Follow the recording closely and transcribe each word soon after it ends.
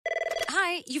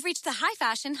Hi, you've reached the High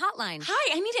Fashion Hotline.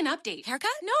 Hi, I need an update.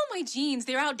 Haircut? No, my jeans,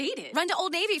 they're outdated. Run to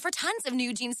Old Navy for tons of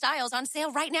new jean styles on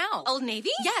sale right now. Old Navy?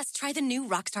 Yes, try the new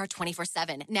Rockstar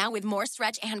 24/7. Now with more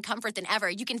stretch and comfort than ever,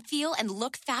 you can feel and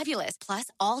look fabulous.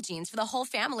 Plus, all jeans for the whole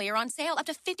family are on sale up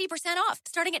to 50% off,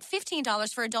 starting at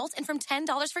 $15 for adults and from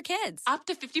 $10 for kids. Up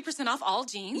to 50% off all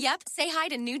jeans? Yep, say hi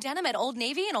to new denim at Old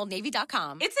Navy and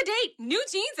OldNavy.com. It's a date. New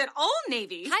jeans at Old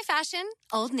Navy. High Fashion,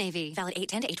 Old Navy. Valid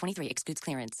 8/10 to 8/23. Excludes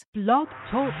clearance. Blog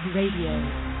Talk Radio.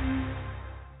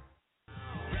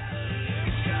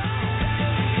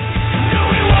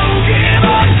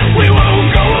 We won't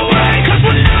go away, 'cause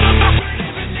we're not about to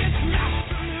live in this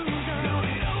afternoon. No,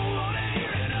 we don't want to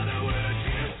hear another word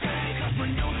you say, 'cause we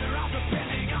know they're all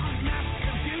depending on mass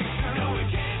confusion. No, we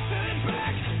can't turn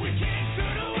back, we can't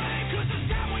turn away, 'cause this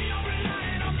time we are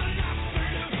relying on the last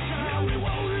solution. No, we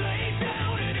won't lay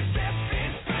down and accept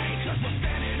this fate, 'cause we're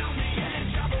standing on the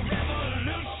edge of a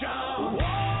revolution.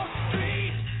 Wall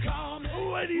Street, come.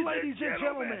 Ladies and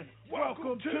gentlemen,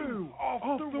 welcome to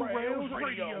Off the Rails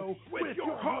Radio with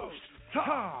your host,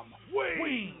 Tom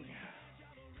Wing.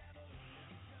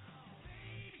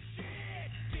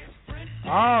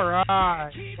 All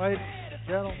right, ladies and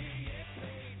gentlemen.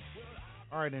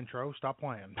 All right, intro, stop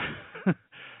playing.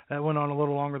 That went on a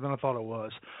little longer than I thought it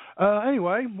was.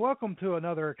 Anyway, welcome to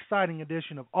another exciting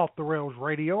edition of Off the Rails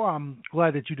Radio. I'm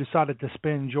glad that you decided to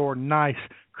spend your nice,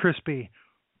 crispy,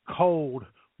 cold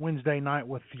Wednesday night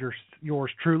with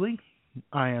yours truly.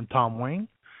 I am Tom Wing.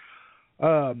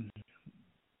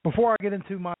 Before I get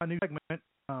into my new segment,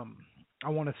 I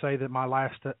want to say that my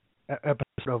last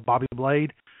episode of Bobby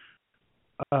Blade,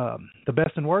 the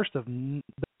best and worst of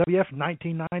WF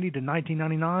 1990 to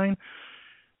 1999,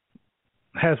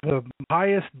 has one of the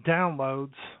highest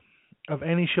downloads of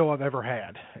any show I've ever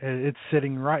had. It's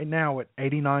sitting right now at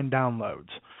 89 downloads.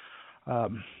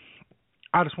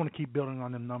 I just want to keep building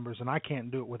on them numbers, and I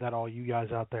can't do it without all you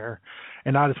guys out there.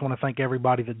 And I just want to thank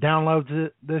everybody that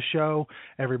downloads this show,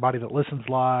 everybody that listens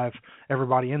live,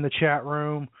 everybody in the chat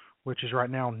room, which is right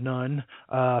now none,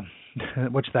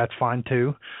 which that's fine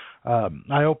too.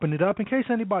 I opened it up in case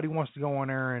anybody wants to go on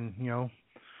there and,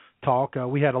 talk.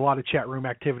 We had a lot of chat room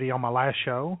activity on my last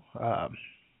show.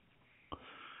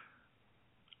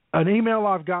 An email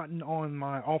I've gotten on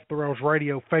my Off the Rails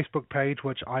Radio Facebook page,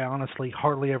 which I honestly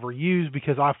hardly ever use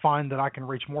because I find that I can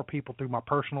reach more people through my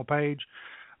personal page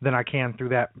than I can through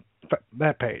that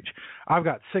page. I've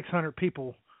got 600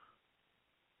 people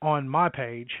on my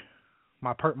page,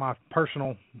 my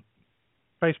personal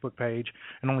Facebook page,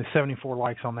 and only 74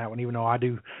 likes on that one, even though I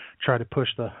do try to push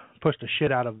the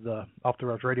shit out of the Off the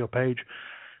Rails Radio page.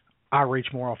 I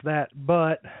reach more off that,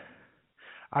 but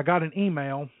I got an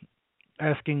email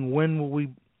asking when will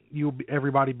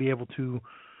everybody be able to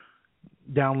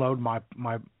download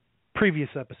my previous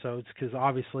episodes, because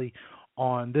obviously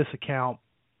on this account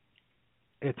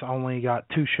it's only got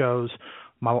 2 shows.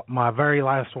 My very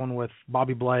last one with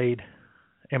Bobby Blade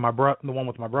and the one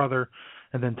with my brother,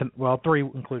 and then 3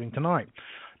 including tonight.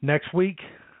 Next week,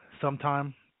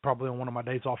 sometime probably on one of my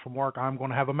days off from work, I'm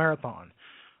going to have a marathon.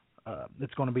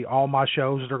 It's going to be all my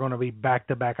shows. They're going to be back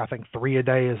to back. I think 3 a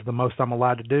day is the most I'm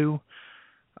allowed to do.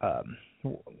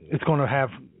 It's going to have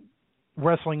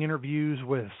wrestling interviews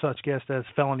with such guests as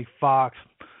Felony Fox,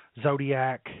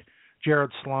 Zodiac,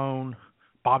 Jared Sloan,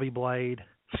 Bobby Blade,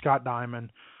 Scott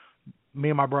Diamond. Me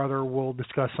and my brother will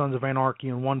discuss Sons of Anarchy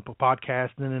in one podcast,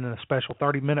 and then in a special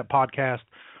 30-minute podcast,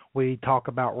 we talk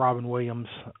about Robin Williams.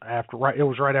 It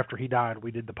was right after he died.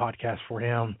 We did the podcast for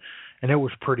him, and it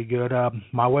was pretty good.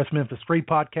 My West Memphis 3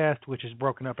 podcast, which is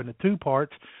broken up into 2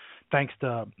 parts, thanks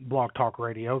to Blog Talk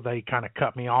Radio. They kind of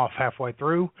cut me off halfway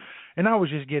through, and I was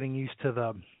just getting used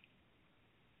to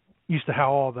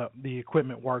how all the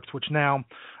equipment works. Which now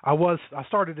I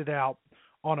started it out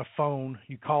on a phone.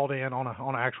 You called in on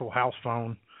an actual house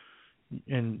phone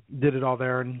and did it all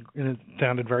there, and it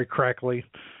sounded very crackly.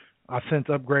 I've since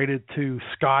upgraded to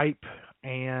Skype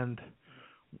and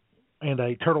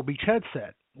a Turtle Beach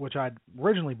headset, which I'd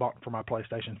originally bought for my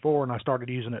PlayStation 4, and I started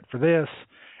using it for this,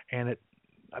 and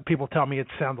people tell me it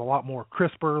sounds a lot more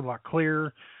crisper, a lot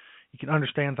clearer. You can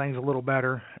understand things a little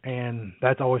better, and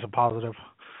that's always a positive.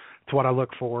 It's what I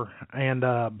look for, and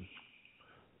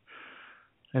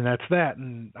that's that.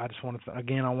 And I just want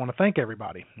to thank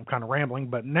everybody. I'm kind of rambling,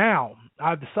 but now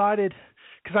I've decided,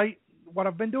 because what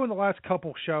I've been doing the last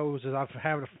couple shows is I've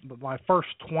had my first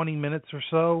 20 minutes or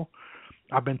so,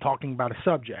 I've been talking about a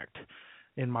subject.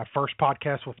 In my first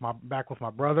podcast with my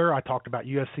brother, I talked about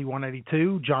UFC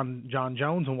 182, John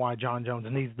Jones, and why John Jones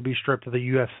needs to be stripped of the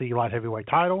UFC light heavyweight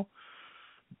title.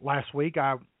 Last week,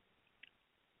 I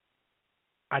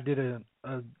did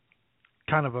a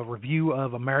kind of a review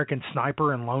of American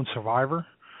Sniper and Lone Survivor.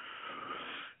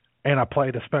 And I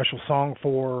played a special song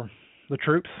for the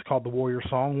troops called the Warrior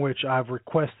Song, which I've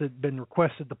been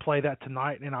requested to play that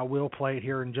tonight, and I will play it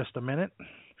here in just a minute.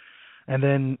 And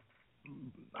then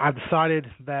I decided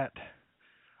that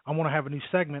I want to have a new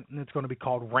segment, and it's going to be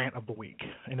called Rant of the Week.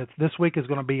 And this week is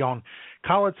going to be on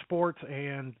college sports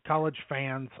and college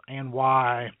fans and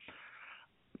why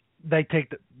they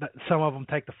some of them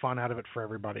take the fun out of it for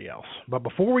everybody else. But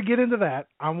before we get into that,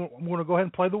 I'm going to go ahead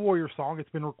and play the Warrior Song. It's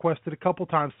been requested a couple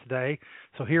times today.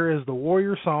 So here is the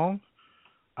Warrior Song.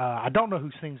 I don't know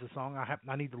who sings the song.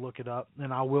 I need to look it up,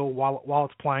 and I will while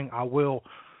it's playing. I will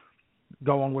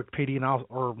go on Wikipedia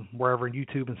or wherever on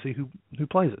YouTube and see who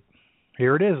plays it.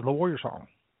 Here it is, the Warrior Song.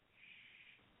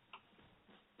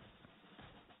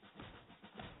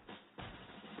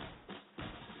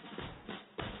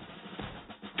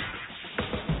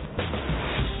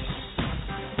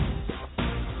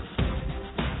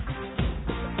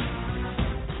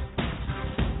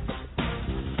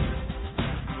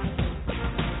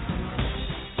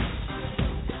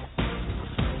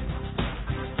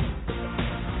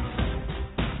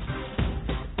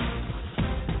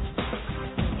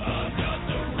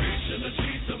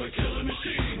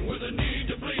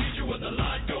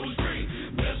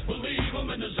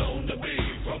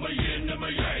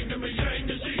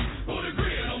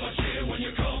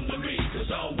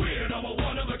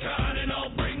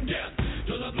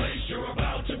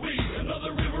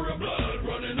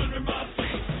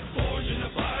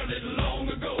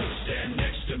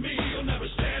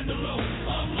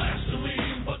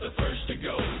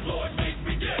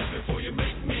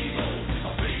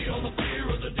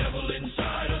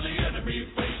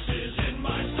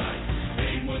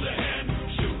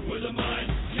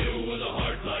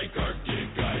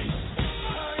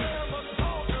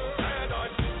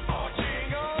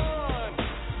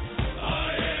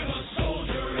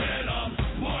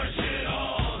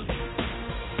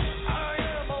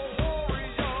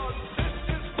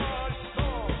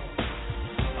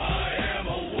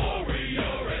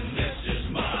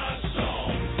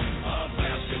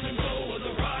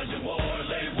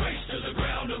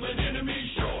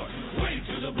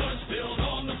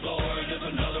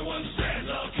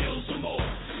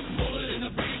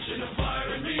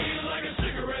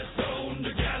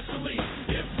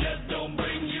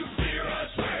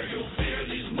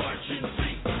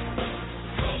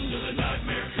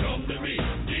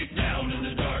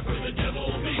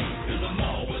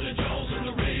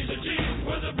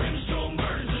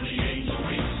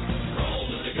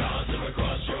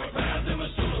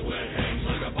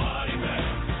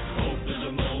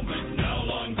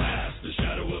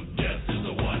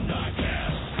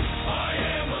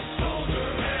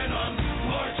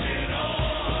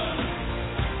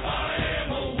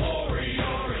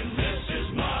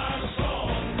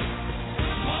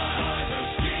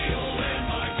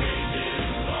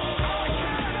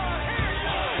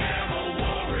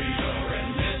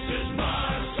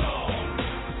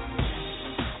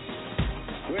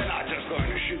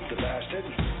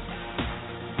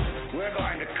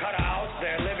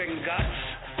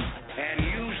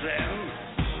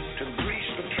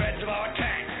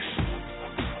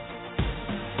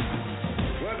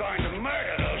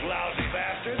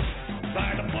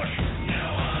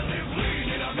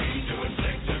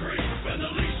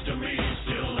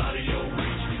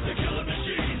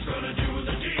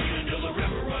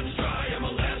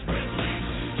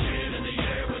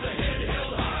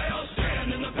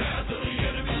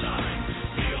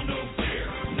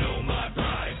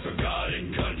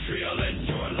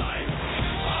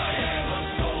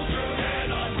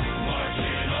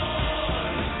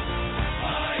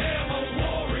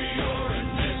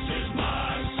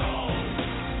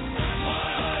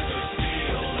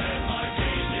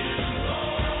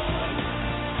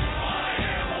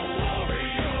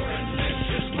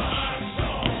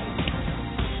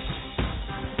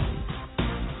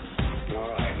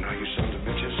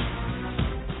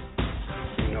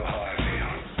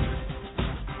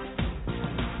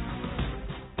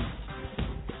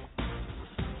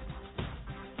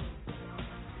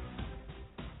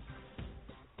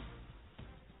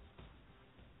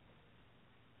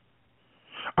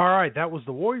 All right, that was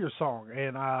the Warrior Song,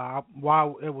 and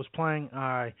while it was playing,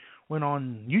 I went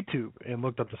on YouTube and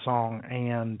looked up the song,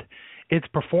 and it's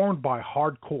performed by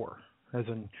Hardcore, as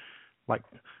in, like,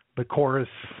 the Corps is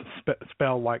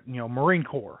spelled like, Marine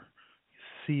Corps,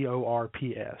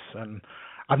 CORPS, and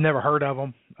I've never heard of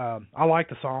them. I like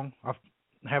the song. I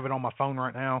have it on my phone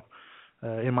right now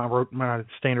in my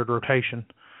standard rotation.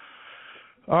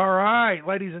 All right,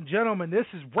 ladies and gentlemen, this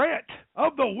is Rant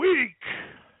of the Week.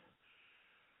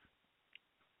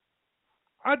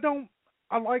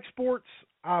 I like sports.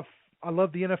 I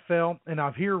love the NFL, and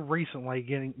I've here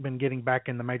recently been getting back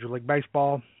into Major League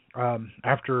Baseball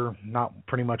after not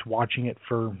pretty much watching it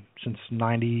since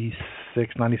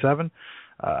 '96, '97.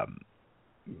 Um,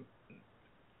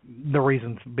 the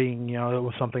reason being, it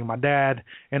was something my dad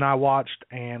and I watched,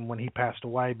 and when he passed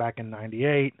away back in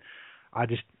 '98,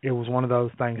 it was one of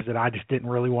those things that I just didn't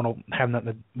really want to have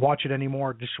nothing to watch it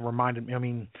anymore. It just reminded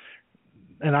me,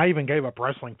 and I even gave up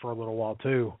wrestling for a little while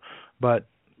too, but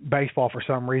baseball, for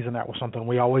some reason, that was something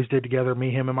we always did together,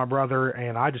 me, him, and my brother,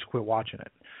 and I just quit watching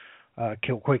it.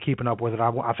 Quit keeping up with it.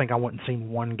 I think I went and seen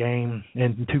one game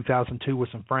in 2002 with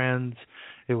some friends.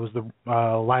 It was the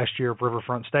last year of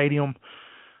Riverfront Stadium.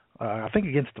 I think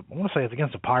I want to say it's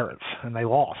against the Pirates, and they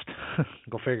lost.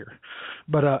 Go figure.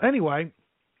 But anyway,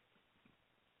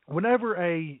 whenever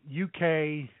a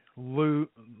UK,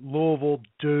 Louisville,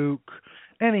 Duke,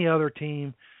 any other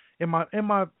team in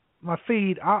my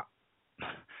feed,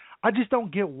 I just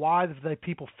don't get why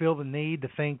people feel the need to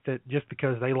think that just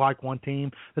because they like one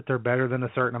team that they're better than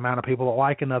a certain amount of people that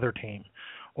like another team,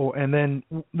 and then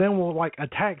we'll like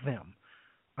attack them.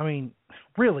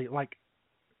 Really, like,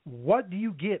 what do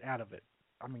you get out of it?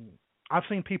 I've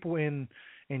seen people in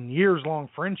years-long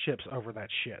friendships over that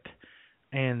shit,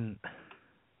 and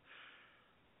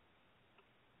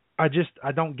I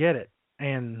don't get it.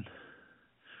 And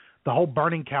the whole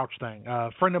burning couch thing.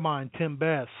 A friend of mine, Tim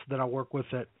Bess, that I work with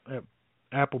at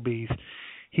Applebee's,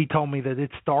 he told me that it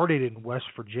started in West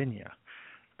Virginia,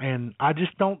 and I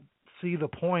just don't see the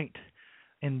point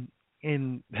in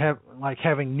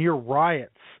having near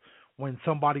riots when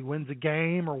somebody wins a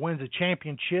game or wins a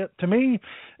championship. To me,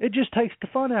 it just takes the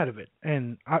fun out of it,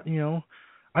 and I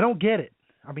don't get it.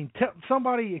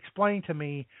 Somebody explain to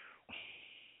me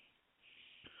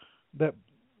that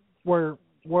where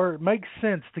it makes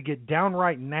sense to get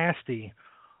downright nasty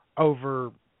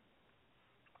over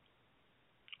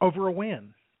a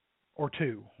win or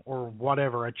two or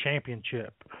whatever, a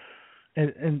championship,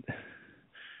 and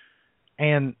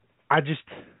I just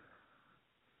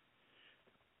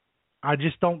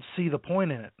don't see the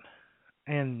point in it,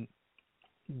 and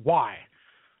why.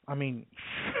 I'm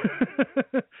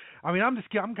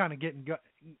kind of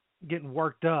getting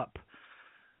worked up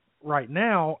right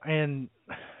now, and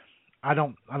I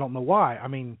don't know why.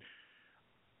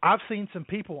 I've seen some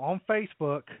people on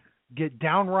Facebook get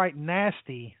downright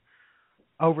nasty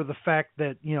over the fact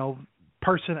that,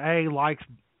 person A likes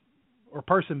or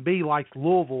person B likes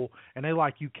Louisville and they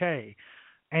like UK.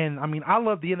 And I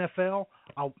love the NFL.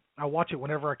 I watch it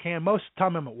whenever I can. Most of the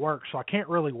time I'm at work, so I can't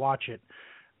really watch it.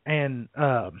 And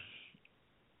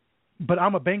but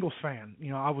I'm a Bengals fan.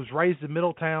 I was raised in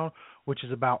Middletown, which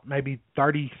is about maybe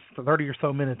 30 or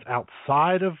so minutes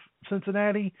outside of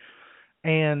Cincinnati.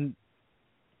 And,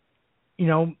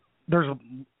 there's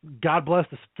God bless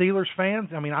the Steelers fans.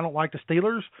 I don't like the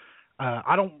Steelers.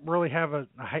 I don't really have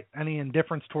any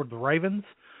indifference toward the Ravens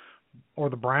or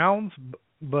the Browns.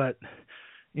 But,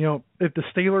 if the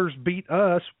Steelers beat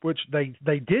us, which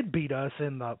they did beat us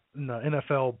in the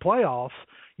NFL playoffs,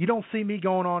 you don't see me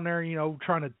going on there,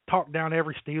 trying to talk down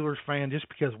every Steelers fan just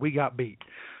because we got beat.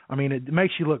 It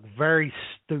makes you look very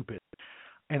stupid,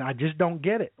 and I just don't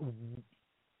get it.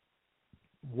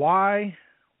 Why?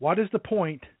 What is the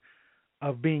point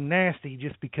of being nasty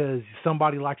just because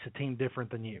somebody likes a team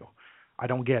different than you? I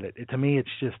don't get it. To me,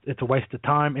 it's a waste of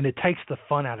time, and it takes the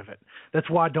fun out of it. That's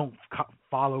why I don't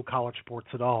follow college sports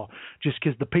at all, just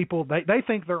because the people, they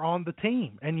think they're on the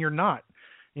team, and you're not.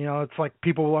 It's like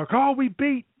people are like, oh, we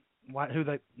beat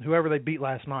whoever they beat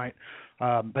last night.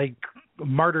 They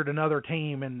murdered another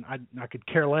team, and I could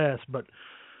care less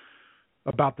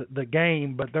about the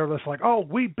game, but they're just like, oh,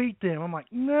 we beat them. I'm like,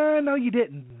 no, you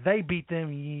didn't. They beat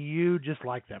them. You just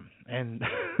like them. And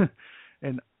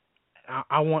and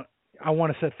I want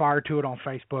to set fire to it on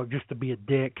Facebook just to be a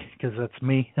dick, because that's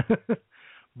me.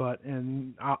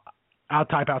 And I'll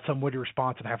type out some witty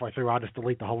response, and halfway through I'll just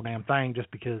delete the whole damn thing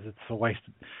just because it's a waste.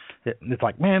 It's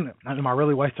like, man, am I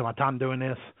really wasting my time doing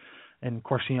this? And of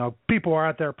course, people are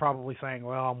out there probably saying,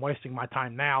 well, I'm wasting my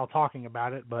time now talking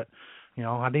about it, but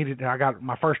I got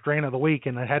my first rant of the week,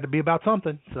 and it had to be about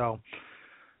something. So,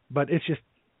 but it's just,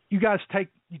 you guys take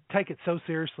it so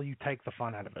seriously, you take the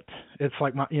fun out of it. It's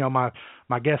like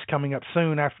my guest coming up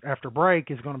soon after break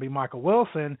is going to be Michael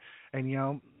Wilson, and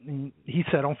he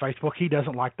said on Facebook he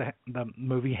doesn't like the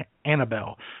movie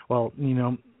Annabelle. Well,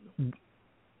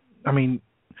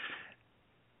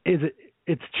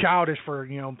 it's childish for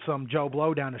some Joe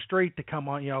Blow down the street to come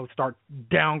on start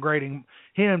downgrading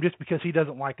him just because he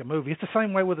doesn't like a movie. It's the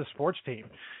same way with a sports team.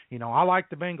 I like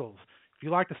the Bengals. If you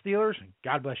like the Steelers,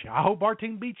 God bless you. I hope our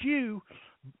team beats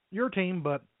your team,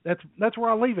 but that's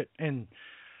where I leave it. And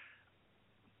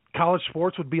college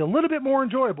sports would be a little bit more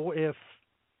enjoyable if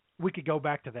we could go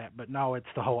back to that. But no, it's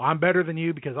the whole I'm better than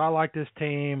you because I like this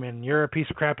team, and you're a piece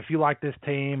of crap if you like this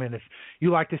team, and if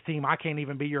you like this team, I can't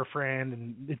even be your friend.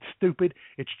 And it's stupid,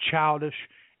 it's childish,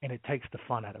 and it takes the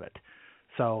fun out of it.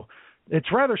 So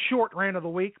it's rather short rant of the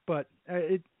week, but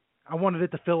I wanted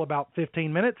it to fill about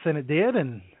 15 minutes, and it did.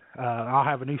 And I'll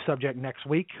have a new subject next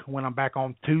week when I'm back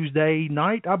on Tuesday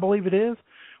night, I believe it is,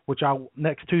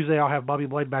 next Tuesday I'll have Bobby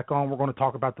Blade back on. We're going to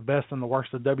talk about the best and the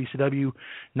worst of WCW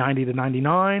 90 to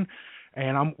 99,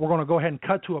 and we're going to go ahead and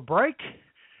cut to a break.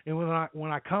 And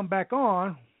when I come back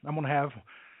on, I'm going to have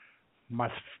my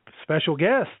special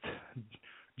guest,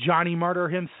 Johnny Murder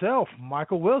himself,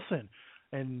 Michael Wilson.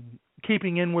 And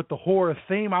keeping in with the horror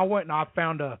theme, I went and I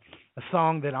found a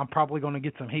song that I'm probably going to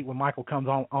get some heat when Michael comes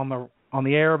on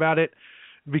the air about it,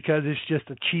 because it's just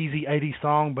a cheesy 80s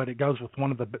song, but it goes with one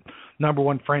of the number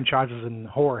one franchises in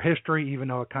horror history, even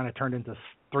though it kind of turned into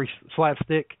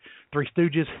slapstick, Three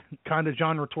Stooges kind of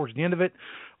genre towards the end of it.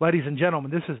 Ladies and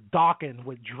gentlemen, this is Dawkins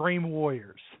with Dream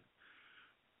Warriors.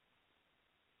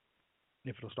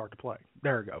 If it'll start to play.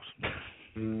 There it goes.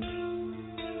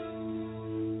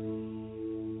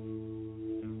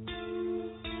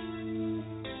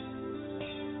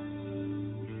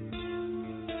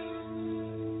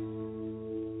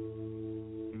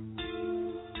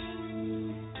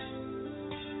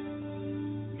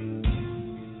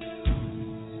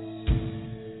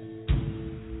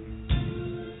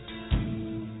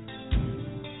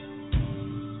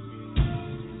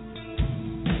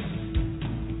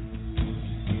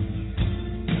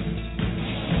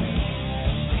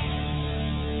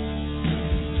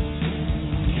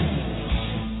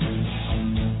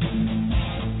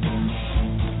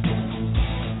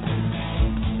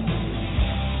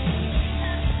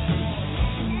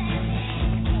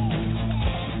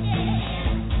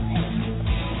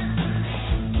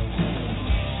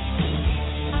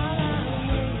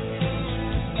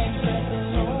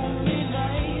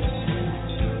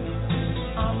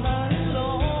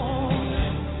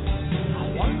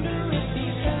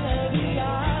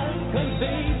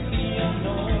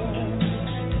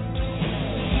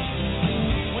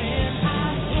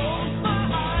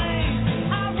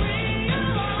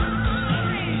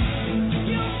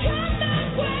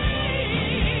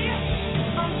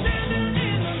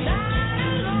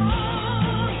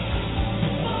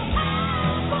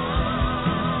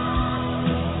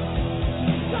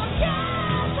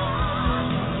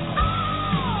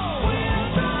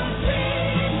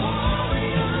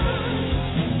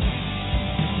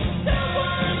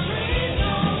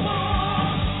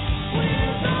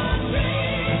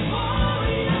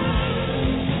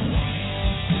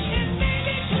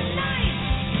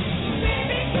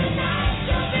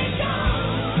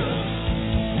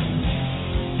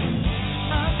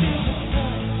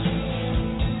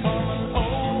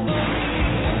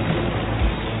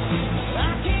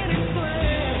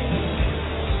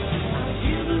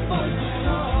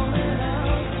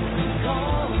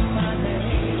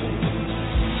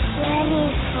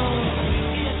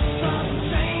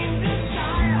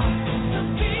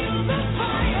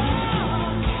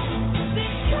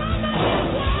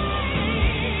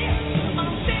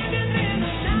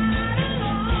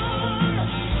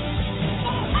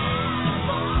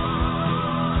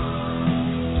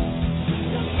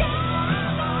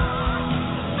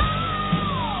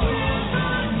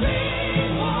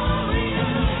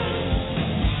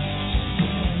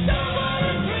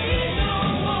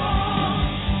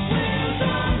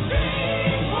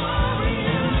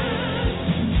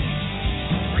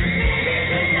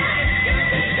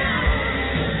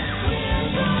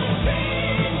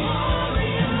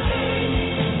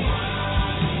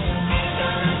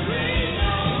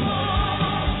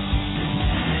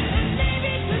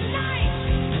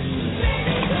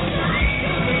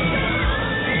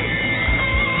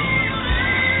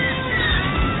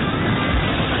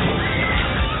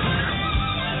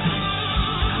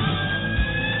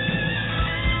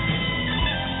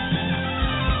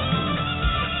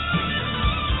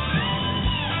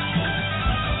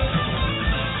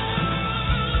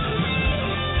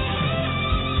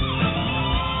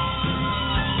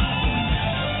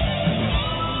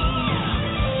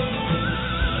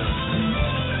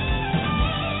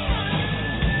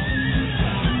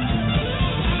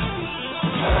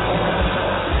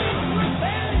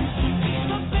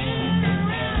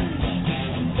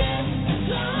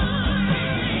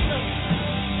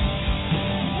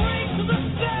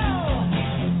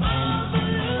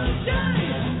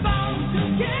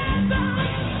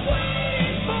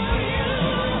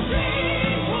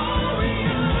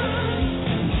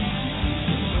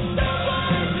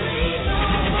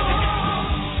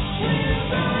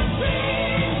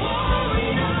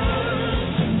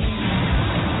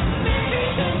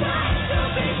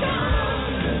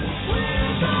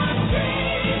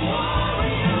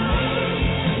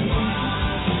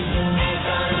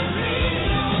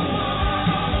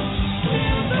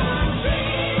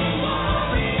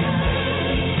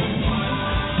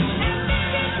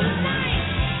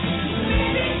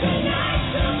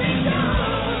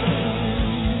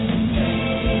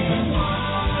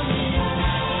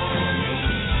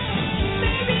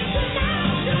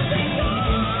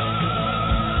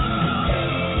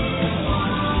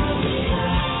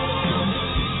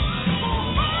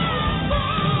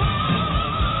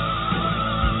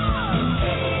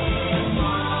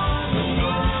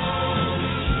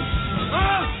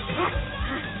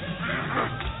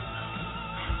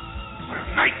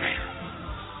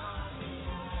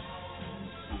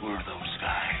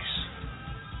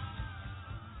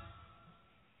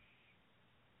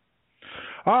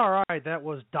 All right, that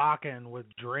was Dokken with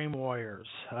Dream Warriors.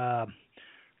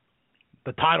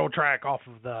 The title track off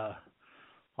of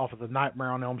the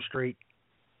Nightmare on Elm Street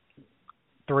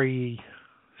 3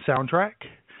 soundtrack.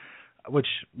 Which,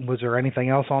 was there anything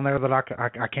else on there that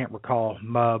I can't recall?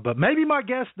 But maybe my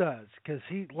guest does, because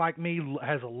he, like me,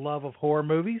 has a love of horror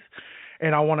movies,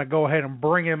 and I want to go ahead and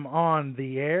bring him on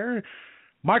the air.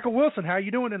 Michael Wilson, how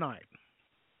you doing tonight?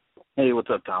 Hey, what's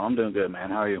up, Tom? I'm doing good, man.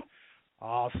 How are you?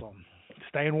 Awesome.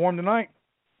 Staying warm tonight?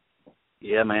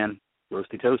 Yeah, man.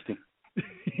 Roasty toasty.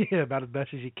 Yeah, about as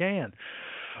best as you can.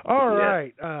 All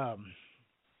right.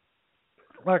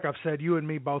 Like I've said, you and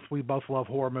me we both love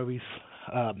horror movies.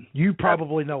 You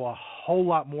probably know a whole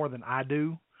lot more than I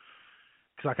do,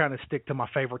 because I kind of stick to my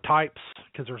favorite types,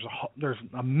 because there's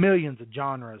millions of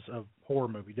genres of horror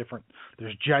movie.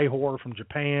 There's J-horror from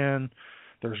Japan,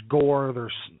 there's gore,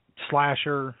 there's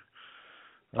slasher.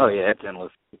 Oh yeah, it's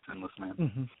endless. It's endless, man.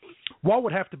 Mm-hmm. What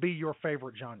would have to be your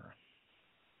favorite genre?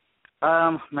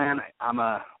 Man, I'm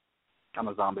a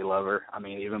zombie lover. I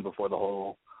mean, even before the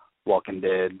whole Walking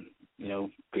Dead,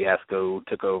 fiasco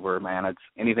took over, man, it's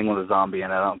anything with a zombie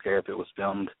in it. I don't care if it was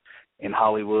filmed in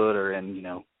Hollywood or in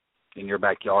your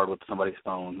backyard with somebody's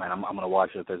phone, man. I'm gonna watch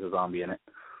it if there's a zombie in it.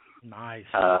 Nice.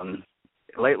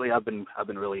 Lately I've been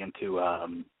really into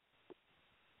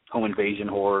home invasion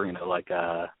horror, like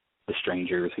The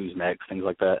Strangers, Who's Next, things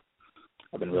like that.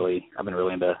 I've been really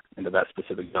into that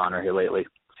specific genre here lately.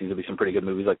 Seems to be some pretty good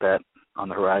movies like that on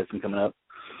the horizon coming up.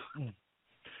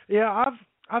 Yeah,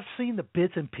 I've seen the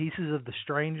bits and pieces of The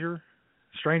Strangers,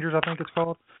 I think it's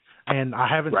called, and I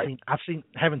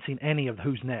haven't seen any of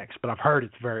Who's Next, but I've heard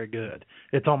it's very good.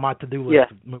 It's on my to-do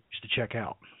list of movies to check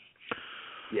out.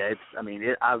 Yeah,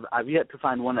 I've yet to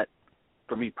find one that,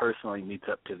 for me personally, meets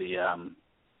up to the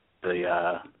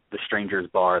Strangers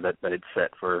bar that it's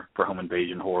set for home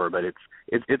invasion horror, but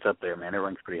it's up there, man. It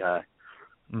ranks pretty high.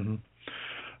 Mm-hmm.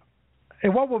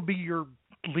 And what would be your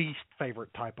least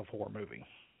favorite type of horror movie?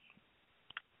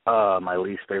 My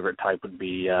least favorite type would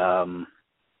be, the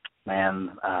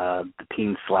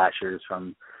teen slashers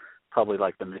from probably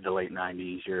like the mid to late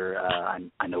 90s.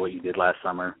 I Know What You Did Last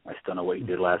Summer. I Still Know What You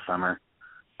Did Last Summer.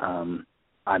 I'm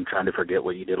Trying to Forget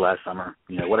What You Did Last Summer.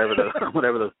 Whatever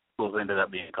those schools ended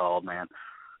up being called, man.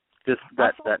 Just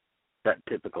that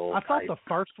typical. I thought the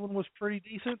first one was pretty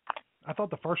decent.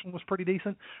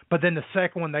 But then the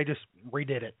second one, they just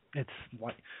redid it. It's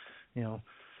like, it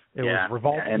was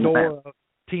revolving door of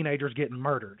teenagers getting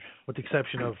murdered, with the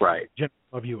exception of Jennifer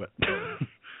Love Hewitt.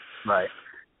 Right.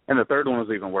 And the third one was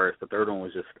even worse. The third one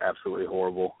was just absolutely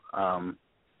horrible.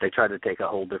 They tried to take a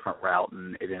whole different route,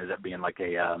 and it ended up being like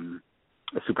a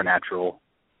supernatural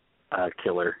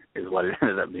killer is what it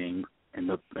ended up being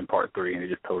in part 3, and it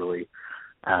just totally,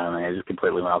 it just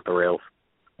completely went off the rails.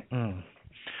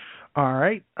 All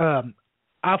right.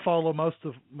 I follow most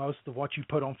of what you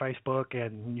put on Facebook,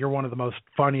 and you're one of the most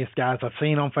funniest guys I've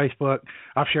seen on Facebook.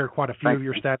 I've shared quite a few of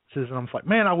your statuses, and I'm like,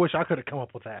 man, I wish I could have come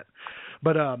up with that.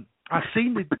 But I've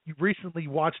seen that you recently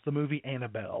watched the movie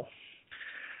Annabelle.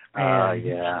 And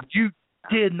you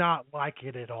did not like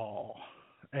it at all.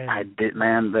 And I did,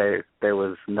 man. There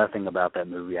was nothing about that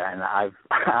movie, and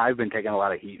I've been taking a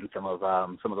lot of heat in some of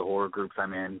the horror groups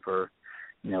I'm in for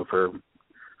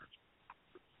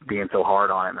being so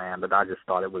hard on it, man. But I just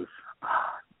thought it was.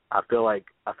 I feel like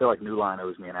New Line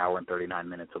owes me an hour and 39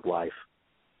 minutes of life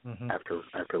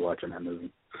after watching that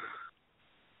movie.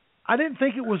 I didn't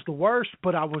think it was the worst,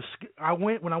 but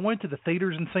when I went to the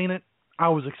theaters and seen it, I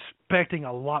was expecting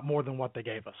a lot more than what they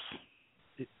gave us.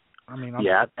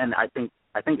 And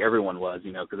I think everyone was,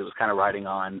 because it was kind of riding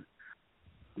on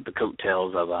the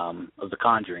coattails of The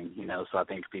Conjuring, so I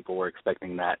think people were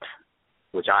expecting that,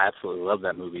 which I absolutely love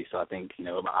that movie. So I think,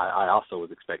 I also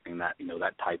was expecting that,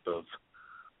 that type of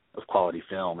quality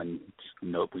film, and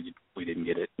nope, we didn't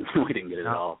get it. We didn't get it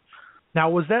at all. Now,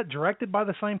 was that directed by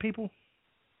the same people?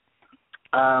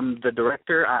 The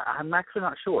director, I'm actually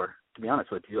not sure, to be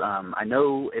honest with you. I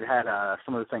know it had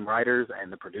some of the same writers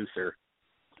and the producer.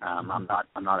 I'm not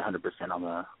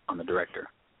 100% on the director.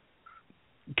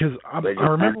 Because I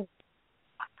remember,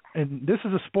 and this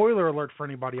is a spoiler alert for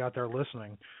anybody out there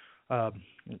listening.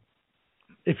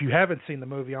 If you haven't seen the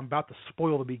movie, I'm about to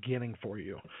spoil the beginning for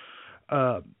you.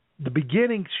 The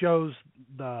beginning shows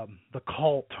the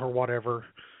cult or whatever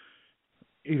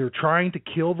either trying to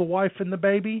kill the wife and the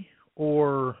baby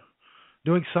or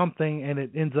doing something, and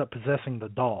it ends up possessing the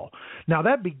doll. Now,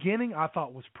 that beginning I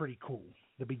thought was pretty cool.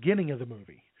 The beginning of the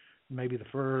movie, maybe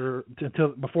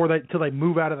until they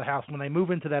move out of the house. When they move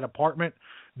into that apartment,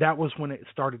 that was when it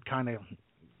started kind of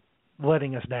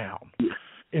letting us down,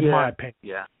 in my opinion.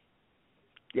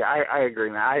 Yeah, I agree,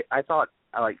 man. I thought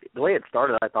I like the way it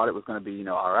started. I thought it was going to be, you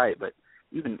know, all right, but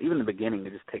even the beginning,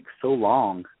 it just takes so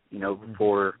long, you know,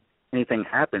 before anything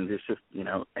happens. It's just, you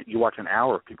know, you watch an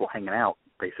hour of people hanging out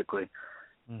basically,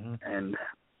 and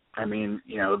I mean,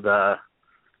 you know, the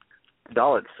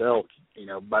doll itself, you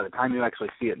know, by the time you actually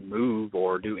see it move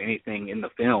or do anything in the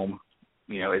film,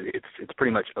 you know, it's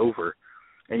pretty much over,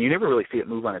 and you never really see it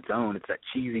move on its own. It's that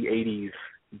cheesy '80s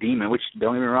demon, which,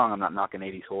 don't get me wrong, I'm not knocking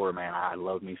 '80s horror, man. I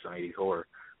love me some '80s horror,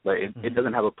 but it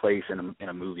doesn't have a place in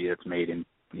a movie that's made in,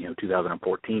 you know,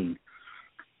 2014.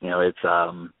 You know, it's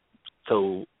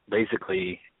so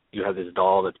basically you have this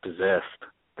doll that's possessed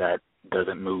that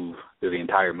doesn't move through the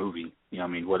entire movie. You know,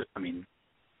 what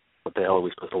the hell are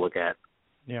we supposed to look at?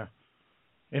 Yeah.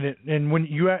 And when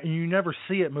you never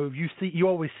see it move, you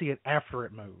always see it after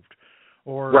it moved,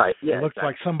 or right. Yeah, it looks exactly.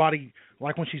 like somebody,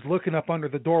 like when she's looking up under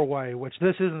the doorway, which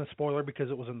this isn't a spoiler because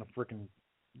it was in the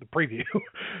preview,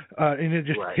 and it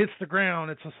just hits the ground.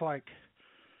 It's just like,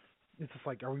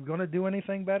 are we going to do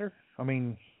anything better? I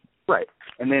mean, right.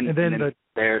 And then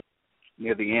there's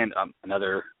near the end,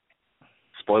 another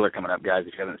spoiler coming up, guys,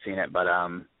 if you haven't seen it, but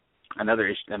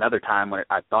another time when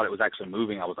I thought it was actually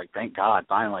moving, I was like, thank God,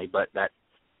 finally, but that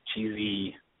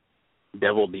cheesy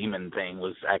devil demon thing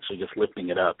was actually just lifting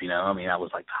it up, you know? I mean, I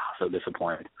was like, so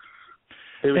disappointed.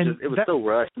 It was so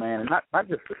rushed, man, and not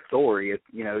just the story. It's,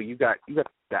 you know, you got the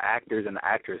actors and the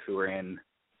actresses who were in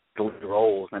the lead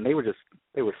roles, and they were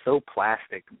so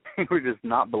plastic. They were just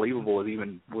not believable as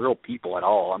even real people at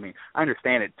all. I mean, I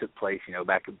understand it took place, you know,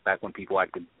 back when people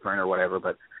acted different or whatever,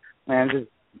 but man,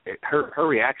 her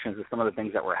reactions to some of the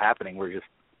things that were happening were just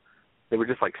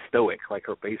like stoic. Like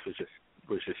her face was just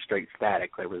straight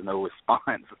static. There was no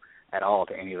response at all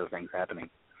to any of the things happening.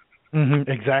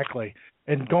 Exactly.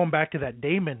 And going back to that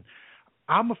demon,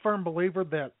 I'm a firm believer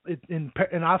that and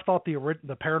I thought the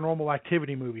Paranormal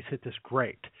Activity movies hit this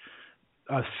great.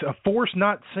 A force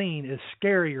not seen is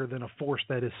scarier than a force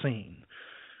that is seen.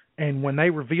 And when they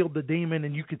revealed the demon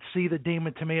and you could see the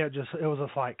demon, to me, it was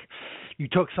just like you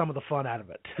took some of the fun out of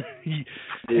it.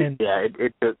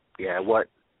 It took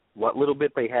what little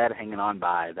bit they had hanging on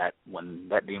by that when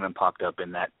that demon popped up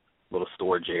in that little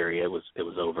storage area, it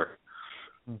was over.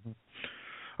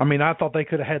 I mean, I thought they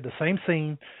could have had the same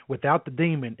scene without the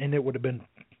demon, and it would have been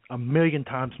a million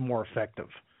times more effective.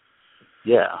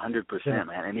 Yeah, 100%,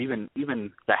 man. And even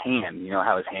the hand, you know,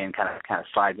 how his hand kind of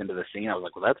slides into the scene. I was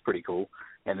like, well, that's pretty cool.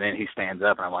 And then he stands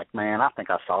up, and I'm like, man, I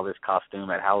think I saw this costume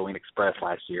at Halloween Express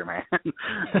last year, man.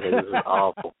 It was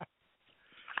awful.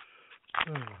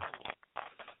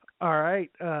 All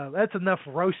right, that's enough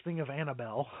roasting of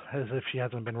Annabelle, as if she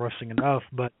hasn't been roasting enough.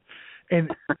 But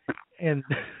and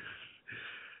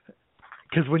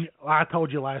because when I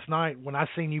told you last night, when I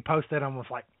seen you post that, I was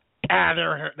like,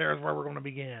 there's where we're going to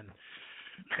begin.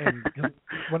 And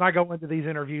when I go into these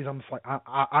interviews, I'm just like,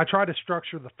 I try to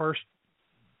structure the first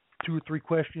 2 or 3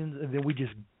 questions, and then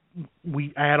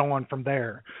we add on from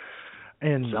there.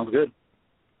 And sounds good.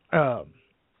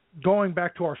 Going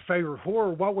back to our favorite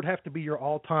horror, what would have to be your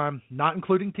all-time, not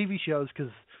including TV shows, because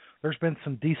there's been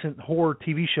some decent horror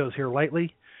TV shows here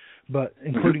lately, but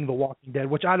including The Walking Dead,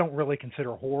 which I don't really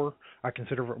consider horror. I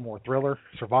consider it more thriller,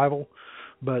 survival.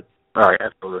 But all right,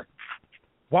 absolutely.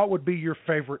 What would be your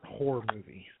favorite horror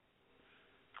movie?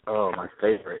 Oh, my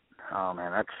favorite. Oh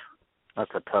man,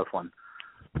 that's a tough one.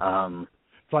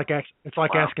 It's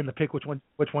like asking to pick which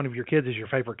one of your kids is your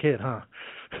favorite kid, huh?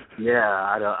 Yeah,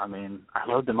 I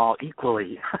love them all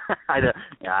equally. I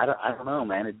don't know,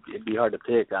 man. It'd be hard to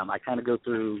pick. I kind of go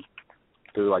through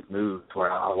like moods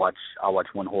where I'll watch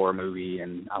one horror movie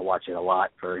and I watch it a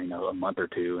lot for, you know, a month or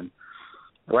two. And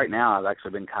right now I've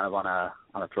actually been kind of on a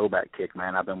throwback kick,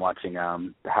 man. I've been watching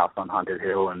The House on Haunted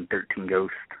Hill and 13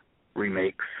 Ghosts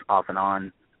remakes off and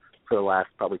on for the last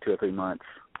probably 2 or 3 months.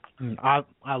 I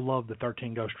love the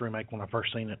 13 Ghost remake when I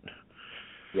first seen it.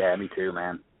 Yeah, me too,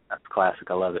 man. That's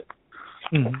classic. I love it.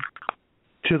 Mm-hmm.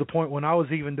 To the point when I was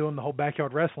even doing the whole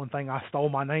backyard wrestling thing, I stole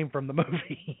my name from the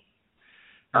movie.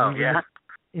 Oh, yeah?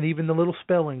 And even the little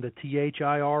spelling, the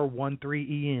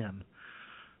THIR13EN.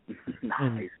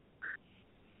 Nice.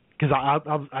 Because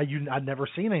I'd never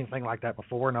seen anything like that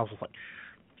before, and I was just like,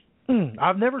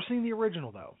 I've never seen the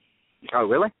original, though. Oh,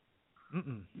 really?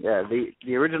 Mm-mm. Yeah,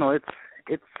 the original,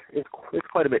 it's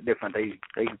quite a bit different. They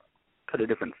put a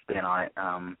different spin on it.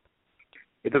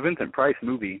 It's a Vincent Price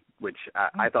movie, which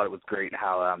I thought it was great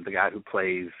how the guy who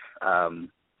plays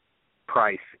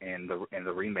Price in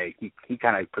the remake, he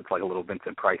kind of puts like a little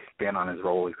Vincent Price spin on his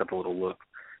role. He's got the little look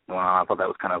going on. I thought that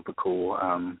was kind of a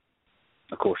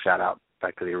cool shout out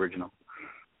back to the original.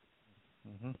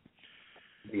 Mm-hmm.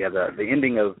 Yeah, the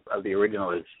ending of the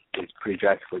original is pretty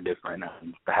drastically different.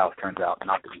 The house turns out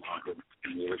not to be haunted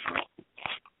in the original.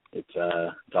 It's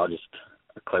all just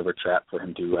a clever trap for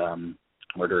him to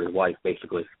murder his wife,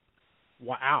 basically.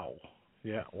 Wow.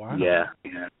 Yeah. Wow. Yeah.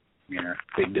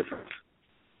 Big difference.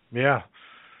 Yeah.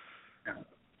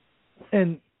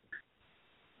 And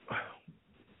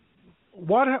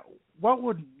what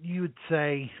would you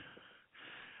say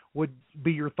would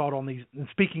be your thought on these? And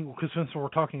speaking, because since we're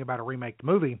talking about a remake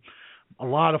movie, a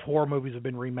lot of horror movies have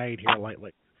been remade here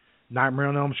lately. Nightmare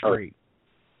on Elm Street,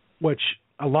 which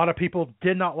a lot of people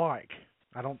did not like.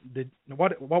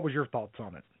 What was your thoughts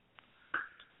on it?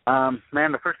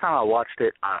 Man, the first time I watched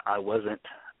it, I wasn't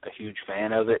a huge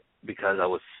fan of it because I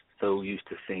was so used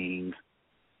to seeing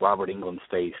Robert Englund's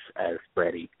face as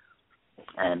Freddy,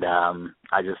 and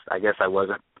I guess I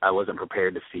wasn't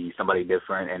prepared to see somebody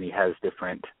different, and he has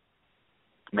different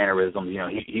mannerisms. You know,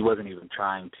 he wasn't even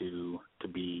trying to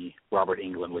be Robert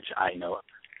Englund, which I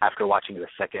after watching it a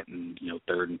second and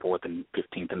third and fourth and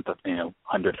 15th and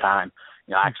 100th time,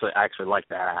 I actually like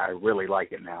that. I really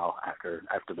like it now after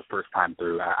the first time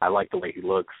through. I like the way he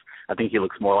looks. I think he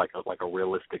looks more like a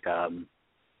realistic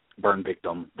burn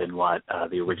victim than what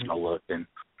the original looked, and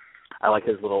I like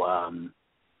his little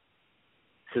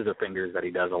scissor fingers that he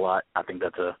does a lot. I think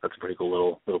that's a pretty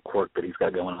cool little quirk that he's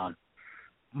got going on.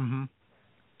 Mhm.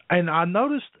 And I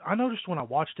noticed when I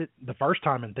watched it the first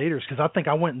time in theaters, because I think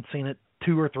I went and seen it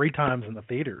 2 or 3 times in the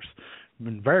theaters. I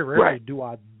mean, very rarely do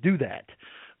I do that,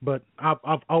 but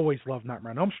I've always loved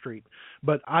Nightmare on Elm Street.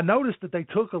 But I noticed that they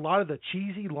took a lot of the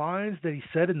cheesy lines that he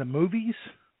said in the movies,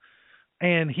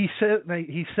 and he says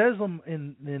them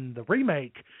in the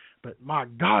remake. But my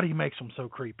God, he makes them so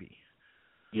creepy.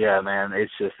 Yeah, man,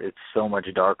 it's so much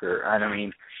darker. And I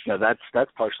mean,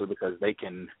 that's partially because they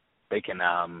can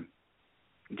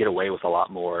get away with a lot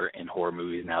more in horror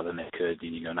movies now than they could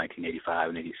in 1985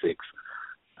 and 86.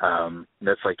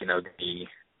 That's like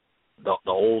the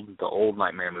old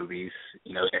Nightmare movies.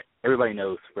 Everybody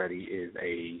knows Freddy is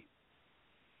a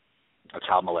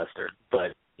child molester,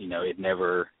 but it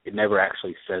never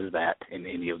actually says that in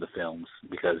any of the films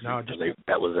because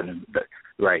that was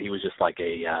right. He was just like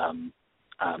a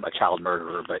child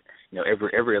murderer, but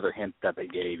every other hint that they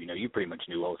gave, you pretty much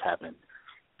knew what was happening.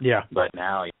 Yeah. But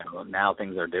now, now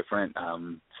things are different.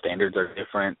 Standards are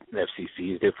different. The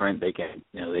FCC is different. They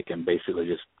can basically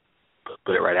just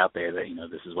put it right out there that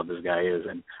this is what this guy is,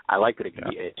 and I like that it can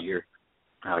be edgier.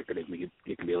 I like that it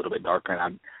can be a little bit darker,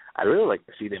 and I really like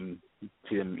to see them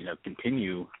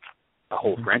continue a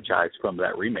whole franchise from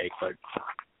that remake, but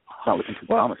it's not looking too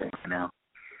promising right now.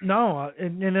 No,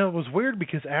 and it was weird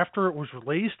because after it was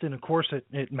released, and of course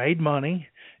it made money,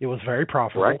 it was very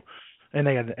profitable. Right. And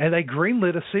they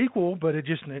greenlit a sequel, but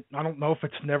I don't know if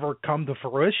it's never come to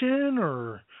fruition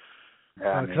or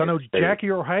because I know Jackie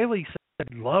Earle Haley said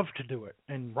he'd love to do it,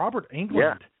 and Robert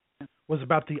Englund was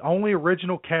about the only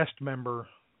original cast member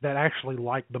that actually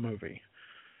liked the movie.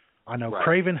 I know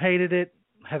Craven hated it,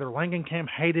 Heather Langenkamp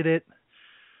hated it,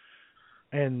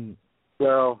 and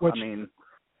I mean,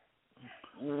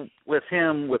 with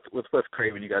him, with Wes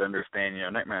Craven, you got to understand,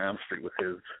 Nightmare on Elm Street was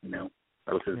his,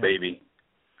 that was his baby.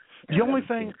 The only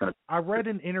thing I read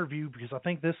an interview, because I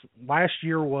think this last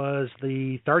year was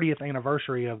the 30th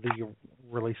anniversary of the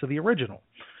release of the original,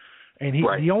 and he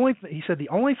said the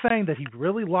only thing that he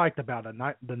really liked about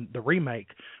the remake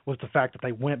was the fact that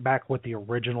they went back with the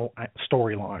original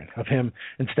storyline of him.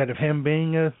 Instead of him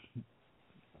being a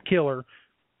child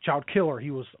killer, he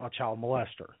was a child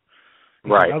molester.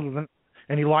 Right.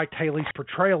 And he liked Haley's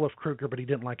portrayal of Krueger, but he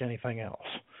didn't like anything else.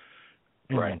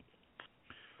 Right.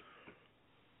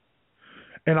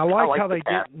 And I like how they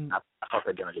did. I thought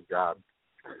they'd done a good job.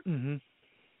 Mm-hmm.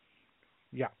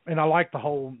 Yeah, and I like the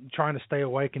whole trying to stay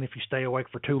awake, and if you stay awake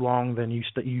for too long, then you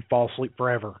fall asleep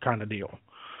forever kind of deal.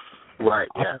 Right.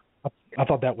 Yeah. I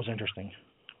thought that was interesting.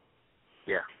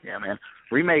 Yeah, man.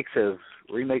 Remakes have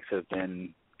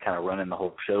been kind of running the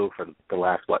whole show for the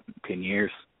last 10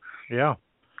 years. Yeah.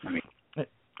 I mean,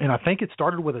 and I think it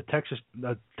started with the Texas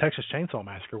Chainsaw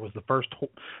Massacre was the first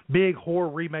big horror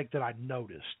remake that I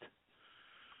noticed.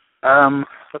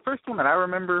 The first one that I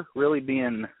remember really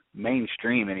being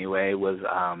mainstream anyway was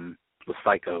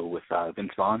Psycho with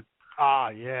Vince Vaughn. Ah,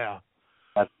 yeah.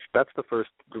 That's the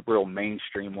first real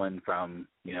mainstream one from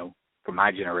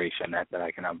my generation that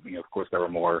I can of course there were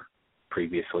more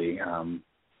previously.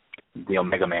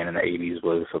 Mega Man in the 80s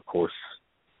was of course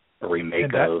a remake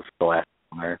of The Last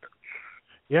Nightmare.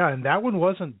 Yeah, and that one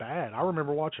wasn't bad. I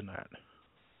remember watching that.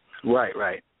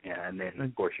 Right. Yeah, and then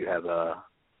of course you have a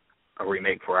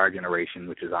remake for our generation,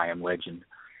 which is I Am Legend.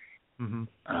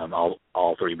 Mm-hmm.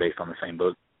 All three based on the same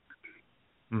book.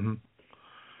 Mm-hmm.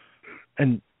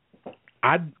 And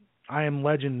I Am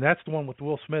Legend, that's the one with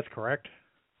Will Smith, correct?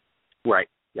 Right.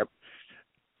 Yep.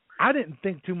 I didn't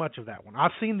think too much of that one.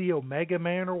 I've seen the Omega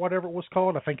Man or whatever it was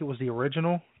called. I think it was the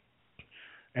original,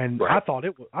 and Right. I thought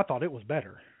it was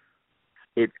better.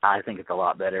 I think it's a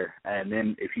lot better. And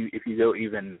then if you go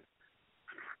even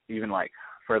like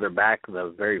further back,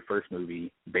 the very first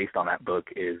movie based on that book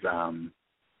is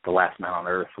The Last Man on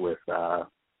Earth with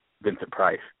Vincent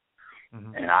Price,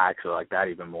 Mm-hmm. and I actually like that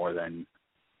even more than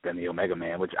the Omega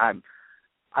Man, which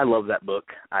I love that book.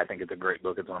 I think it's a great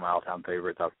book. It's one of my all-time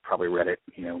favorites. I've probably read it,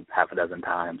 half a dozen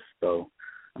times. So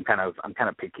I'm kind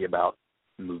of picky about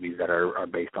movies that are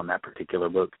based on that particular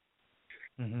book.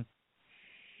 Mm-hmm.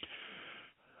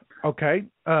 Okay.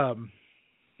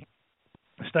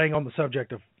 Staying on the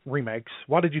subject of remakes,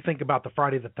 what did you think about the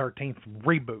Friday the 13th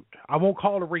reboot? I won't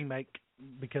call it a remake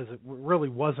because it really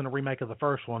wasn't a remake of the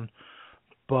first one,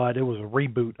 but it was a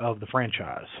reboot of the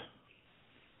franchise.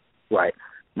 Right.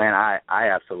 Man, I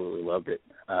absolutely loved it.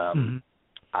 Mm-hmm.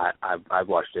 I've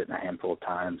watched it a handful of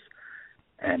times,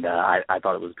 and I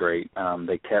thought it was great.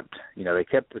 They kept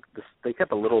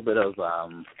a little bit of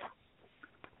the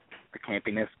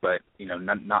campiness, but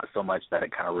not so much that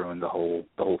it kind of ruined the whole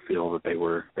feel that they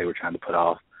were trying to put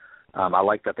off. I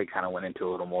like that they kind of went into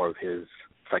a little more of his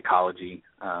psychology,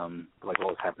 like what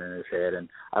was happening in his head, and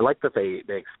I like that they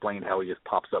explained how he just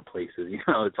pops up places.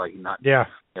 It's like not they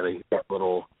got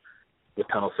the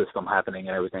tunnel system happening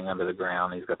and everything under the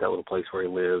ground. He's got that little place where he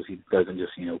lives. He doesn't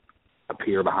just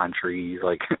appear behind trees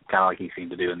like kind of like he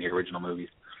seemed to do in the original movies.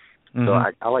 Mm-hmm. So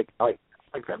I like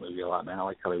that movie a lot, man. I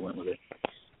like how they went with it.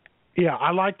 Yeah,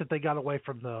 I like that they got away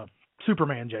from the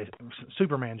Superman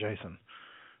Jason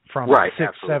from right,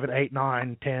 6, absolutely. 7, 8,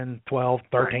 9, 10, 12,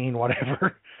 13, right.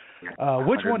 Whatever.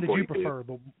 Which one did you prefer?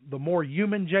 The more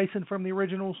human Jason from the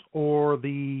originals or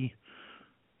the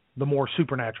more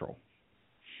supernatural?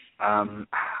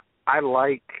 I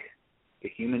like the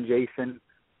human Jason,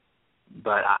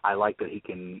 but I like that he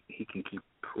can keep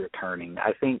returning.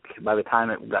 I think by the time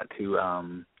it got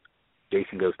to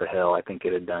Jason Goes to Hell, I think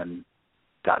it had gotten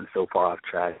so far off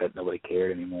track that nobody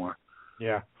cared anymore.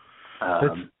 Yeah.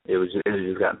 It was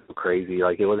just gotten so crazy.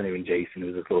 Like it wasn't even Jason; it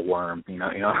was this little worm. You know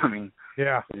what I mean?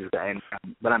 Yeah.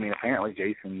 But I mean, apparently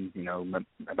Jason's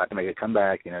about to make a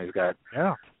comeback. He's got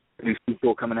a new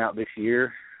sequel coming out this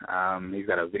year. He's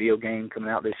got a video game coming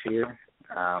out this year,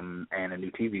 and a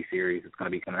new TV series that's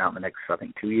going to be coming out in the next, I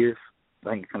think, 2 years. I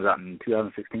think it comes out in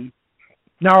 2016.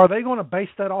 Now, are they going to base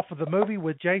that off of the movie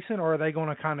with Jason, or are they going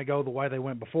to kind of go the way they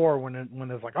went before when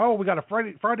it's like, oh, we got a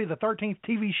Friday the 13th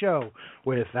TV show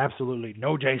with absolutely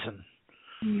no Jason?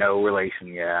 No relation,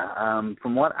 yeah.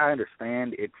 From what I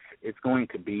understand, it's going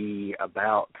to be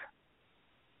about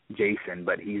Jason,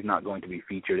 but he's not going to be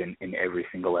featured in every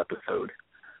single episode.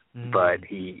 Mm. But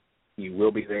he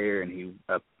will be there, and he,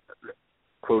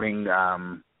 quoting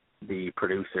the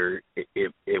producer,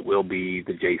 it will be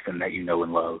the Jason that you know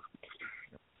and love.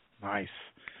 Nice.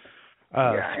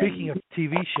 Speaking of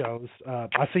TV shows,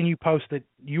 I seen you post that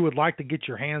you would like to get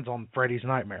your hands on Freddy's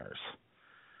Nightmares.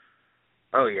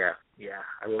 Oh yeah,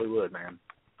 I really would, man.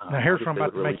 Now here's where I'm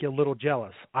about to make you a little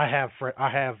jealous. I have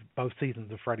both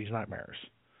seasons of Freddy's Nightmares.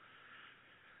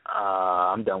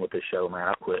 I'm done with this show, man.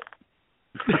 I quit.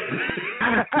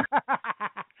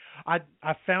 I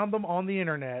found them on the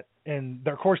internet, and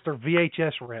of course they're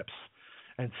VHS rips,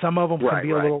 and some of them can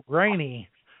be a little grainy.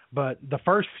 But the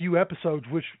first few episodes,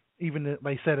 which even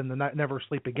they said in the Never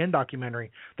Sleep Again documentary,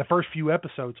 the first few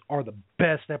episodes are the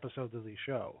best episodes of the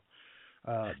show.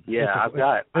 I've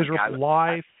got Miserable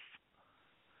Life.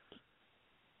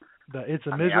 It's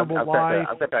a Miserable Life.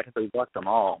 I've got to actually watch them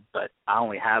all, but I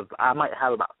might have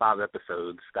about 5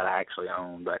 episodes that I actually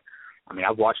own. But I mean,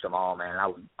 I've watched them all, man.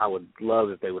 I would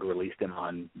love if they would release them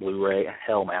on Blu-ray.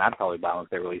 Hell, man, I'd probably buy them if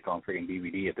they released on freaking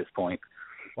DVD at this point.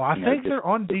 Well, I think they're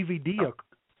on DVD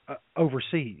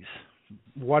overseas,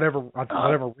 whatever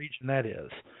region that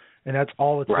is, and that's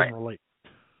all that's been released.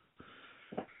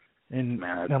 And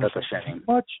man, that's a shame.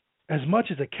 As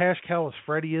much as a cash cow as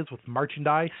Freddy is with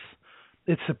merchandise,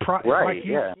 it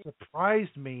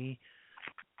surprised me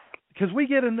because we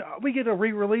get a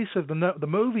re-release of the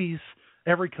movies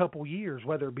every couple years,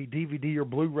 whether it be DVD or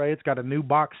Blu-ray. It's got a new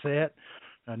box set,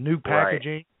 a new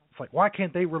packaging. Right. It's like, why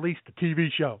can't they release the TV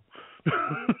show?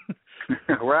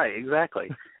 Right, exactly.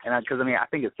 And because I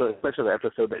think it's especially the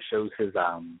episode that shows his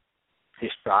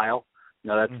trial.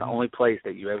 That's the only place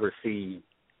that you ever see,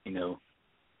 the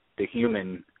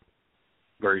human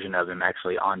version of him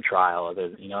actually on trial.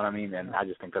 You know what I mean? And I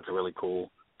just think that's a really cool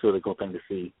thing to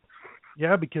see.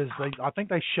 Yeah, because I think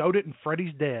they showed it in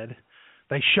Freddy's Dead.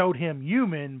 They showed him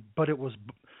human, but it was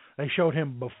They showed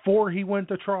him before he went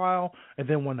to trial, and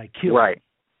then when they killed him.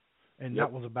 And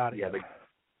that was about it.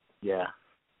 Yeah,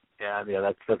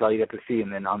 that's all you get to see.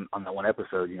 And then on that one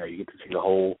episode, you get to see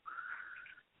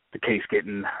the case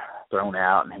getting thrown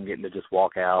out and him getting to just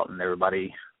walk out and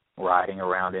everybody riding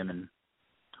around him, and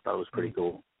I thought it was pretty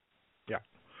cool. Yeah.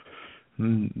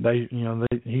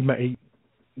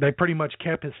 They pretty much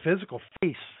kept his physical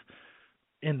face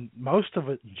in most of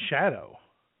it in shadow,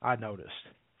 I noticed,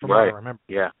 from what I remember.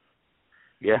 Yeah,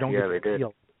 they did.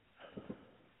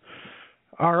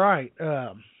 All right.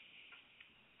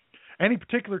 Any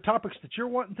particular topics that you're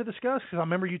wanting to discuss? Because I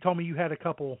remember you told me you had a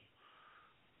couple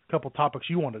topics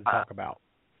you wanted to talk about.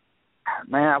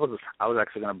 Man, I was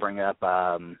actually going to bring up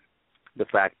the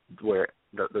fact where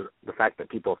the fact that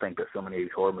people think that so many of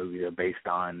these horror movies are based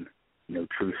on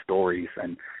true stories,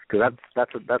 and because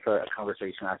that's a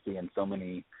conversation I see in so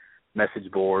many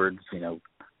message boards, the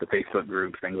Facebook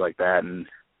groups, things like that, and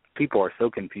people are so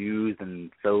confused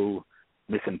and so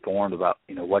misinformed about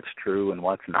what's true and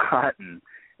what's not, and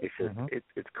it's just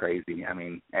it's crazy. I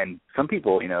mean, and some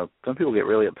people get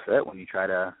really upset when you try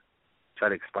to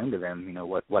explain to them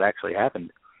what actually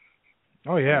happened.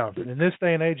 Oh yeah, in this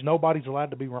day and age, nobody's allowed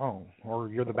to be wrong, or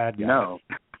you're the bad guy. No,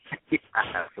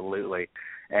 absolutely.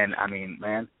 And I mean,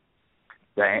 man,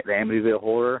 the Amityville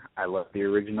Horror, I love the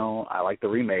original. I like the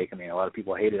remake. I mean, a lot of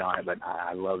people hated on it, but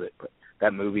I love it. But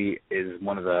that movie is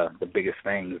one of the biggest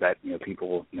things that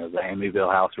people, the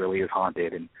Amityville house really is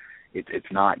haunted, and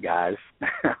it's not, guys.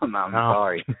 I'm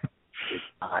sorry, it's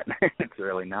not. It's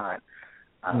really not.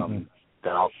 That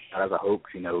was a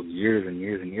hoax. Years and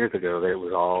years and years ago, that it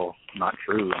was all not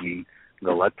true. I mean,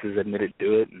 the Lutzes admitted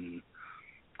to it, and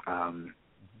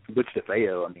Butch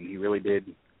DeFeo, I mean, he really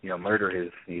did, murder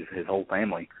his whole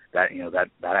family. That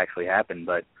that actually happened,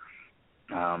 but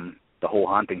the whole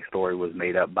haunting story was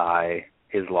made up by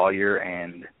his lawyer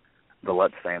and the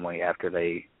Lutz family after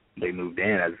they moved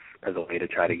in as a way to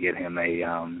try to get him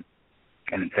an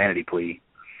insanity plea.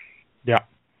 Yeah.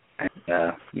 And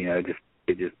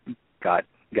it just got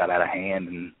out of hand,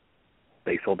 and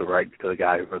they sold the rights to the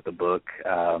guy who wrote the book.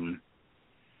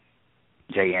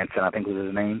 Jay Anson, I think was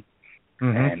his name.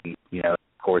 And, of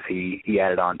course, he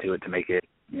added on to it to make it,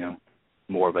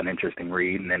 more of an interesting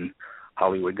read. And then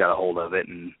Hollywood got a hold of it,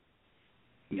 and,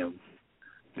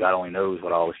 God only knows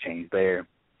what all was changed there.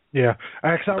 Yeah.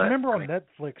 Actually, I remember on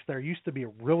Netflix there used to be a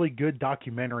really good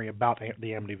documentary about the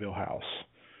Amityville house.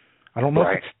 I don't know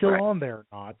if it's still on there or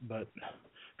not, but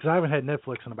because I haven't had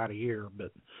Netflix in about a year.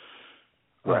 But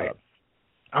I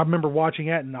remember watching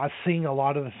it, and I've seen a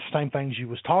lot of the same things you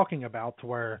was talking about, to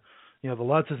where the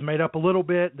Lutzes made up a little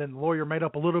bit, then the lawyer made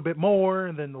up a little bit more,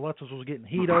 and then the Lutzes was getting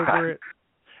heat over it.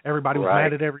 Everybody was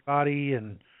mad at everybody,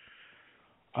 and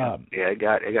it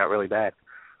got really bad.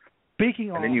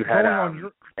 Speaking and then you had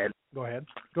Ed. Go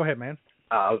ahead, man.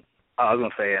 I was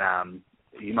going to say,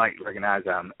 you might recognize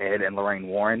Ed and Lorraine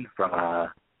Warren from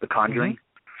The Conjuring.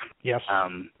 Yes.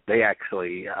 They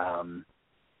actually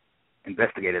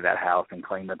investigated that house and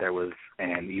claimed that there was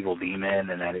an evil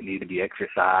demon and that it needed to be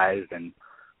exorcised and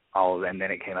all of that. And then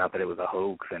it came out that it was a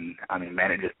hoax. And I mean,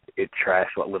 man, it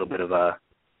trashed what little bit of a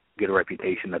good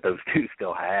reputation that those two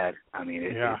still had. I mean,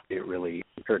 it really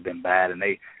hurt them bad, and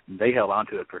they held on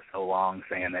to it for so long,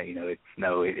 saying that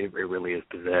it really is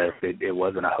possessed. It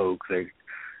wasn't a hoax. They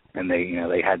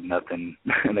had nothing.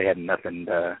 They had nothing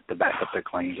to back up their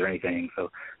claims or anything.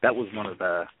 So that was one of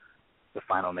the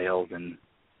final nails in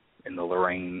the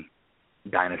Lorraine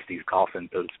dynasty's coffin,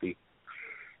 so to speak.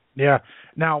 Yeah.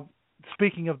 Now,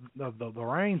 speaking of the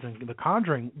Lorraines and The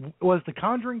Conjuring, was The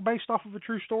Conjuring based off of a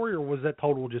true story, or was that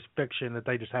total just fiction that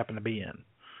they just happened to be in?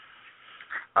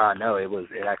 No, it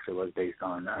actually was based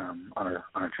on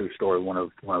a true story, one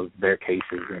of their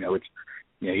cases. Which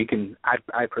you can.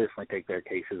 I personally take their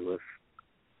cases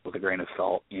with a grain of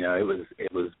salt.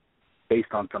 It was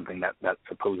based on something that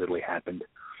supposedly happened.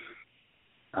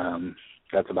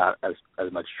 That's about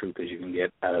as much truth as you can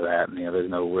get out of that. There's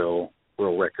no real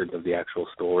records of the actual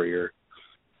story or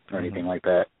anything like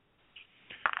that.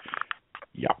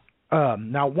 Yeah.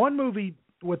 Now, one movie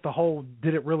with the whole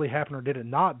did it really happen or did it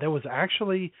not, there was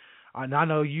actually, and I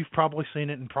know you've probably seen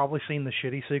it and probably seen the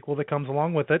shitty sequel that comes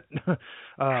along with it,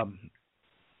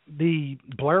 the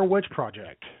Blair Witch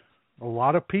Project. A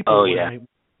lot of people,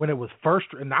 when it was first,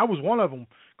 and I was one of them.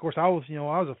 Of course, I was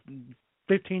a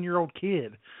 15-year-old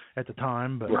kid at the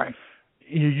time, but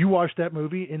you watched that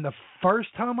movie, and the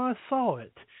first time I saw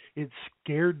it, it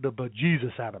scared the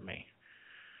bejesus out of me.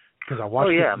 Because I watched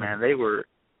it. Man, they were,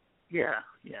 yeah.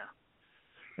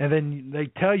 And then they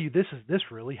tell you this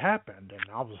really happened, and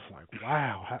I was like,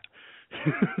 wow.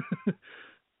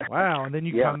 Wow, and then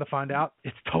you come to find out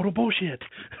it's total bullshit.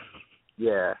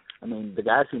 Yeah. I mean, the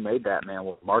guys who made that, man,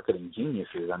 were marketing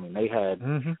geniuses. I mean, they had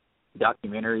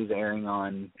documentaries airing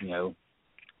on,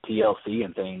 TLC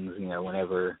and things,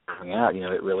 whenever coming out,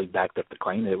 it really backed up the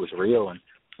claim that it was real. And,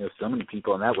 so many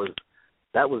people, and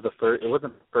that was the first, it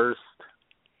wasn't the first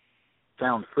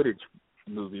found footage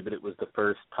movie, but it was the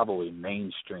first probably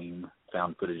mainstream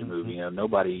found footage movie.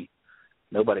 Nobody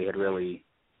had really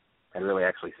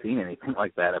actually seen anything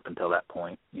like that up until that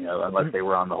point, unless they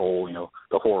were on the whole,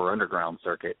 the horror underground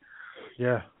circuit.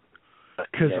 Yeah.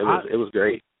 Because it was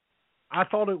great. I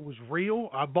thought it was real.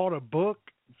 I bought a book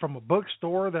from a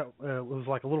bookstore that was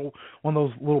like one of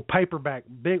those little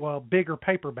bigger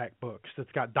paperback books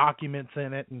that's got documents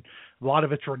in it, and a lot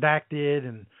of it's redacted,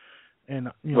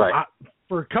 and right.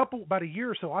 For about a year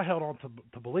or so, I held on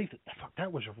to belief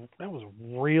that was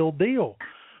a real deal.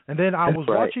 And then I was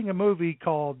watching a movie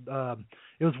called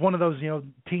it was one of those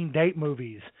teen date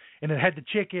movies, and it had the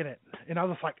chick in it, and I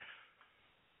was like,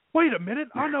 wait a minute,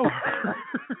 I know her.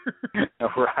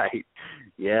 Right.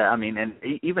 Yeah, I mean, and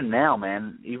even now,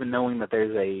 man, even knowing that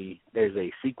there's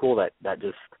a sequel that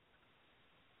just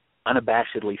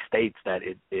unabashedly states that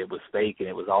it was fake and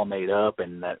it was all made up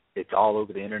and that it's all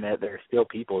over the internet, there are still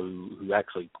people who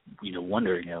actually,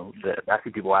 wonder, I see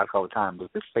people ask all the time, was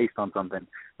this based on something? And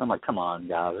I'm like, come on,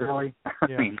 guys, really?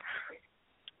 Yeah.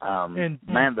 I mean,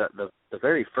 man, the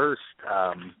very first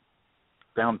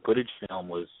found footage film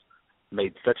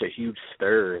made such a huge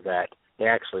stir that they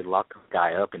actually locked the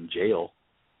guy up in jail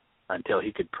until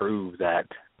he could prove that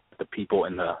the people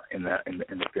in the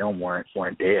film weren't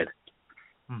dead.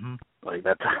 Mm-hmm. Like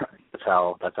that's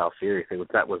how serious it was.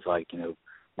 That was like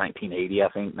 1980, I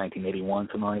think 1981,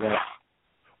 something like that.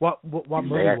 What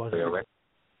movie was it? It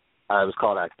was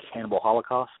called Cannibal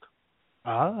Holocaust.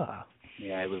 Ah.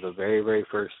 Yeah, it was the very, very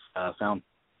first found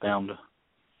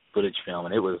footage film,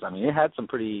 and it had some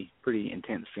pretty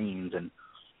intense scenes, and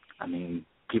I mean,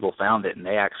 people found it, and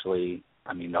they actually,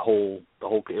 the whole,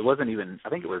 it wasn't even, I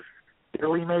think it was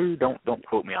Italy maybe. Don't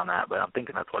quote me on that, but I'm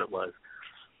thinking that's what it was.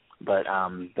 But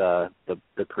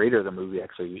the creator of the movie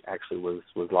actually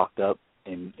was locked up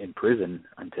in prison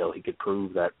until he could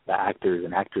prove that the actors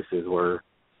and actresses were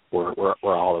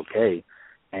all okay,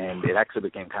 and it actually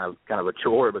became kind of a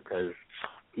chore because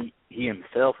he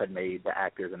himself had made the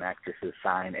actors and actresses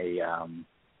sign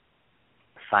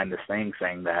this thing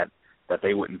saying that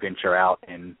they wouldn't venture out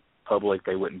in public,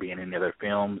 they wouldn't be in any other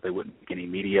films, they wouldn't make any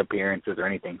media appearances or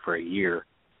anything for a year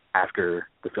after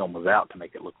the film was out to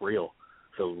make it look real,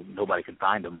 so nobody could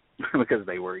find them because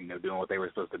they were doing what they were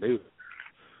supposed to do.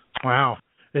 Wow,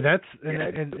 and that's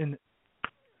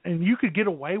and you could get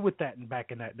away with that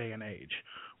back in that day and age,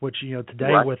 which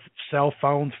today right. with cell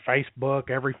phones, Facebook,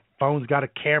 every phone's got a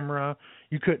camera.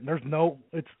 You couldn't. There's no.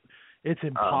 It's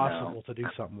impossible to do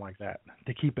something like that,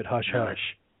 to keep it hush hush.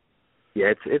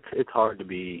 Yeah, it's hard to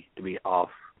be off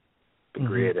the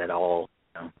grid at all.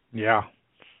 Yeah.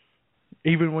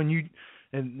 Even when you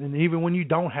even when you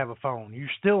don't have a phone, you're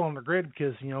still on the grid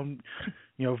because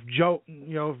if Joe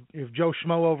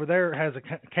Schmo over there has a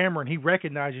camera and he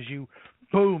recognizes you,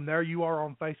 boom, there you are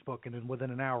on Facebook, and then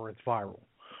within an hour it's viral.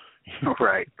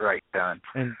 Right, done.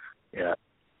 And yeah.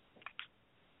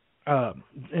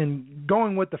 And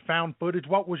going with the found footage,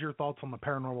 what was your thoughts on the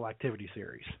Paranormal Activity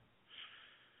series?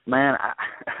 Man,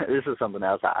 this is something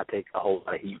else I take a whole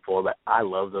lot of heat for, but I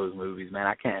love those movies, man.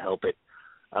 I can't help it.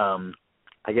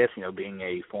 I guess being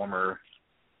a former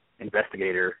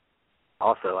investigator,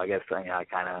 also I guess I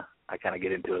kind of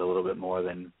get into it a little bit more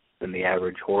than the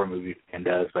average horror movie fan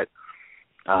does. But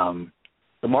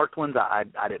the marked ones, I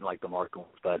didn't like the marked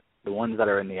ones, but the ones that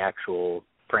are in the actual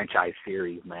franchise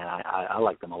series, man, I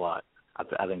like them a lot.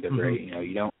 I think they're great.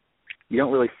 You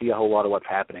don't really see a whole lot of what's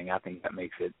happening. I think that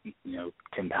makes it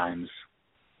 10 times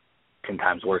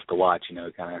worse to watch.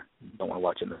 Kind of don't want to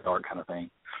watch it in the dark kind of thing.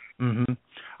 Mm-hmm.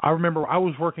 I remember I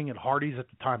was working at Hardee's at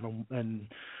the time, and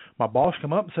my boss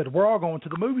came up and said, "We're all going to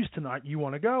the movies tonight. You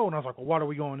want to go?" And I was like, "Well, what are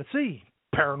we going to see?"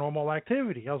 Paranormal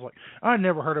Activity. I was like, I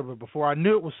never heard of it before. I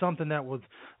knew it was something that was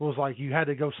like you had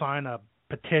to go sign a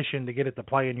petition to get it to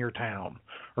play in your town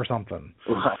or something,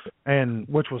 and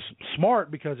which was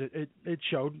smart because it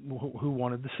showed who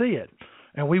wanted to see it.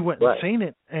 And we went and seen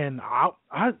it, and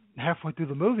I halfway through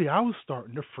the movie I was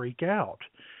starting to freak out.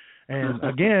 And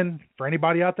again, for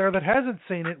anybody out there that hasn't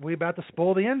seen it, we're about to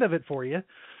spoil the end of it for you.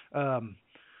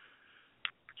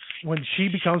 When she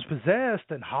becomes possessed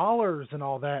and hollers and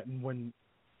all that, and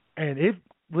it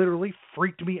literally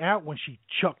freaked me out when she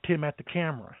chucked him at the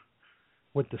camera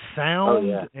with the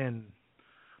sound and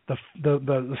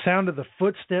the sound of the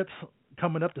footsteps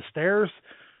coming up the stairs.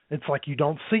 it's like you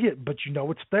don't see it, but you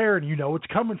know it's there and you know it's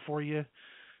coming for you.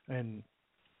 And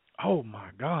oh my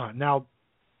God! Now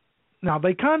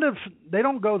they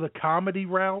don't go the comedy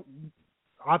route.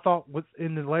 I thought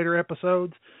in the later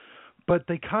episodes, but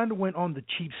they kind of went on the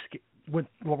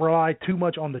relied too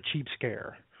much on the cheap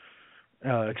scare,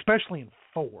 especially in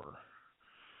 4.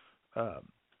 I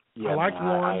liked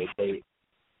 1.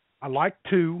 I liked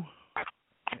 2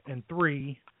 and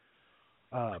 3.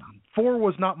 4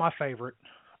 was not my favorite.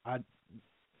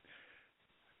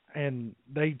 And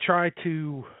they tried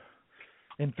to.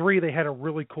 In 3, they had a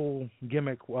really cool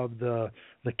gimmick of the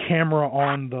camera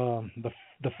on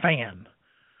the fan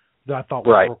that I thought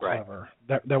was real clever.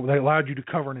 That they allowed you to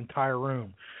cover an entire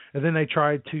room, and then they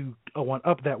tried to one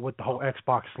up that with the whole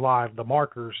Xbox Live, the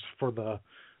markers for the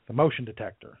motion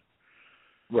detector.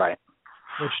 Right.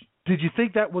 Which, did you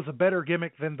think that was a better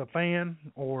gimmick than the fan,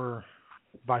 or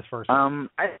vice versa?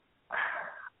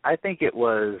 I think it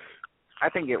was. I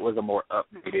think it was a more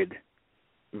updated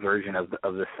version of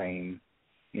the same,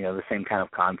 the same kind of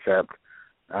concept.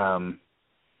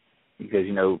 Because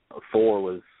 4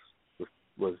 was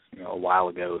a while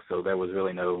ago, so there was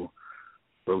really no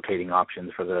rotating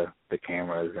options for the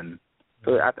cameras, and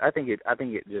so I think it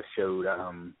just showed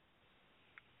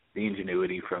the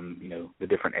ingenuity from the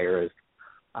different eras.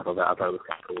 I thought it was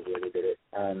kind of cool the way they did it.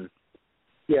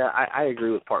 Yeah, I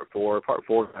agree with Part 4. Part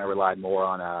 4 kind of relied more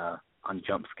on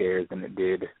jump scares than it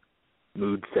did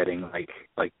mood setting, like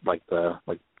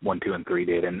 1, 2, and 3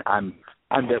 did. And I'm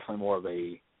definitely more of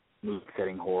a mood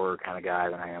setting horror kind of guy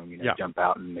than I am jump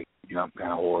out and make you jump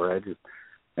kind of horror.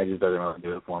 That just doesn't really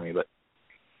do it for me. But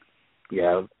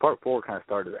yeah, Part 4 kind of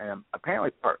started, and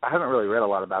apparently I haven't really read a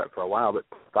lot about it for a while, but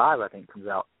 5 I think comes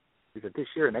out. Is it this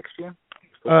year or next year?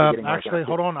 Actually,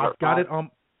 hold on, I've got it on.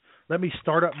 Let me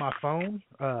start up my phone.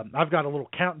 I've got a little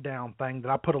countdown thing that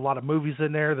I put a lot of movies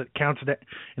in there that counts it,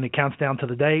 and it counts down to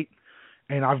the date.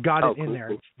 And I've got it in there.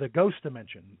 Cool. It's the Ghost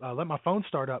Dimension. Let my phone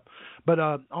start up. But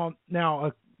on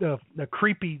now a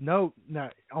creepy note. Now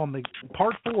on the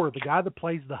Part 4, the guy that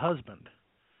plays the husband,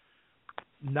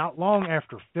 not long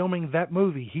after filming that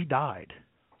movie, he died.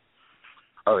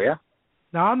 Oh yeah.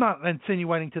 Now I'm not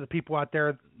insinuating to people out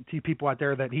there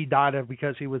that he died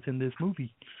because he was in this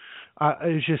movie.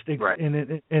 It's just right.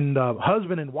 And the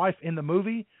husband and wife in the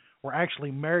movie were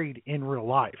actually married in real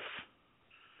life.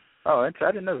 Oh, I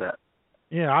didn't know that.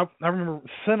 Yeah, I remember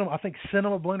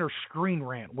Cinema Blend or Screen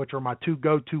Rant, which are my 2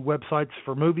 go-to websites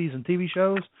for movies and TV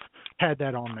shows, had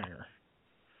that on there.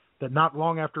 That not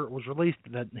long after it was released,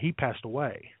 that he passed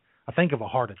away. I think of a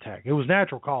heart attack. It was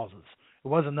natural causes. It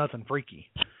wasn't nothing freaky.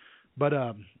 But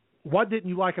what didn't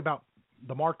you like about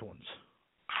the marked ones?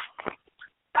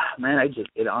 Man,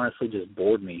 it honestly just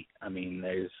bored me. I mean,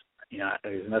 there's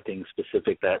nothing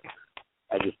specific that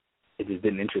it just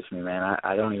didn't interest me, man.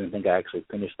 I don't even think I actually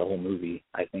finished the whole movie.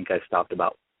 I think I stopped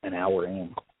about an hour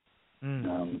in.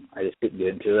 I just didn't get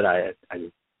into it. I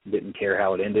just didn't care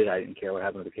how it ended. I didn't care what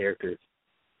happened to the characters.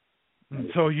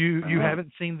 So you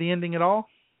haven't seen the ending at all?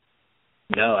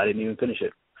 No, I didn't even finish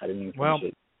it.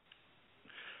 It.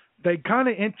 They kind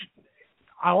of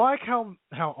I like how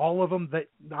all of them,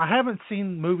 I haven't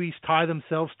seen movies tie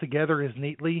themselves together as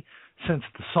neatly since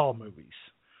the Saw movies,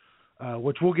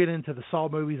 which we'll get into the Saw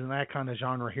movies and that kind of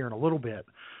genre here in a little bit.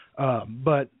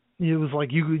 But it was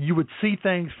like you would see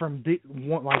things from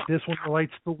one, like this one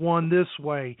relates to 1 this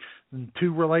way, and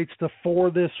 2 relates to 4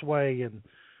 this way, and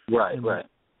right,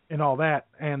 and all that.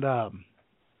 And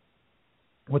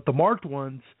with the marked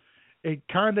ones, it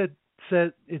kind of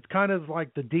said it's kind of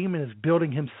like the demon is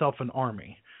building himself an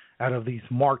army out of these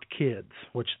marked kids,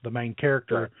 which the main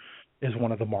character is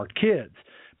one of the marked kids.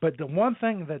 But the one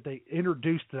thing that they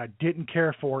introduced that I didn't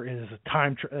care for is a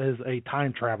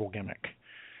time travel gimmick.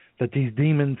 That these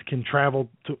demons can travel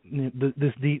to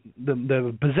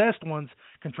the possessed ones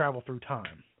can travel through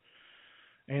time.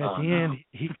 And at the end,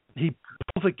 he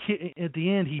pulls a kid. At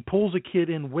the end, he pulls a kid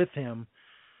in with him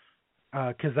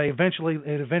because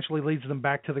it eventually leads them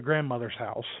back to the grandmother's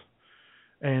house.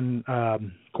 And of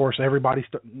course, everybody,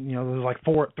 there's like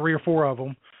 3 or 4 of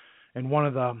them, and one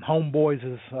of the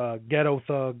homeboys' ghetto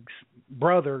thug's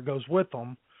brother goes with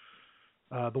them.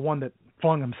 The one that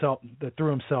threw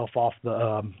himself off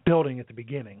the building at the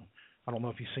beginning. I don't know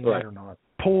if you've seen that or not.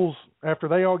 Pulls after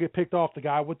they all get picked off. The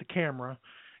guy with the camera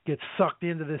gets sucked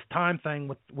into this time thing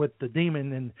with the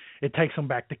demon, and it takes him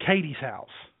back to Katie's house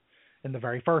in the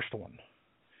very first one.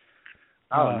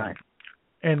 Oh, nice.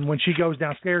 And when she goes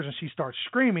downstairs and she starts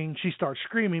screaming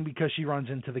because she runs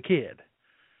into the kid.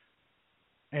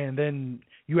 And then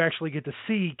you actually get to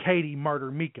see Katie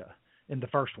murder Mika in the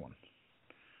first one.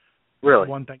 Really?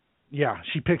 One thing. Yeah,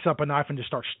 she picks up a knife and just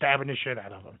starts stabbing the shit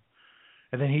out of him.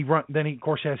 And then he of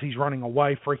course, as he's running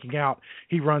away, freaking out,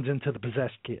 he runs into the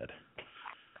possessed kid.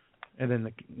 And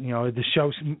then it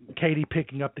shows Katie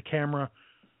picking up the camera.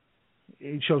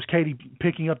 It shows Katie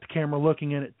picking up the camera,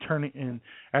 looking at it, turning, and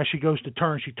as she goes to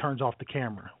turn, she turns off the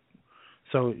camera.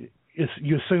 So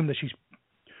you assume that she's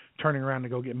turning around to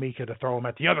go get Mika to throw him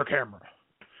at the other camera.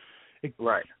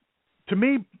 Right. To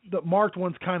me, the marked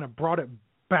ones kind of brought it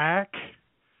back,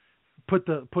 put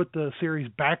the series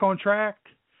back on track,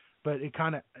 but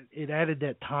it added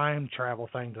that time travel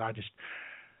thing that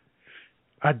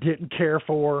I didn't care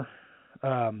for.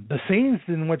 The scenes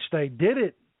in which they did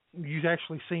it, you've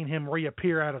actually seen him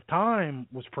reappear out of time,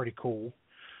 was pretty cool,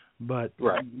 but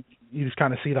right. You just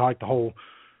kind of see the whole,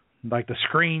 like the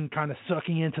screen kind of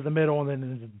sucking into the middle, and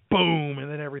then boom, and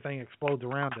then everything explodes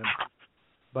around him.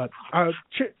 But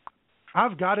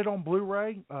I've got it on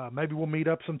Blu-ray. Maybe we'll meet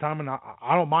up sometime, and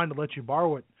I don't mind to let you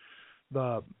borrow it.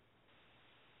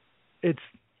 It's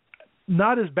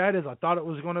not as bad as I thought it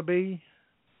was going to be,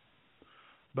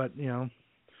 but The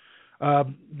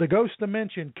Ghost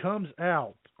Dimension comes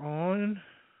out on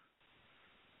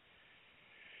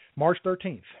March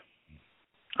 13th.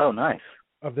 Oh, nice.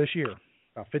 Of this year,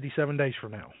 about 57 days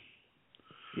from now.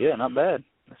 Yeah, not bad.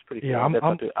 That's pretty cool. Yeah,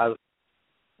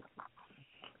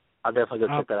 I'll definitely go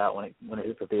check that out when it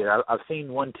hits the theater. I've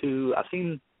seen 1, 2. I've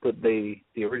seen the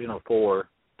original 4.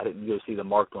 I didn't go see the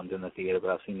marked ones in the theater,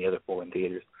 but I've seen the other 4 in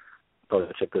theaters.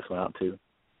 Probably check this one out too.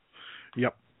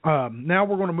 Yep. Now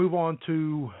we're going to move on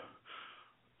to.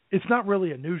 It's not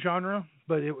really a new genre,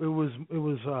 but it was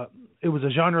a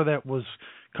genre that was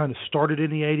kind of started in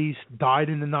the 80s, died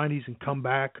in the 90s, and come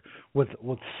back with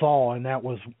Saw, and that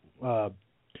was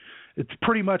it's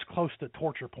pretty much close to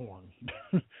torture porn.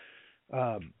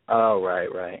 Oh,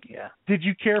 right, yeah. Did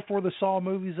you care for the Saw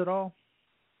movies at all?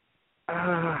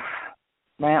 Man,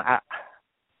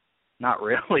 not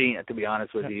really, to be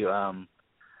honest with you.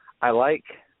 I like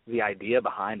the idea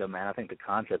behind them, man. I think the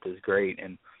concept is great,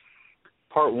 and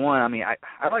Part 1, I mean, I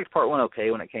liked Part 1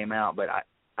 okay when it came out, but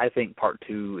I think Part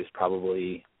 2 is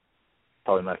probably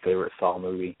my favorite Saw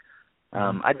movie.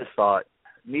 I just thought,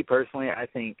 me personally, I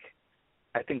think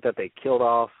that they killed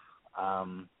off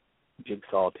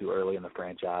Jigsaw too early in the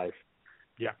franchise.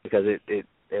 Yeah. Because it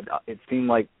seemed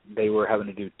like they were having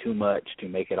to do too much to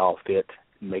make it all fit,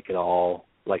 make it all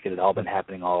like it had all been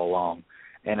happening all along.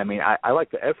 And I mean, I like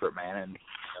the effort, man, and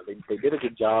they did a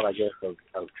good job, I guess,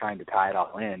 of trying to tie it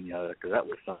all in, because that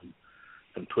was some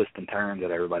twists and turns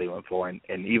that everybody went for. And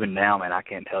even now, man, I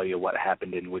can't tell you what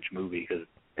happened in which movie, because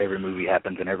every movie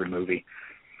happens in every movie.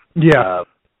 Yeah.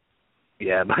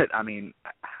 Yeah, but I mean,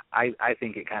 I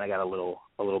think it kind of got a little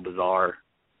bizarre.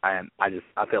 I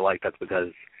feel like that's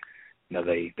because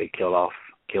they killed off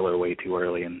Killer way too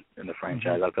early in the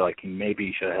franchise. Mm-hmm. I feel like he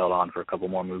maybe should have held on for a couple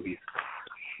more movies.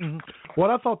 Mm-hmm.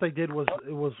 What I thought they did was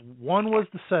one was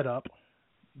the setup,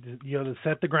 to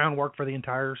set the groundwork for the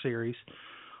entire series.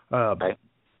 Okay.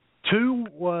 2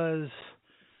 was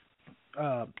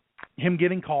him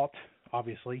getting caught,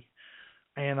 obviously,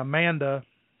 and Amanda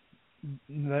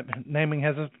naming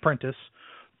his apprentice.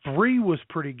 3 was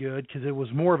pretty good because it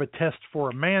was more of a test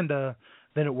for Amanda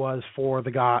than it was for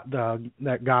the guy,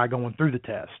 that guy going through the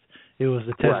test. It was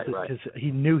the test because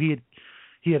he knew he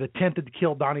had attempted to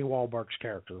kill Donnie Wahlberg's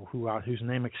character, whose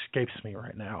name escapes me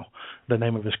right now, the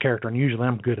name of his character, and usually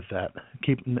I'm good at that.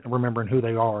 Keep remembering who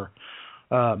they are.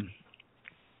 And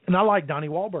I like Donnie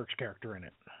Wahlberg's character in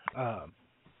it,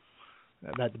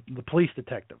 that the police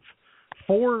detective.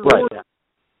 4,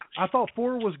 I thought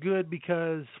 4 was good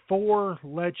because 4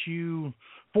 was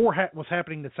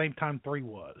happening the same time 3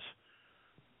 was.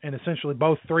 And essentially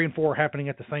both 3 and 4 are happening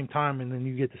at the same time, and then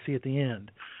you get to see at the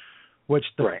end. Which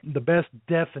the best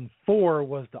death in 4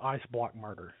 was the ice block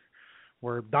murder,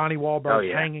 where Donnie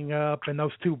Wahlberg's hanging up and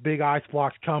those 2 big ice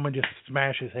blocks come and just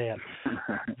smash his head.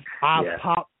 I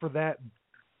popped for that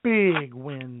big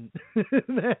when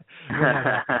that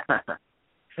happened.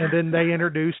 And then they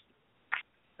introduced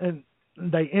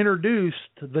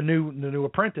the new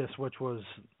apprentice, which was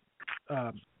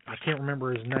I can't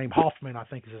remember his name. Hoffman, I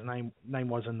think, is his name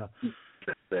was in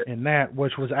that,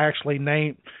 which was actually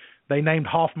named. They named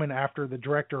Hoffman after the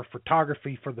director of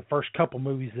photography for the first couple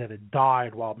movies that had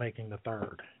died while making the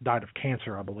third. Died of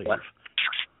cancer, I believe.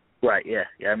 Right, yeah.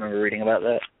 I remember reading about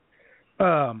that.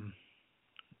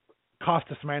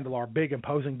 Costas Mandylor, big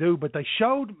imposing dude, but they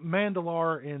showed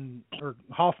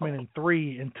Hoffman in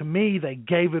 3, and to me they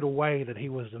gave it away that he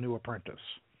was the new apprentice.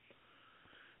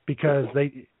 Because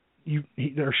they're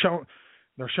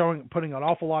putting an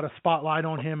awful lot of spotlight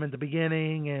on him in the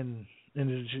beginning, and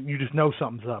you just know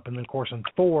something's up. And then, of course, in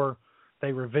 4,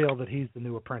 they reveal that he's the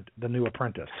new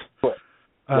apprentice.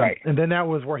 Right. And then that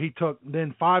was where he took.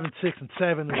 Then 5 and 6 and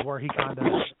 7 was where he kind of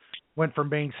went from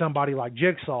being somebody like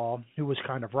Jigsaw, who was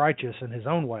kind of righteous in his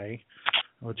own way,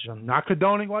 which I'm not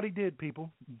condoning what he did,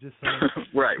 people. Just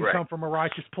right. come from a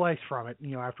righteous place from it.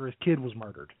 After his kid was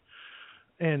murdered,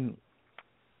 and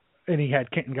he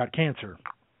got cancer.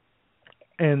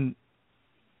 And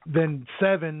then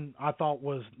 7, I thought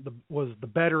was the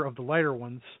better of the later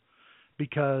ones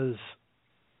because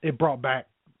it brought back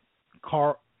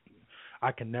Carl.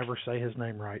 I can never say his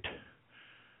name right.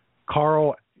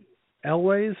 Carl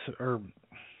Elways, or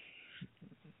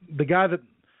the guy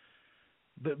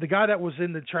that was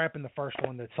in the trap in the first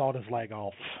one that sawed his leg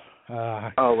off.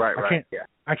 Right.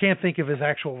 I can't think of his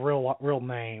actual real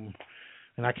name.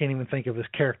 And I can't even think of his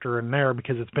character in there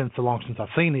because it's been so long since I've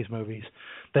seen these movies,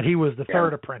 that he was the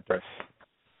third apprentice,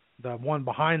 the one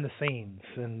behind the scenes.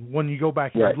 And when you go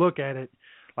back and you look at it,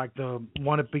 like the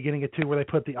one at the beginning of 2 where they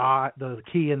put the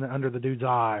key under the dude's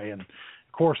eye, and of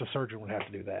course a surgeon would have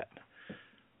to do that.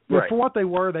 But for what they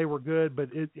were good, but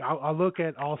I look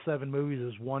at all 7 movies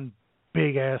as one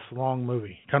big-ass long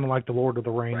movie, kind of like The Lord of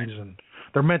the Rings, and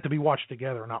they're meant to be watched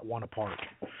together, not one apart.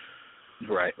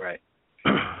 Right.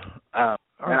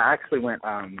 And I actually went,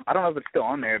 I don't know if it's still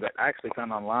on there, but I actually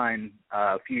found online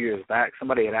a few years back,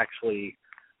 somebody had actually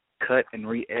cut and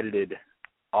re-edited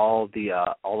all the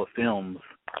films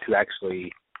to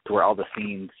where all the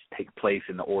scenes take place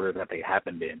in the order that they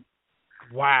happened in.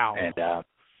 Wow. And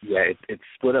it's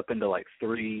split up into like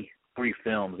three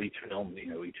films. Each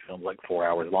film's like 4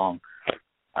 hours long.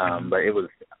 But it was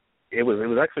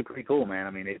actually pretty cool, man. I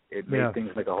mean, it made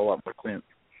things make a whole lot more sense.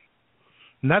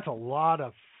 And that's a lot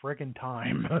of friggin'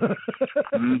 time.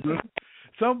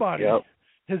 Somebody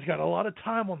has got a lot of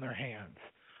time on their hands.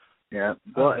 Yeah.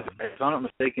 Well, if I'm not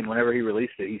mistaken, whenever he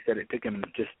released it, he said it took him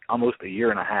just almost a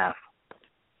year and a half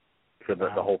for the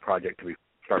whole project to be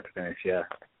start to finish. Yeah.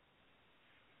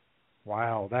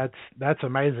 Wow, that's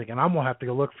amazing, and I'm gonna have to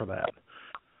go look for that.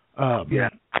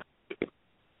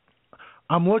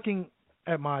 I'm looking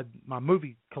at my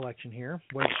movie collection here,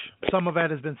 which some of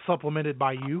that has been supplemented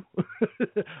by you.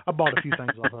 I bought a few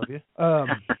things off of you.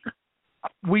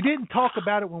 We didn't talk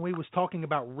about it when we was talking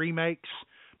about remakes,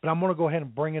 but I'm going to go ahead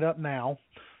and bring it up now.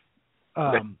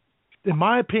 In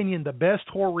my opinion, the best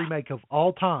horror remake of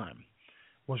all time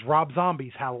was Rob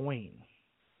Zombie's Halloween.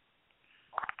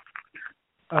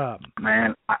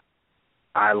 Man,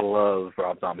 I love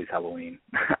Rob Zombie's Halloween.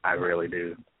 I really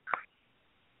do.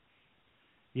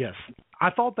 Yes. I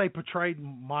thought they portrayed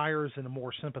Myers in a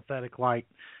more sympathetic light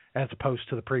as opposed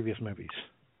to the previous movies.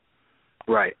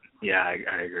 Right. Yeah,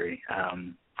 I agree.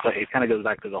 So it kind of goes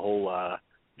back to the whole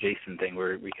Jason thing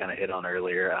where we kind of hit on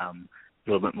earlier. A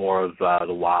little bit more of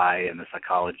the why and the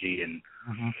psychology, and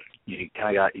you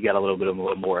kind of got a little bit of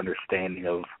more understanding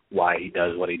of why he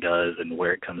does what he does and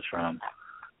where it comes from.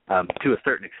 To a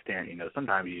certain extent,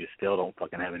 sometimes you just still don't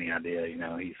fucking have any idea.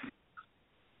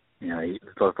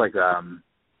 So it's like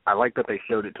I like that they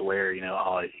showed it to where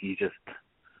he's just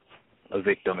a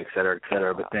victim, et cetera, et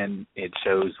cetera. But then it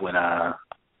shows when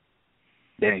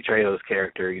Danny Trejo's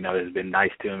character, has been nice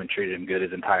to him and treated him good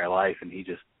his entire life, and he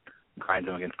just grinds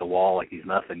him against the wall like he's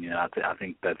nothing. I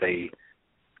think that they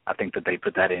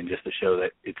put that in just to show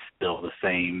that it's still the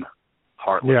same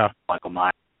heartless Michael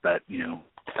Myers that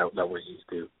that we're used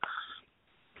to.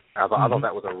 I thought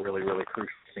that was a really, really crucial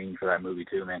scene for that movie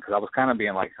too, man. Because I was kind of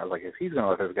being like, if he's gonna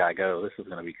let this guy go, this is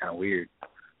gonna be kind of weird.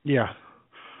 Yeah.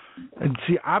 And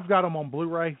see, I've got them on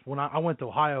Blu-ray. When I went to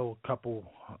Ohio a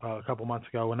couple months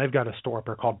ago, and they've got a store up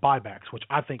there called Buybacks, which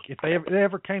I think if they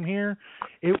ever came here,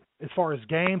 as far as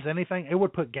games, anything, it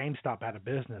would put GameStop out of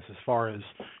business as far as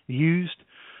used.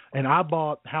 And I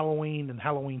bought Halloween and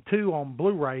Halloween 2 on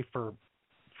Blu-ray for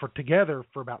together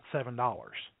for about $7.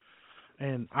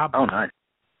 And nice.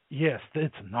 Yes,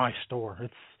 it's a nice store.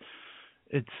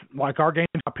 It's like our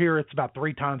GameStop here. It's about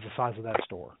 3 times the size of that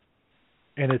store.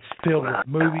 And it's filled with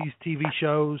movies, TV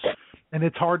shows, and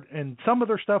it's hard. And some of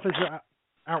their stuff is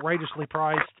outrageously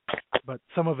priced, but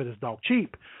some of it is dog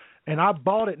cheap. And I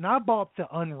bought it, and I bought the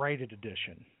unrated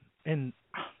edition. And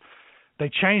they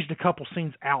changed a couple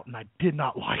scenes out, and I did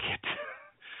not like it.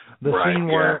 The scene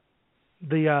where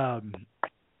the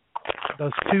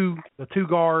two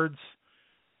guards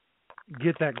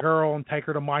get that girl and take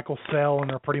her to Michael's cell, and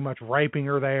they're pretty much raping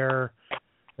her there.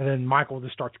 And then Michael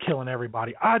just starts killing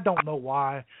everybody. I don't know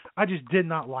why. I just did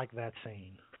not like that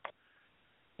scene.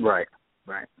 Right.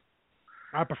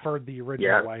 I preferred the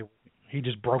original way. He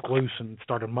just broke loose and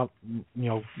started,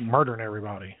 murdering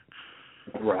everybody.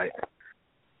 Right.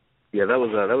 Yeah, that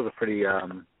was a pretty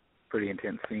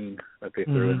intense scene that they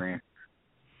threw in there.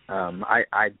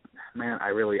 I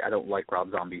don't like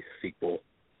Rob Zombie's sequel.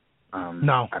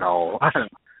 No, at all. I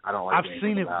don't like. I've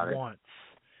seen it once,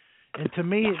 and to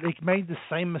me, they made the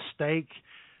same mistake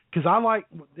because I like,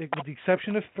 with the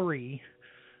exception of 3,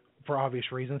 for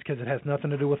obvious reasons, because it has nothing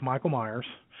to do with Michael Myers.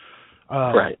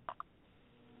 Right.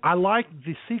 I liked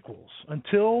the sequels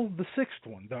until the 6th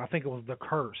one. I think it was The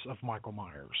Curse of Michael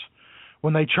Myers,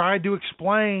 when they tried to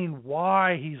explain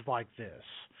why he's like this.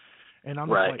 And I'm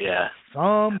just like,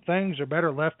 some things are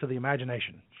better left to the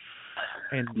imagination.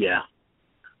 And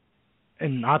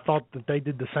and I thought that they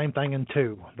did the same thing in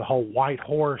 2. The whole white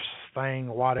horse thing,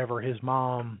 whatever, his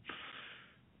mom.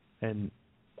 And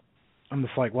I'm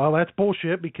just like, well, that's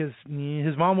bullshit, because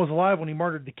his mom was alive when he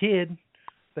murdered the kid.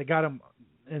 They got him,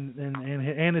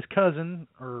 and his cousin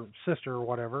or sister or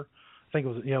whatever. I think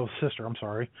it was sister. I'm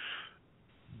sorry.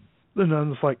 And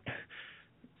I'm just like,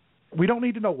 we don't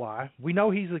need to know why. We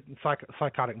know he's a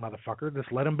psychotic motherfucker.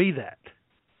 Just let him be that.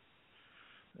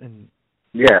 And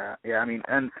I mean,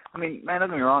 man, don't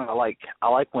get me wrong. I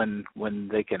like when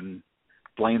they can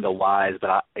explain the whys,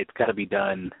 but it's got to be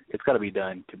done. It's got to be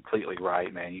done completely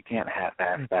right, man. You can't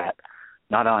half-ass that.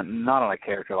 Not on a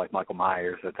character like Michael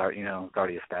Myers that's it's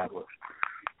already established.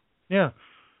 Yeah,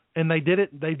 and they did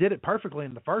it. They did it perfectly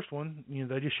in the first one.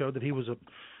 They just showed that he was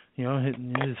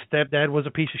his stepdad was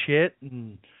a piece of shit,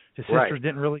 and his sisters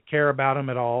didn't really care about him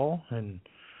at all, and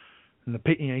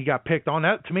he got picked on.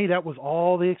 That, to me, that was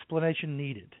all the explanation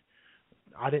needed.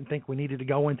 I didn't think we needed to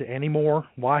go into any more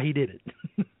why he did it.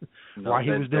 Why he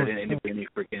was doing it. Didn't any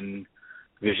freaking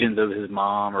visions of his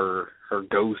mom or her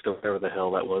ghost or whatever the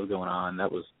hell that was going on.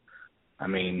 That was,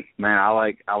 man, I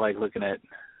like looking at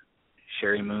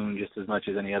Sherry Moon just as much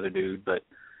as any other dude, but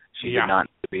she did not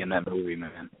be in that movie,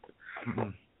 man. Mm-hmm.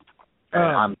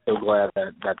 I'm so glad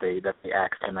that they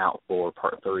axed him out for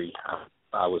part 3.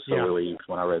 I was so relieved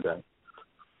when I read that.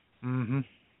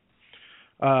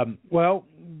 Well,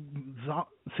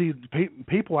 see,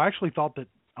 people actually thought that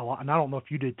a lot, and I don't know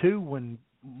if you did too, when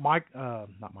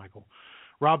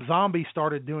Rob Zombie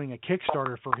started doing a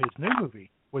Kickstarter for his new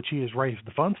movie, which he has raised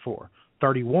the funds for,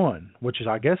 31, which is,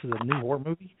 I guess, is a new horror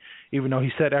movie, even though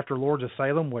he said after Lords of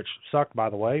Salem, which sucked, by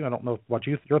the way. I don't know what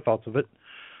your thoughts of it.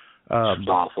 It's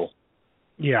awful.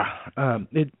 Yeah. I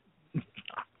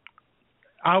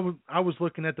was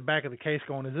looking at the back of the case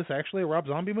going, is this actually a Rob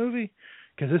Zombie movie?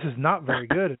 Because this is not very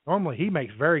good. Normally he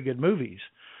makes very good movies.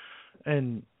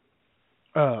 And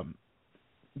a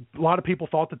lot of people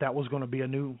thought that was going to be a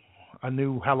new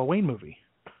Halloween movie.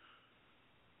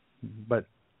 But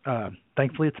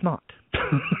thankfully it's not.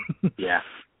 Yeah.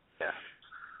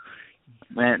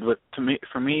 Man, but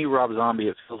for me, Rob Zombie,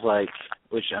 it feels like,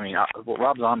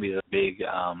 Rob Zombie is a big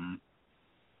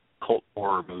cult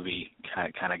horror movie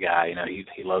kind of guy.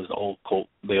 He loves the old cult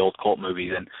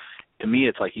movies, and to me,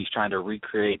 it's like he's trying to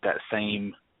recreate that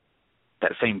same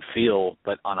feel,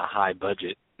 but on a high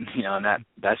budget. And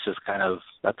that's just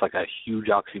that's like a huge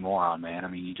oxymoron, man.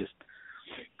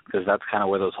 Because that's kind of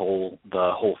where the whole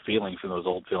feeling from those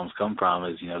old films come from,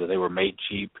 is that they were made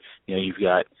cheap. You've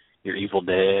got your Evil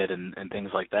Dead and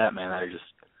things like that, man, that are just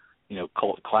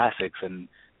cult classics, and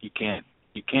you can't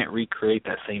recreate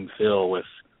that same feel with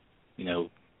the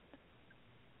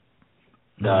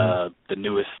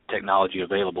newest technology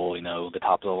available, the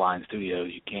top of the line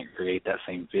studios. You can't create that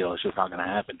same feel. It's just not going to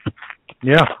happen.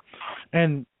 Yeah,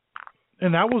 and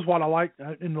that was what I liked.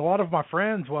 And a lot of my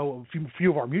friends, a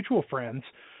few of our mutual friends,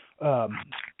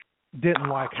 didn't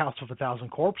like House of a Thousand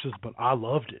Corpses, but I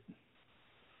loved it.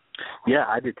 Yeah,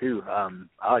 I did too. I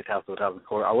liked House of a Thousand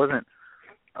Corpses.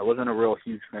 I wasn't a real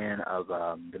huge fan of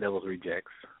The Devil's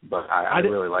Rejects, but I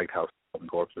really liked House of a Thousand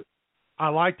Corpses. I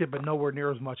liked it, but nowhere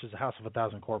near as much as The House of a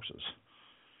Thousand Corpses.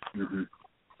 Mm-hmm.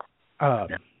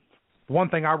 One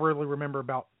thing I really remember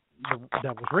about The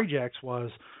Devil's Rejects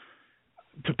was,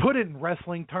 to put it in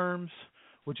wrestling terms,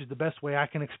 which is the best way I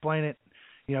can explain it,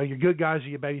 your good guys are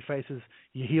your baby faces,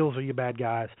 your heels are your bad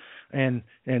guys. And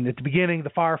at the beginning,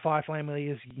 the Firefly family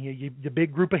is the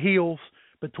big group of heels,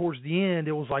 but towards the end,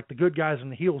 it was like the good guys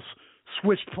and the heels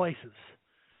switched places.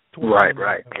 Right,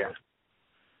 yeah.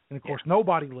 And of course,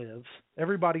 nobody lives.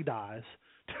 Everybody dies.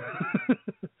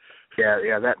 Yeah.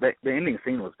 The ending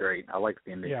scene was great. I liked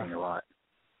the ending scene a lot.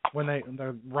 When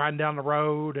they're riding down the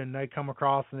road and they come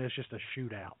across and it's just a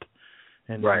shootout.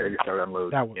 And they just started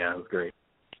unloading. It was great.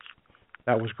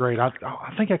 That was great. I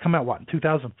think it came out in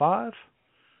 2005.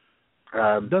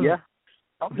 It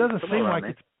doesn't seem like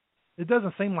it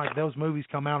doesn't seem like those movies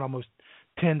come out almost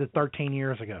 10 to 13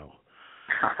 years ago.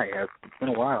 Yeah, it's been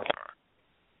a while.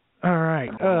 All right.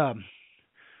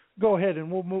 Go ahead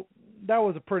and we'll move. That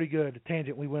was a pretty good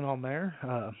tangent we went on there.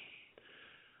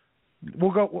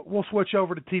 We'll switch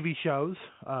over to TV shows.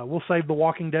 We'll save The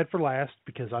Walking Dead for last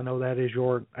because I know that is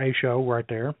your A show right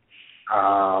there.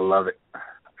 Love it.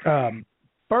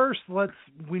 First,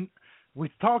 we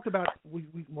talked about we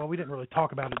didn't really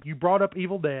talk about it. You brought up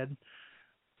Evil Dead.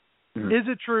 Mm-hmm. Is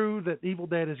it true that Evil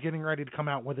Dead is getting ready to come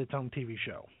out with its own TV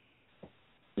show?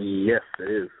 Yes, it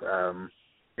is.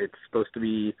 It's supposed to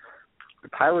be, the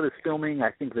pilot is filming,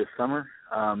 I think, this summer.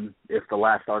 If the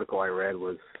last article I read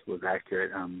was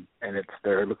accurate, and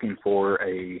they're looking for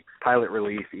a pilot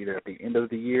release either at the end of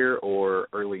the year or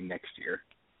early next year.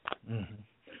 Mm-hmm.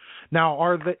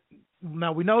 Now,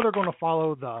 now we know they're going to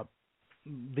follow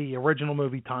the original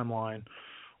movie timeline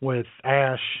with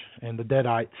Ash and the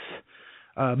Deadites.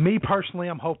 Me personally,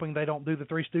 I'm hoping they don't do the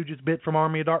Three Stooges bit from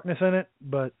Army of Darkness in it,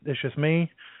 but it's just me.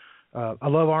 I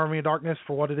love Army of Darkness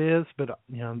for what it is, but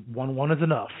one is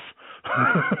enough.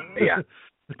 Yeah.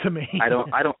 To me. I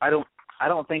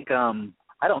don't think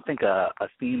a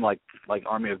theme like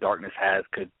Army of Darkness has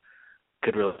could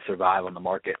really survive on the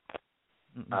market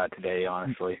today,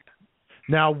 honestly.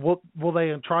 Now, will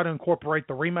they try to incorporate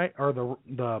the remake or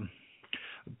the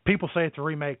people say it's a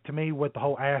remake to me with the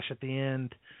whole Ash at the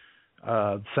end,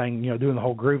 saying, doing the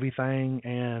whole groovy thing,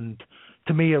 and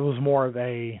to me it was more of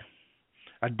a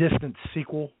distant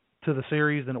sequel to the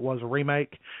series than it was a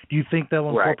remake. Do you think they'll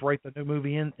incorporate the new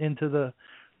movie into the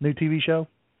new TV show?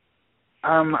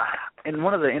 In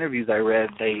one of the interviews I read,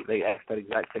 they asked that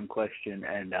exact same question,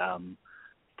 and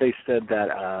they said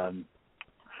that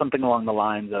something along the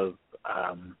lines of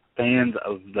fans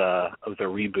of the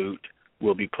reboot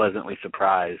will be pleasantly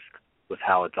surprised with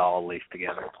how it's all laced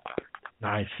together.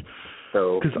 Nice.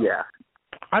 So yeah,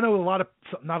 I know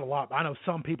I know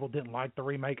some people didn't like the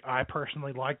remake. I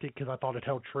personally liked it because I thought it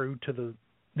held true to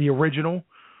the original,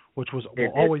 which will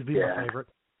always be my favorite.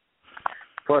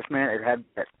 Plus, man, it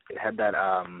had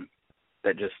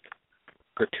that just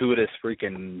gratuitous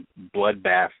freaking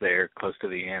bloodbath there close to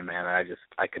the end, man.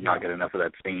 I could not get enough of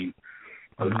that scene.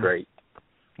 It was great.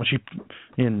 When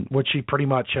she pretty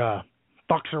much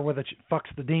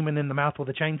fucks the demon in the mouth with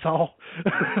a chainsaw.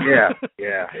 yeah.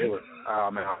 It was.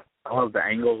 Man, I love the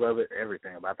angles of it.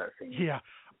 Everything about that scene. Yeah,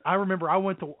 I remember. I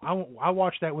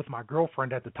watched that with my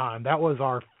girlfriend at the time. That was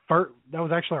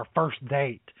actually our first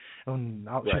date. And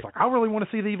she's like, I really want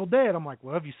to see The Evil Dead. I'm like,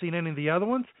 well, have you seen any of the other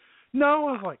ones? No.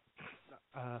 I was like,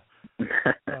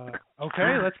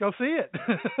 okay, let's go see it.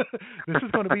 This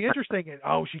is going to be interesting.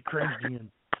 And she cringed the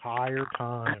entire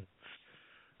time.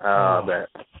 I bet.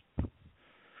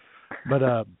 But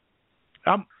of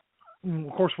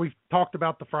course, we've talked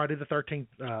about the Friday the 13th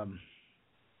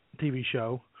TV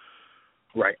show.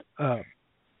 Right.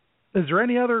 Is there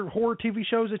any other horror TV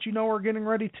shows that you know are getting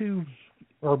ready to,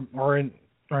 or in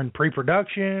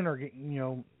pre-production, or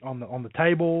on the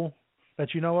table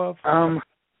that you know of?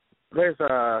 There's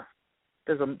a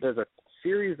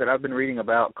series that I've been reading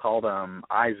about called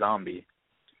iZombie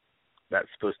that's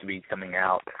supposed to be coming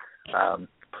out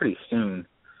pretty soon.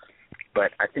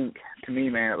 But I think, to me,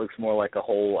 man, it looks more like a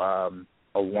whole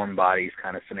a Warm Bodies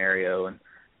kind of scenario, and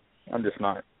I'm just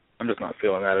not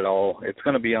feeling that at all. It's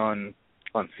going to be on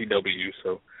CW,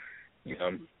 so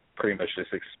I'm pretty much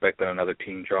just expecting another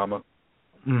teen drama.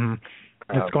 Mm-hmm.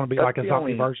 It's going to be like a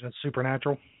zombie version of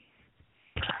Supernatural.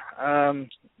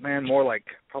 Man, more like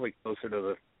probably closer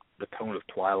to the tone of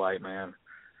Twilight, man.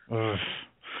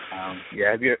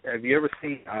 Yeah, have you ever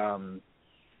seen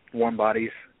Warm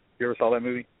Bodies? You ever saw that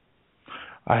movie?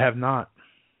 I have not.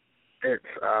 It's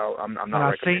I'm not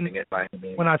recommending it by any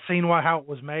means. When I seen how it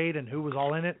was made and who was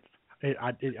all in it,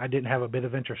 I didn't have a bit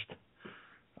of interest.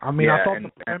 I mean, I thought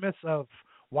the premise of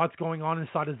what's going on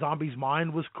inside a zombie's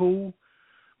mind was cool,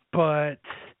 but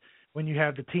when you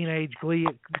have the teenage Glee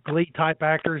type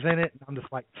actors in it, I'm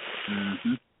just like,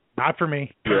 not for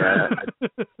me. Yeah,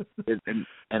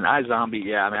 and iZombie,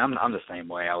 yeah. I mean, I'm the same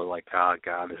way. I was like, oh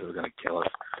god, this is gonna kill us.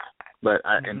 But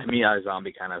and to me,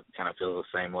 iZombie kind of feels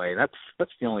the same way.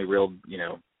 That's the only real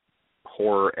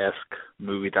horror-esque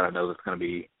movie that I know that's going to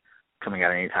be coming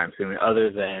out anytime soon, other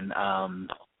than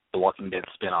the Walking Dead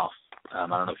spinoff. I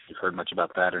don't know if you've heard much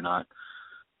about that or not,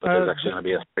 but there's actually going to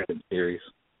be a second series.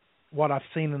 What I've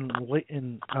seen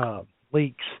in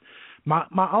leaks,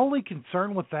 my only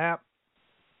concern with that,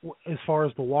 as far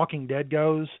as the Walking Dead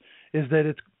goes, is that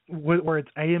it's where it's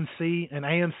AMC, and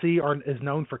AMC is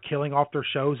known for killing off their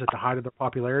shows at the height of their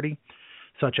popularity,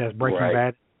 such as Breaking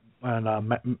Bad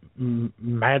and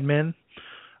Mad Men.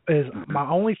 My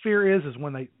only fear is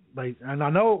when they and I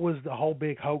know it was the whole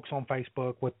big hoax on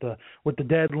Facebook with the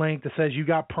dead link that says you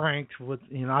got pranked with,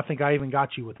 I think I even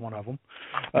got you with one of them.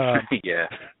 Yeah.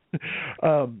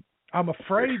 I'm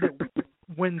afraid that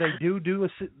when they do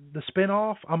the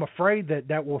spinoff, I'm afraid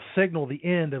that will signal the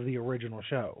end of the original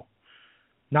show.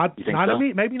 Not so?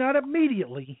 Maybe not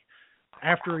immediately.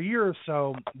 After a year or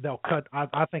so, they'll cut.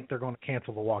 I think they're going to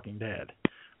cancel The Walking Dead,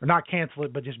 or not cancel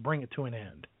it, but just bring it to an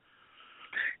end.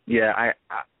 Yeah,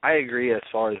 I agree as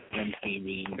far as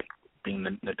NBC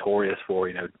being notorious for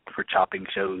for chopping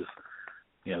shows,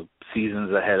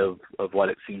 seasons ahead of what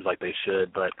it seems like they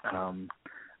should. But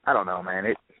I don't know,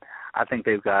 man. I think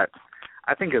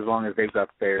as long as they've got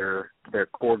their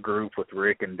core group with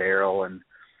Rick and Daryl, and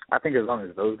I think as long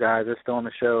as those guys are still on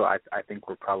the show, I think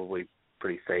we're probably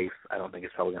pretty safe. I don't think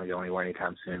it's probably going to go anywhere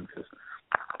anytime soon because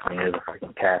it's a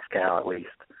freaking cash cow at least.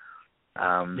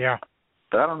 Yeah.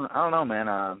 But I don't know, man.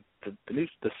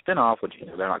 The spinoff, which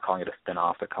they're not calling it a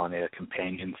spinoff, they're calling it a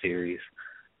companion series.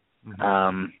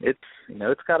 Mm-hmm. It's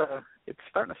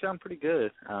starting to sound pretty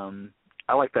good.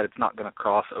 I like that it's not going to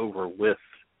cross over with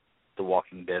The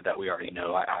Walking Dead that we already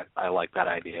know. I like that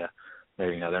idea.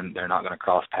 They're not going to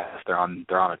cross paths. They're on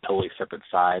a totally separate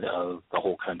side of the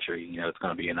whole country. It's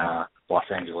going to be in Los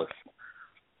Angeles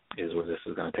is where this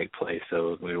is going to take place.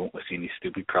 So we won't see any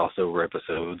stupid crossover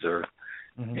episodes or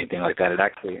anything like that. It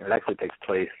actually takes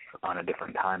place on a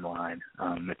different timeline.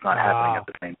 It's not happening at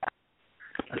the same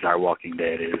time as our Walking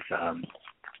Dead is.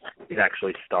 It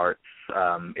actually starts.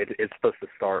 It's supposed to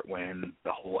start when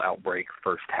the whole outbreak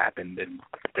first happened and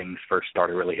things first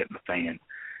started really hitting the fan.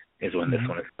 Is when this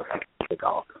one is supposed to kick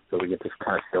off. So we get to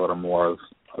kind of see a little more of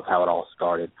how it all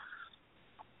started.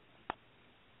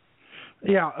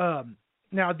 Yeah.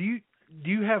 Now, do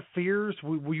you have fears?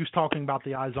 We was talking about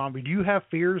the iZombie. Do you have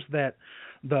fears that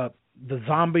the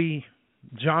zombie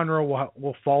genre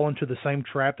will fall into the same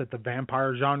trap that the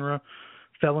vampire genre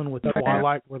fell in with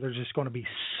Twilight, where there's just going to be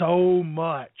so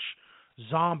much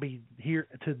zombie here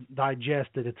to digest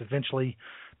that it's eventually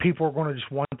people are going to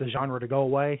just want the genre to go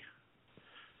away?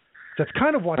 That's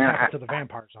kind of what happened to the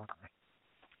vampire genre.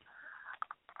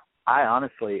 I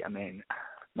honestly,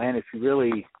 man, if you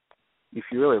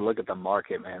really look at the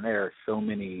market, man, there are so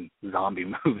many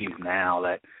zombie movies now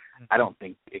that I don't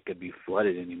think it could be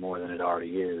flooded any more than it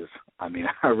already is.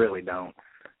 I really don't.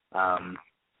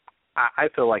 I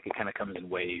feel like it kind of comes in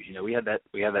waves. We had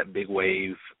that big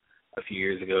wave a few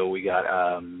years ago. We got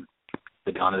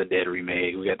the Dawn of the Dead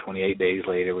remake. We got 28 Days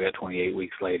Later. We got 28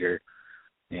 Weeks Later.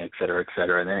 Et cetera, et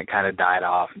cetera. And then it kind of died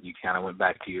off, and you kind of went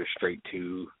back to your straight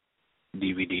to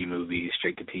DVD movies,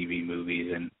 straight to TV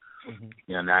movies, and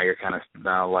now you're kind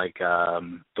of like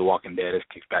The Walking Dead has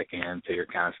kicked back in, so you're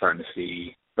kind of starting to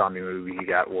see zombie movies. You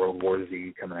got World War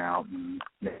Z coming out,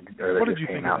 or they just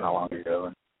came out not long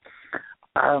ago.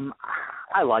 And,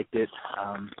 I liked it.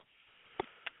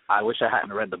 I wish I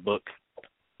hadn't read the book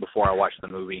before I watched the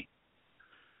movie,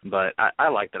 but I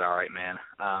liked it all right, man.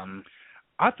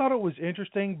 I thought it was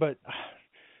interesting, but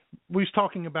we was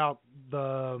talking about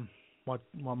what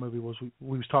movie was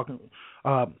we was talking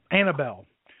Annabelle,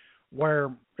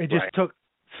 where it just took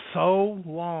so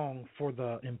long for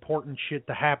the important shit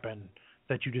to happen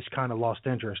that you just kind of lost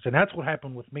interest. And that's what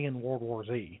happened with me in World War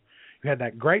Z. You had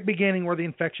that great beginning where the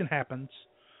infection happens,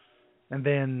 and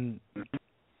then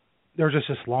there's just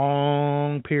this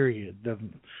long period of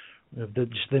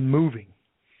just them moving,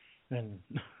 and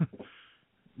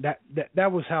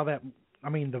that was how that.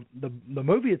 The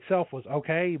movie itself was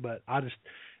okay, but it's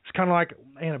kind of like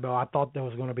Annabelle. I thought there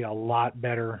was going to be a lot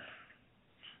better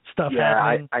stuff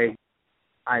happening.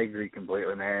 I agree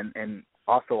completely, man. And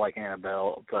also, like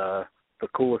Annabelle, the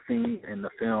coolest scene in the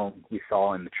film we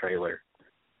saw in the trailer.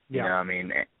 Yeah.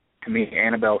 To me,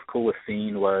 Annabelle's coolest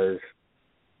scene was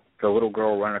the little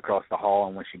girl running across the hall,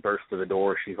 and when she burst through the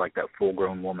door, she's like that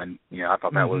full-grown woman. I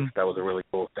thought that was a really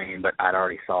cool scene, but I'd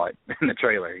already saw it in the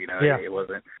trailer. It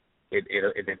wasn't. It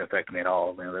didn't affect me at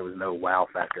all. There was no wow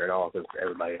factor at all because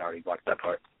everybody had already watched that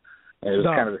part. And it was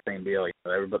kind of the same deal.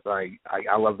 Everybody,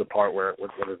 I love the part where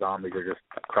the zombies are just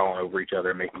crawling over each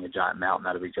other, making a giant mountain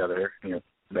out of each other.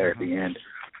 There at the end.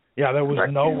 Yeah, there was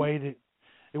no way to.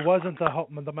 It wasn't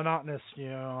the monotonous.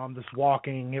 I'm just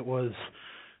walking. It was,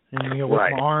 with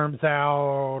my arms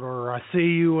out, or I see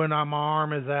you and my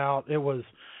arm is out. It was,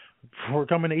 we're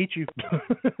coming to eat you.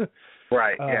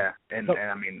 Right. Yeah. And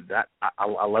that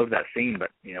I love that scene, but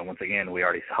once again, we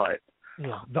already saw it.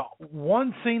 Yeah. The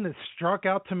one scene that struck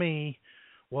out to me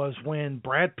was when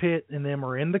Brad Pitt and them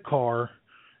are in the car.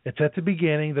 It's at the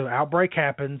beginning. The outbreak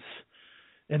happens,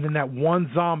 and then that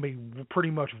one zombie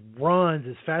pretty much runs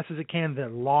as fast as it can,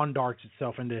 then lawn darts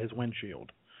itself into his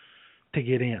windshield to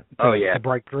get in. To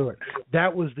break through it.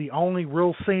 That was the only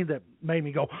real scene that made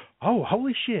me go, "Oh,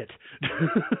 holy shit!"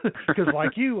 Because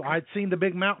like you, I'd seen the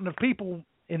big mountain of people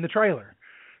in the trailer.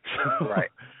 So,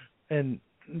 right.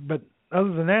 But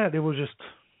other than that, it was just.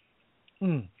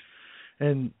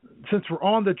 And since we're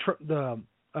on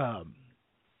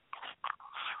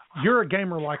you're a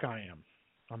gamer like I am,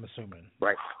 I'm assuming.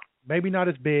 Right. Maybe not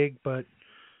as big, but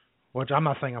which I'm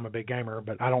not saying I'm a big gamer,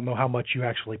 but I don't know how much you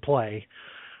actually play.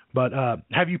 But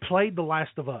have you played The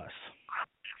Last of Us?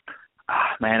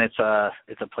 Man, it's a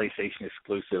PlayStation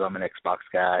exclusive. I'm an Xbox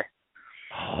guy.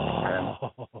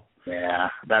 Oh. Yeah,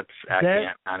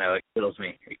 I know it kills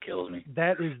me. It kills me.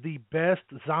 That is the best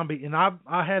zombie, and I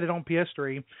had it on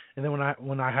PS3, and then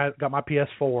when I got my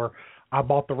PS4, I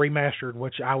bought the remastered,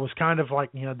 which I was kind of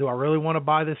like, do I really want to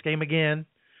buy this game again?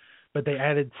 But they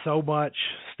added so much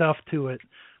stuff to it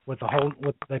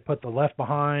they put the Left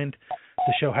Behind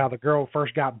to show how the girl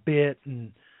first got bit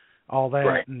and all that,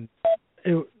 right. And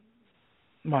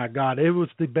my God, it was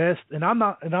the best. And I'm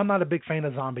not a big fan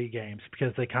of zombie games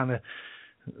because they kind of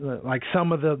like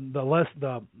some of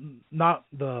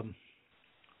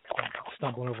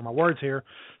stumbling over my words here.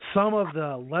 Some of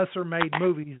the lesser made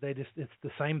movies, it's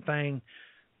the same thing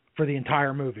for the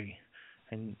entire movie,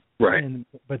 and right.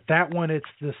 But that one, it's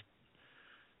just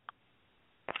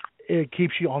it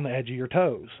keeps you on the edge of your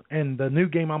toes. And the new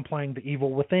game I'm playing, The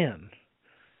Evil Within.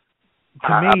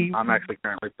 I'm actually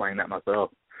currently playing that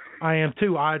myself. I am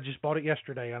too. I just bought it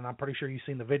yesterday, and I'm pretty sure you've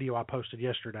seen the video I posted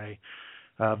yesterday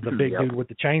of the big dude with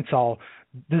the chainsaw.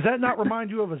 Does that not remind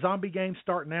you of a zombie game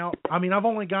starting out? I mean, I've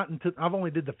only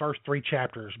did the first 3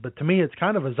 chapters, but to me, it's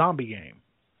kind of a zombie game.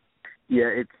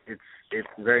 Yeah, it's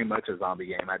very much a zombie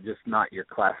game. Just not your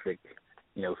classic,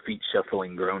 feet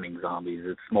shuffling, groaning zombies.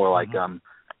 It's more like I'm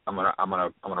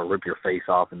gonna rip your face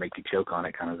off and make you choke on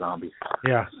it kind of zombies.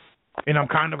 Yeah. And I'm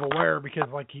kind of aware because,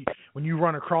 when you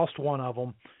run across one of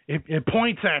them, it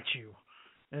points at you,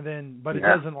 but it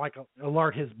doesn't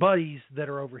alert his buddies that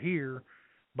are over here,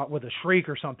 but with a shriek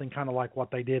or something, kind of like what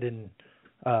they did in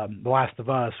The Last of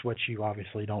Us, which you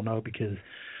obviously don't know because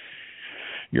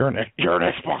you're an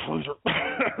Xbox loser.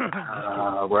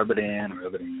 Rub it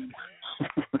in.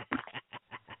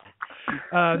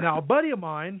 Now, a buddy of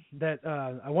mine that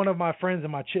one of my friends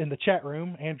in the chat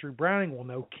room, Andrew Browning, will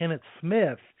know, Kenneth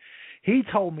Smith. He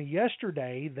told me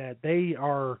yesterday that they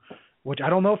are, which I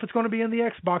don't know if it's going to be in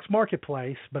the Xbox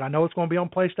Marketplace, but I know it's going to be on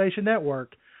PlayStation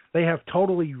Network. They have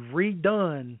totally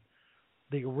redone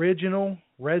the original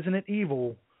Resident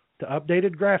Evil to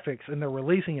updated graphics, and they're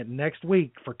releasing it next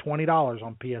week for $20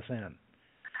 on PSN.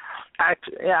 I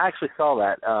actually saw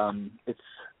that. It's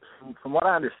from what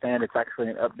I understand, it's actually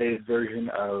an updated version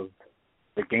of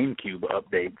the GameCube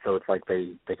update. So it's like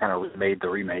they kind of made the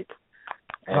remake.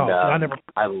 And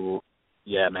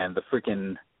yeah, man, the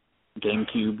freaking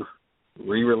GameCube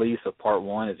re-release of Part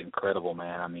 1 is incredible,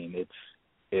 man. I mean,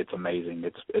 it's amazing.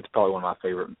 It's probably one of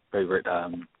my favorite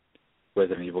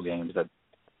Resident Evil games that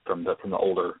from the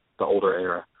older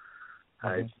era.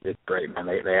 It's great, man.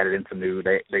 They added in some new.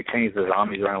 They changed the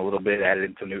zombies around a little bit, added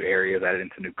in some new areas, added in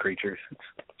some new creatures. It's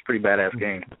a pretty badass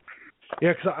game.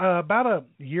 Yeah, because about a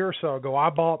year or so ago, I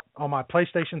bought on my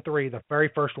PlayStation 3 the very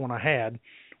first one I had,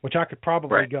 which I could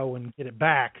probably go and get it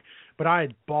back. But I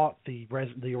had bought the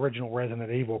original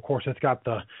Resident Evil. Of course, it's got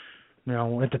the,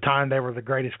 at the time they were the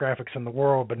greatest graphics in the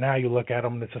world. But now you look at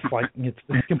them, and it's just like it's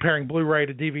comparing Blu-ray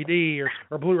to DVD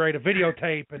or Blu-ray to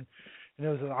videotape, and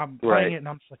I'm playing it, and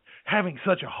I'm just like having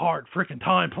such a hard freaking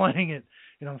time playing it.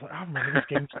 I was like, I remember this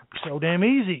game's so damn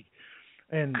easy.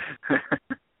 And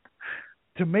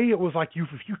to me, it was like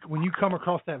when you come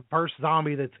across that first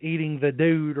zombie that's eating the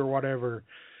dude or whatever,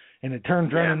 and it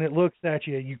turns around and it looks at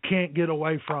you, you can't get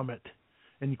away from it.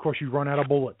 And, of course, you run out of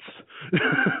bullets.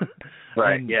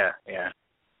 Right, and, yeah.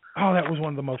 Oh, that was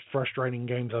one of the most frustrating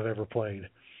games I've ever played.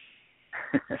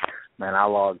 Man, I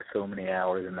logged so many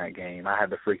hours in that game. I had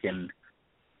the freaking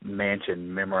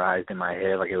mansion memorized in my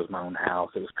head like it was my own house.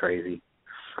 It was crazy.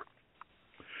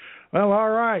 Well,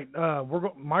 all right.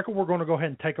 Michael, we're going to go ahead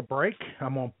and take a break.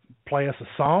 I'm going to play us a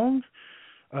song,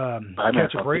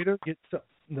 catch a breather, get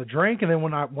the drink, and then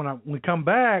when we come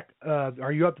back,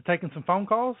 are you up to taking some phone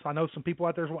calls? I know some people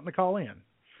out there is wanting to call in.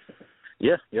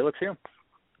 Yeah, let's hear them.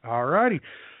 All righty.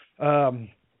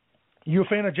 You a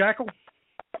fan of Jackal?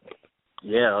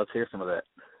 Yeah, let's hear some of that.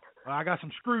 Well, I got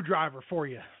some Screwdriver for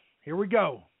you. Here we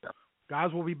go.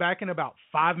 Guys, we'll be back in about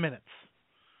 5 minutes.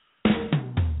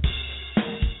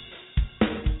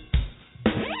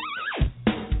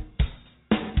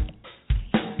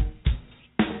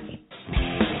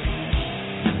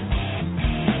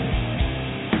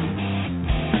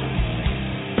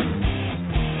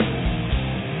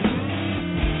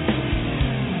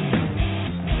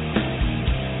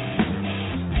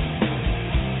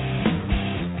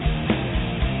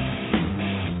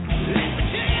 Let me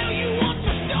tell you one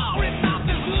story about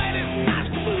this lettuce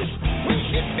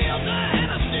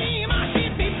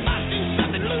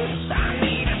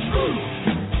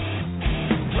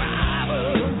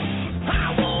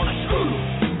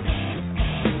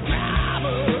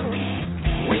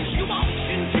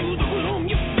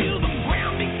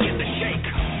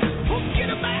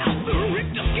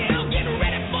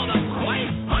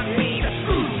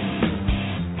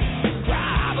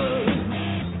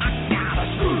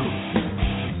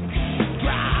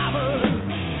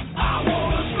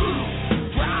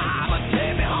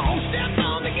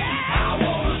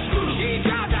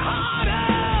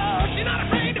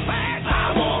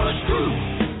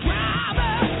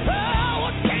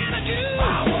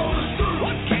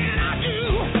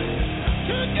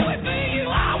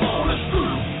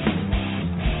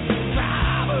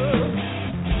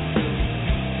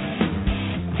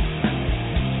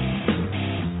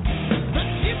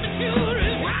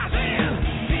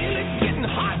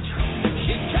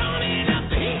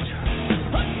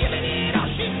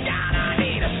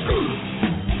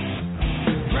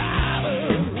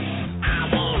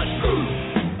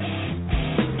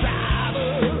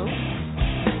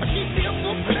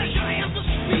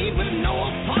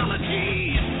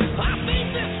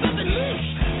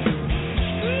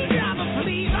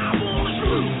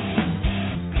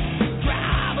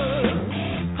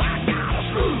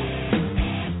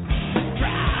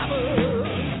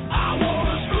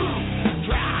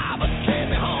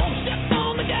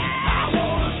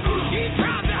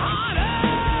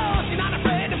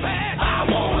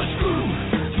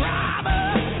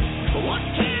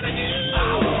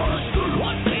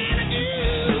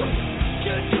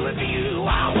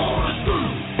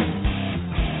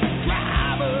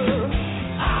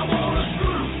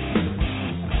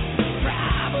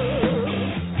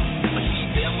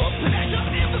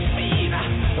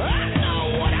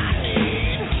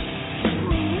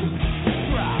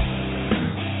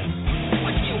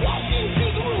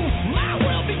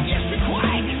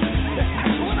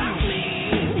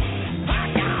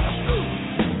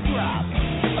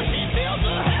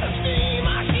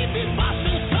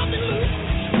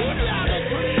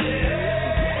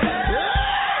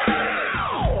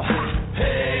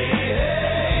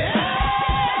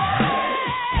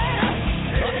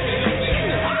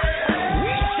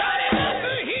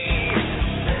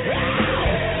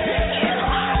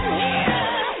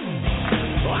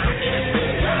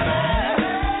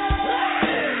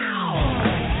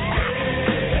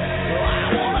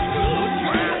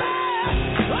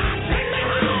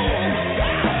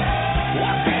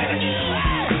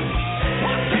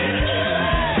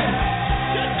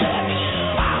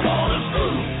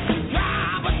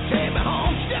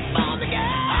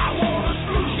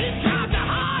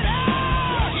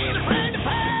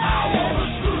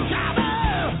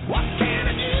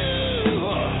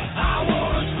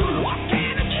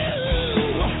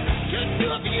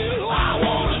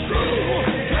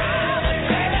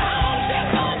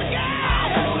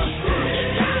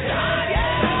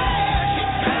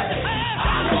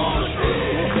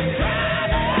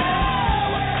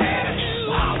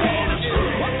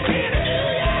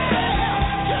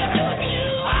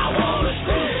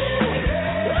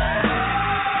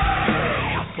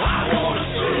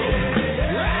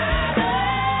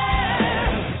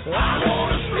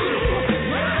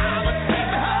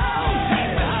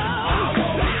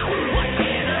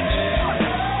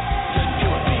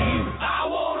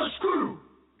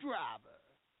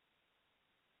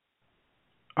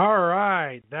All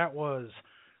right, that was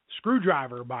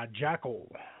Screwdriver by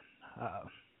Jackal.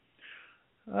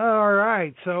 All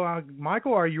right, so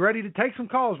Michael, are you ready to take some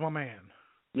calls, my man?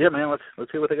 Yeah, man.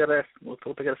 Let's see what they got to what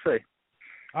they got to say.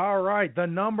 All right, the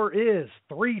number is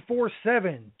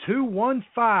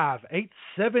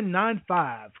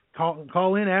 347-215-8795.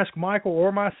 Call in, ask Michael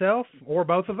or myself or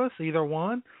both of us, either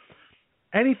one.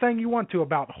 Anything you want to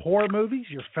about horror movies,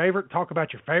 talk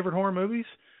about your favorite horror movies.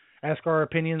 Ask our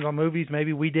opinions on movies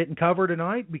maybe we didn't cover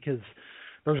tonight because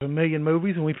there's a million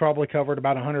movies and we probably covered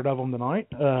about 100 of them tonight.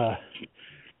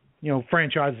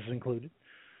 Franchises included.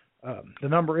 The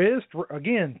number is,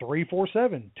 again,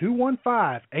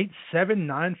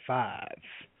 347-215-8795.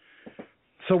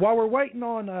 So while we're waiting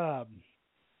on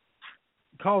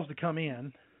calls to come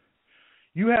in,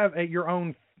 you have your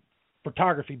own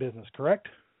photography business, correct?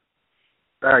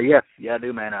 Yes. Yeah, I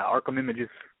do, man. Arkham Images.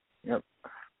 Yep.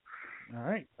 All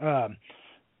right.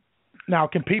 Now,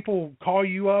 can people call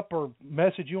you up or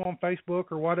message you on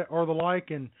Facebook or the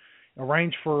like and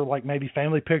arrange for, like, maybe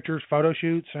family pictures, photo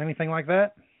shoots, or anything like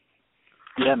that?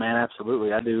 Yeah, man,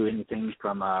 absolutely. I do anything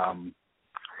from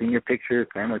senior pictures,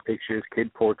 family pictures,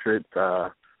 kid portraits,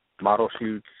 model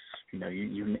shoots.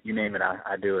 You name it,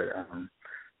 I do it. I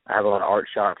have a lot of art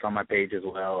shots on my page as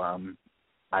well.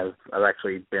 I've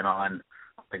actually been on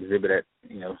exhibit at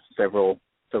several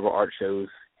art shows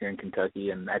here in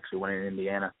Kentucky and actually one in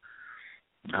Indiana.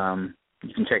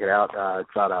 You can check it out.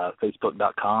 It's at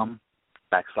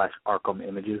facebook.com/Arkham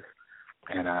Images.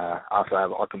 And I also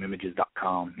have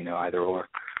ArkhamImages.com, either or.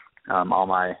 All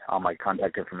my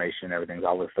contact information, everything's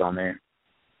all listed on there.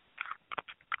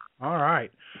 All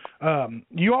right.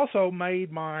 You also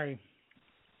made my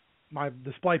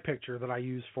display picture that I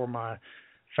use for my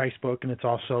Facebook, and it's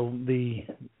also the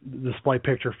display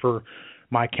picture for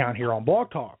my account here on Blog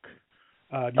Talk.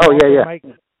 Do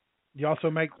you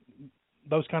also make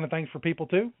those kind of things for people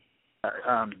too?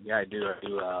 Yeah, I do. I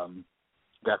do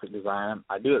graphic design.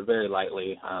 I do it very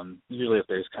lightly. Usually, if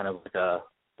there's kind of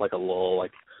like a lull,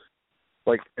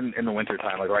 like in the winter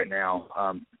time, like right now,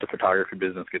 the photography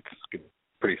business gets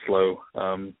pretty slow.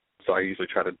 So I usually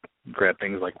try to grab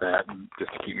things like that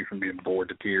just to keep me from being bored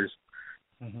to tears.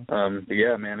 Mm-hmm. But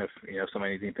yeah, man, if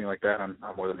somebody needs anything like that, I'm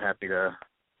more than happy to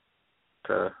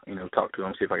talk to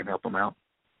them, see if I can help them out.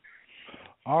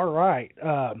 All right,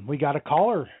 we got a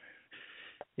caller.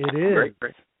 It is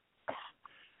great.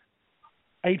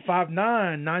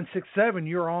 859-967.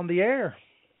 You're on the air.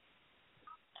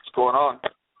 What's going on?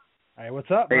 Hey,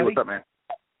 what's up, buddy? Hey, what's up, man?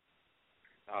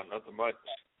 Nothing much.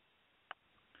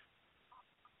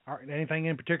 All right, anything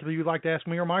in particular you'd like to ask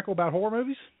me or Michael about horror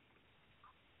movies?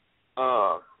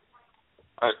 I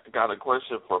got a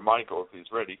question for Michael if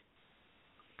he's ready.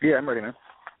 Yeah, I'm ready, man.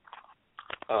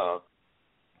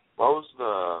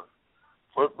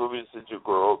 What movies did you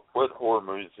grow up? What horror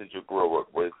movies did you grow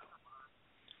up with?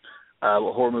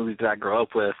 What horror movies did I grow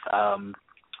up with?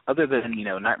 Other than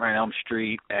Nightmare on Elm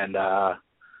Street and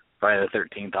Friday the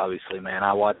 13th, obviously, man.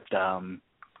 I watched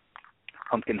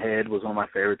Pumpkinhead was one of my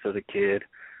favorites as a kid.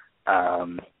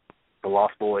 The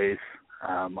Lost Boys,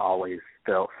 always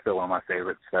still one of my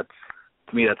favorites. To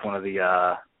me, that's one of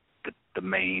the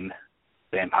main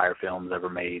vampire films ever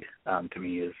made. To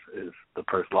me, is the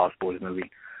first Lost Boys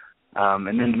movie.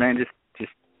 And then, man, just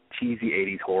cheesy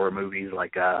 80s horror movies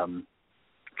like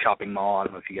Chopping Mall. I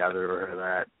don't know if you guys have ever heard of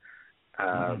that.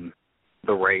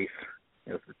 The Wraith,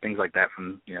 things like that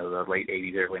from the late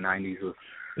 80s, early 90s.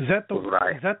 Is that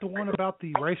the one about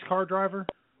the race car driver?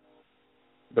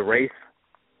 The Wraith.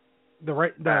 The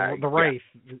Wraith. Yeah.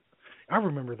 I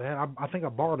remember that. I think I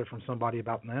borrowed it from somebody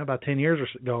about 10 years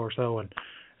ago or so, and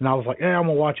I was like, yeah, I'm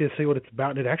gonna watch it, see what it's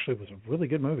about. And it actually was a really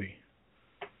good movie.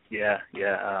 Yeah.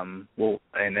 Well,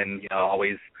 and then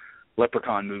always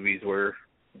Leprechaun movies were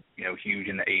huge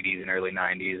in the 80s and early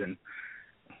 90s, and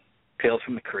Tales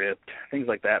from the Crypt, things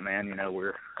like that, man.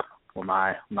 Were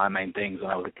my main things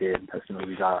when I was a kid. That's the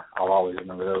movies I'll always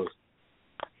remember those.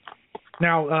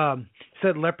 Now,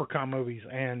 said Leprechaun movies,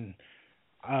 and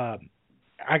I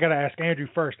got to ask Andrew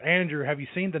first. Andrew, have you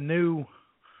seen the new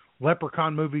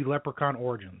Leprechaun movie, Leprechaun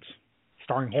Origins,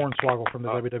 starring Hornswoggle from the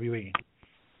WWE?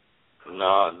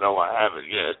 No, I haven't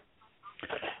yet.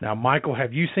 Now, Michael,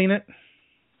 have you seen it?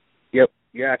 Yep.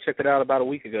 Yeah, I checked it out about a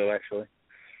week ago, actually.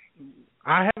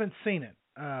 I haven't seen it,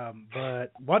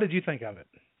 but what did you think of it?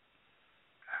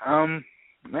 Man,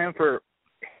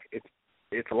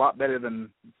 it's a lot better than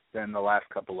the last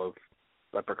couple of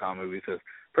Leprechaun movies. Because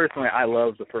personally, I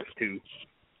love the first two.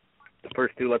 The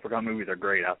first two Leprechaun movies are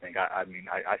great. I think. I mean,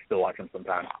 I still watch them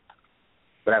sometimes.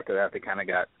 But after that, they kind of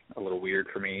got a little weird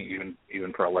for me,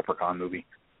 even for a Leprechaun movie.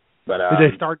 But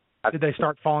Did they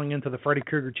start falling into the Freddy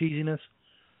Krueger cheesiness?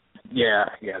 Yeah,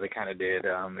 they kind of did.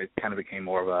 It kind of became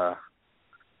more of a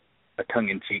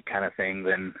tongue-in-cheek kind of thing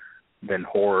than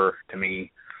horror to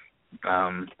me.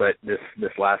 But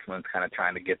this last one's kind of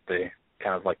trying to get the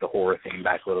kind of like the horror theme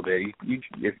back a little bit.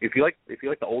 If you like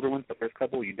the older ones, the first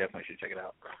couple, you definitely should check it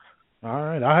out. All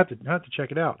right, I have to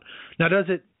check it out. Now, does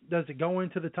it go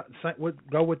into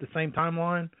go with the same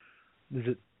timeline? Is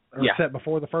it set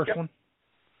before the first one?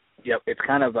 Yep, it's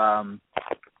kind of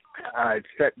it's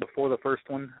set before the first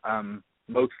one,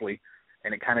 mostly,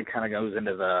 and it kind of goes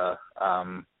into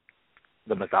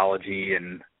the mythology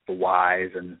and the whys,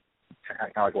 and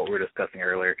kind of like what we were discussing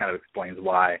earlier. Kind of explains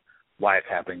why it's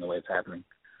happening the way it's happening.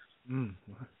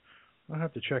 I'll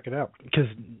have to check it out because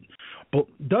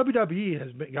WWE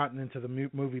has gotten into the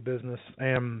movie business,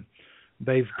 and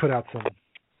they've put out some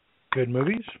good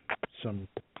movies, some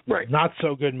not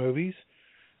so good movies,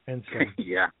 and some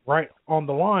right on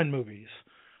the line movies.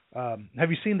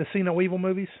 Have you seen the See No Evil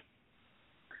movies?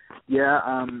 Yeah,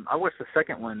 I watched the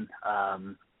second one.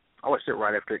 I watched it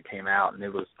right after it came out, and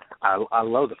it was I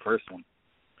love the first one,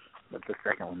 but the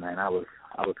second one, man, I was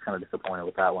kind of disappointed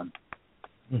with that one.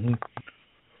 Mm-hmm.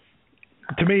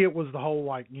 To me, it was the whole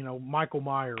Michael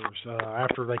Myers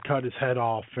after they cut his head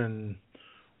off and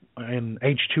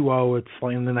H2O. It's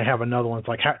like, and then they have another one. It's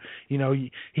like he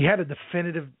had a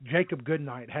definitive. Jacob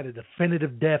Goodnight had a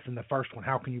definitive death in the first one.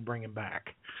 How can you bring him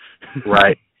back?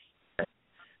 Right.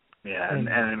 Yeah, and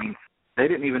I mean, they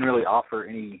didn't even really offer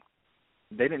any.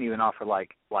 They didn't even offer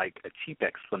like a cheap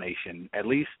explanation. At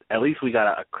least we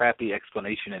got a crappy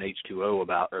explanation in H2O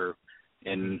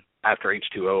after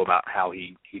H2O about how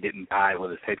he didn't die with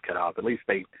his head cut off. At least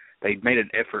they made an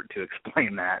effort to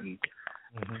explain that. And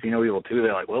See No Evil 2,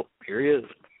 they're like, well, here he is.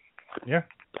 Yeah.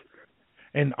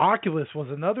 And Oculus was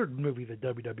another movie that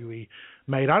WWE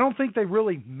made. I don't think they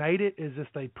really made it, as if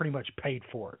they pretty much paid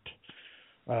for it.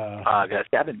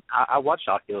 I watched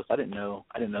Oculus. I didn't know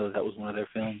that was one of their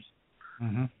films.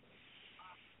 Mm-hmm.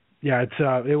 Yeah,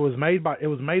 it was made by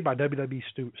WWE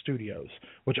Studios,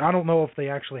 which I don't know if they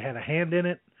actually had a hand in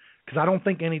it, because I don't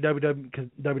think any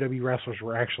WWE wrestlers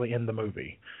were actually in the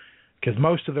movie. Because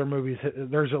most of their movies,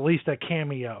 there's at least a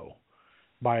cameo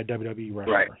by a WWE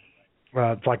wrestler.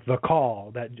 Right. It's like The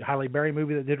Call, that Halle Berry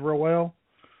movie that did real well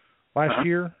last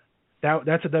year.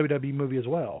 That's a WWE movie as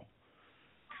well.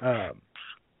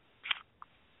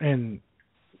 And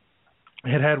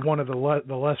it had one of the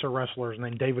lesser wrestlers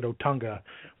named David Otunga,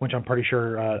 which I'm pretty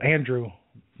sure Andrew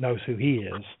knows who he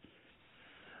is.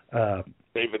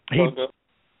 David Otunga?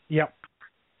 Yep.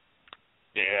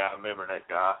 Yeah, I remember that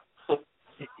guy.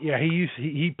 Yeah,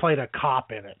 he played a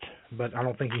cop in it, but I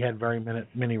don't think he had very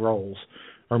many roles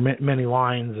or many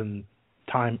lines and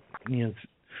time,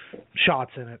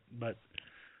 shots in it. But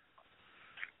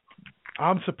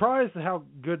I'm surprised at how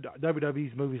good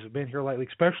WWE's movies have been here lately,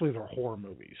 especially their horror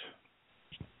movies.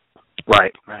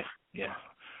 Right. Yeah.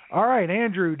 All right,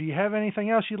 Andrew, do you have anything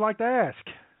else you'd like to ask?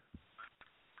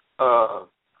 Can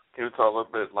you talk a little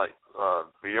bit like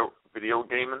video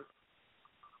gaming?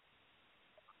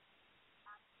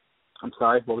 I'm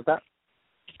sorry, what was that?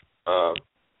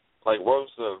 What was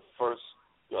the first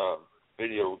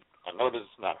video? I know this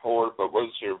is not horror, but what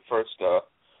was your first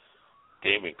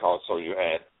gaming console you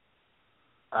had?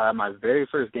 My very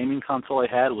first gaming console I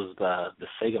had was the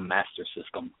Sega Master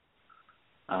System.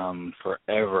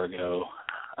 Forever ago.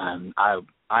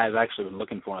 I've actually been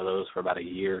looking for one of those for about a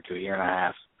year to a year and a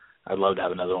half. I'd love to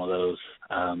have another one of those.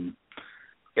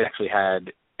 It actually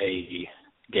had a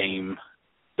game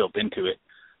built into it.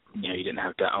 You didn't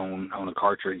have to own a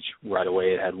cartridge right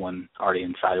away. It had one already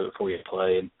inside of it for you to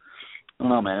play. And I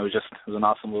don't know, man. It was an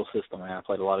awesome little system, man. I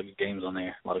played a lot of good games on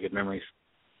there, a lot of good memories.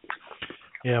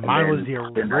 Yeah, mine was the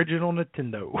original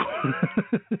Nintendo.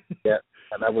 Yeah,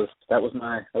 and that was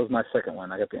my second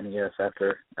one. I got the NES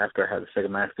after I had the Sega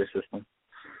Master System.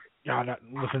 Yeah,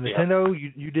 with the Nintendo,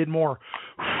 you did more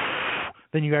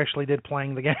than you actually did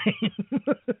playing the game.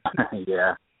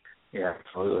 Yeah,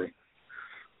 absolutely.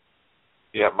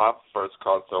 Yeah, my first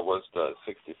console was the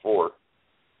 64.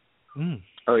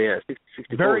 Oh yeah,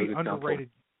 64. Very underrated,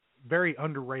 very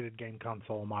underrated game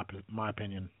console in my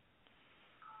opinion.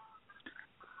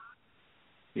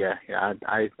 Yeah,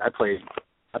 I put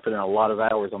in a lot of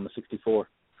hours on the 64.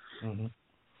 Mm-hmm.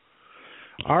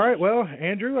 All right, well,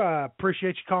 Andrew, I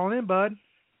appreciate you calling in, bud.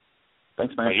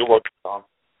 Thanks, man. You're welcome, Tom.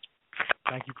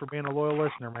 Thank you for being a loyal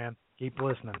listener, man. Keep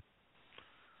listening.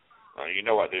 You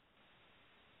know I do.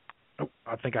 Oh,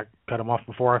 I think I cut him off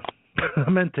before I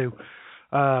meant to.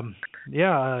 He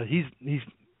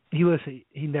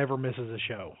never misses a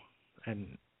show,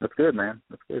 and that's good, man.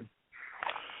 That's good.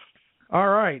 All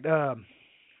right.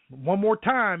 one more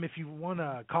time, if you want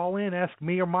to call in, ask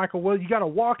me or Michael. Well, you got a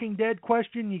Walking Dead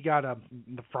question. You got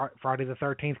the Friday the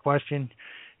 13th question.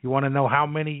 You want to know how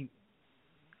many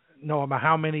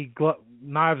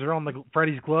knives are on the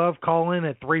Freddy's glove? Call in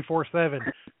at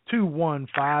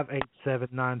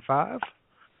 347-215-8795.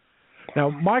 Now,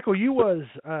 Michael, you was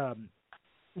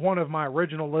one of my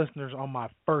original listeners on my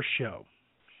first show.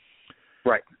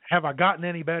 Right. Have I gotten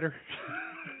any better?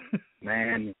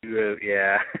 Man,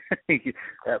 yeah.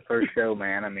 That first show,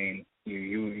 man, I mean,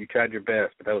 you tried your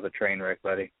best, but that was a train wreck,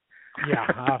 buddy. Yeah,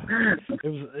 it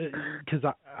was because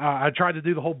I tried to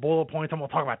do the whole bullet points. I'm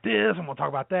gonna talk about this. I'm gonna talk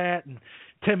about that. And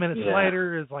 10 minutes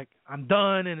later, it's like I'm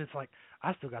done, and it's like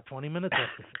I still got 20 minutes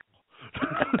left.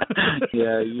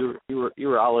 Yeah, you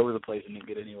were all over the place and didn't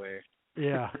get anywhere.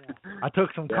 Yeah, I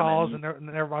took some calls, and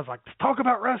everybody's like, "Let's talk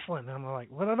about wrestling." And I'm like,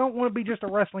 "Well, I don't want to be just a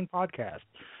wrestling podcast.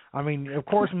 I mean, of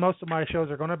course, most of my shows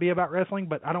are going to be about wrestling,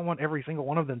 but I don't want every single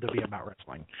one of them to be about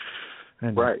wrestling."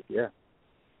 And, right. Yeah.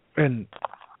 And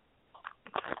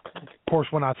of course,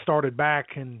 when I started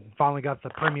back and finally got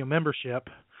the premium membership,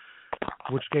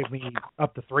 which gave me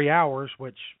up to 3 hours,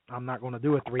 which I'm not going to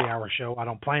do a 3-hour show. I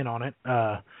don't plan on it.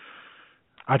 I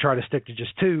try to stick to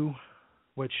just 2,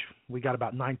 which we got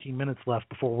about 19 minutes left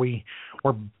before we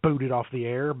were booted off the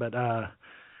air. But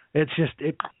it's just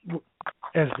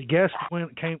as the guest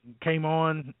came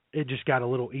on, it just got a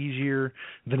little easier.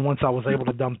 Then once I was able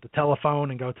to dump the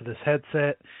telephone and go to this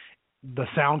headset, the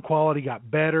sound quality got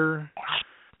better,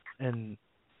 and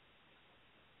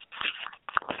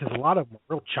because a lot of them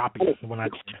were real choppy when I.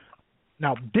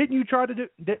 Now, didn't you try to do?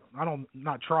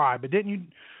 Not try, but didn't you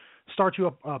start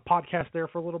you a podcast there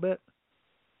for a little bit?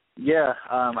 Yeah,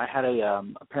 I had a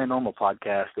paranormal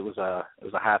podcast. It was a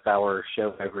half-hour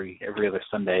show every other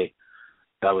Sunday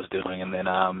that I was doing, and then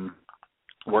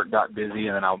work got busy,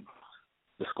 and then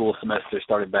the school semester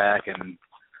started back, and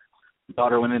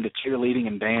daughter went into cheerleading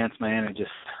and dance, man, and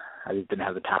I just didn't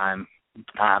have the time.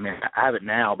 I mean, I have it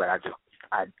now, but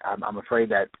I'm afraid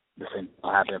that the same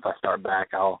will happen if I start back.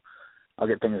 I'll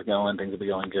get things going, things will be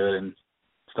going good, and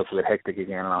stuff will get hectic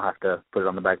again, and I'll have to put it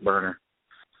on the back burner.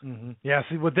 Mm-hmm. Yeah,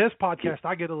 see, with this podcast,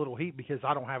 I get a little heat because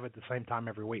I don't have it the same time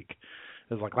every week.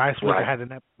 It was like last week.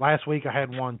 Right. Last week I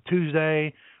had one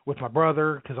Tuesday with my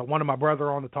brother because I wanted my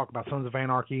brother on to talk about Sons of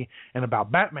Anarchy and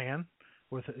about Batman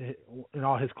and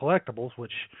all his collectibles,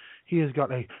 which he has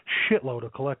got a shitload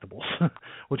of collectibles,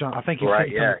 which I think he's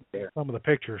seen some of the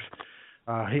pictures.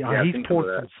 He's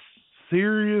poured some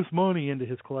serious money into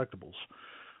his collectibles,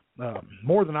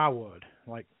 more than I would.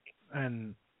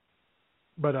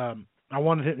 But I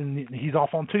wanted it, and he's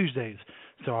off on Tuesdays,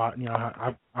 so I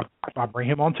bring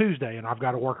him on Tuesday, and I've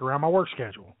got to work around my work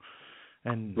schedule.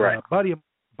 And a buddy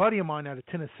of mine out of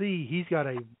Tennessee, he's got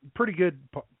a pretty good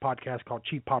podcast called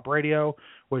Cheap Pop Radio,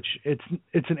 which it's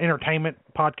an entertainment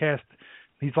podcast.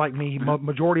 He's like me,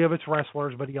 majority of it's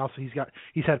wrestlers, but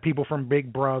he's had people from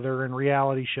Big Brother and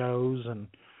reality shows and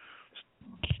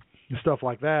stuff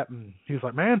like that. And he was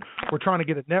like, "Man, we're trying to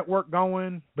get a network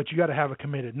going, but you got to have a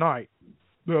committed night."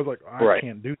 I was like, I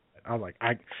can't do that. I was like,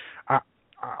 I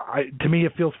to me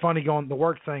it feels funny going the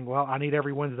work thing. Well, I need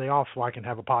every Wednesday off so I can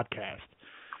have a podcast.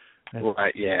 And,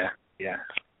 right. Yeah.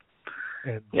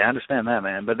 I understand that,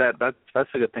 man. But that's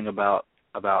the good thing about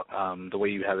the way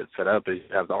you have it set up is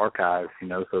you have the archives,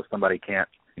 so if somebody can't,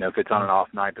 if it's on an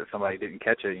off night that somebody didn't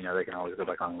catch it, they can always go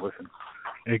back on and listen.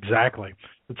 Exactly.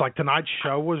 It's like tonight's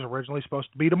show was originally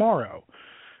supposed to be tomorrow,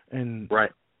 and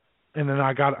right. And then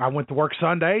I went to work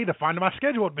Sunday to find my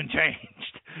schedule had been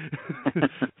changed.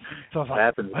 So I was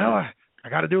like, well, I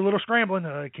got to do a little scrambling.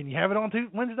 Can you have it on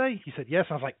Wednesday? He said yes.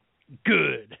 I was like,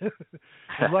 good.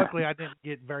 And luckily, I didn't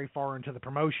get very far into the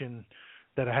promotion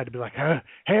that I had to be like, hey,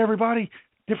 everybody,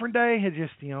 different day. It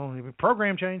just,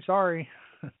 program change. Sorry.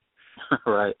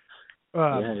 Right.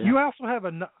 You also have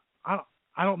I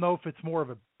don't know if it's more of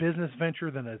a business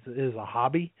venture than it is a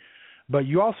hobby, but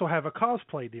you also have a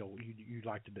cosplay deal you'd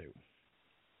like to do.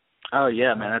 Oh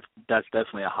yeah, man, that's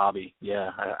definitely a hobby.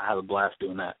 Yeah, I have a blast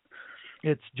doing that.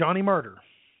 It's Johnny Murder,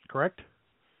 correct?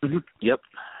 Mm-hmm. Yep.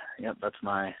 That's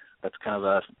kind of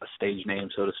a stage name,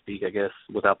 so to speak, I guess,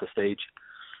 without the stage.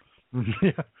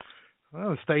 Yeah.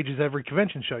 Well, the stage is every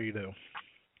convention show you do.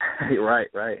 Right.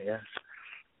 Yeah.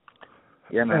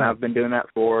 Yeah, man, I've been doing that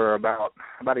for about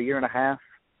a year and a half,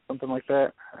 something like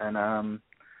that, and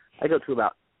I go to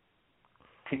about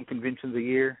 10 conventions a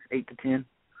year, 8 to 10,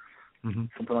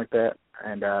 something like that.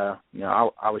 And I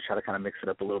always try to kind of mix it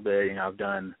up a little bit. I've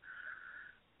done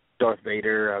Darth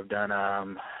Vader, I've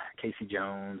done Casey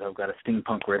Jones, I've got a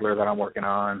steampunk Riddler that I'm working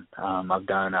on. I've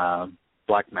done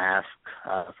Black Mask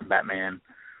from Batman.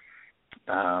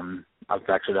 I've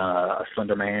actually done a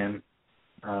Slender Man.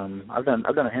 I've done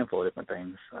a handful of different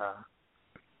things.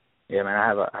 Yeah, man, I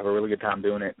have a really good time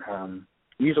doing it.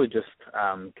 Usually just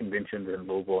conventions in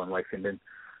Louisville and Lexington.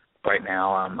 Right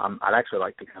now, I'd actually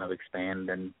like to kind of expand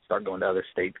and start going to other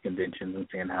states' conventions and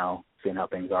seeing how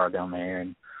things are down there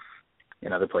and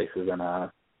in other places.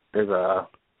 And there's a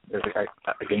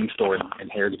game store in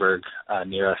Harrisburg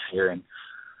near us here,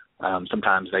 and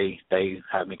sometimes they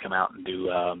have me come out and do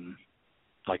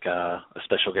like a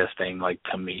special guest thing, like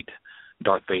come meet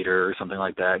Darth Vader or something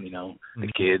like that. You know,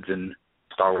 the kids and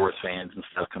Star Wars fans and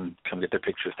stuff come get their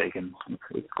pictures taken.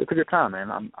 It's a good time,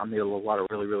 man. I'm meeting a lot of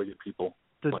really, really good people.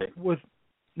 With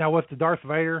the Darth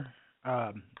Vader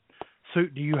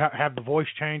suit, do you have the voice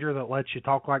changer that lets you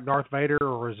talk like Darth Vader,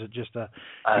 or is it just you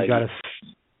got to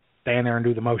stand there and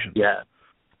do the motions? Yeah.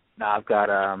 No, I've got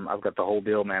the whole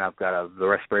deal, man. I've got the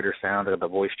respirator sound, I've got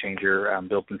the voice changer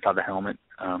built inside the helmet,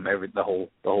 the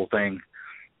whole thing.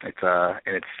 It's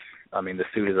I mean, the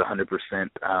suit is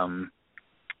 100%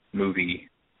 movie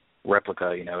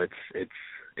replica. You know, it's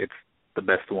the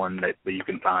best one that you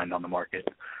can find on the market.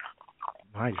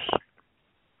 Nice.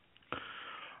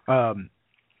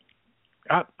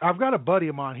 I've got a buddy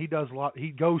of mine. He does a lot. He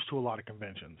goes to a lot of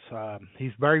conventions.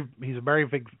 He's a very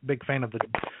big fan of the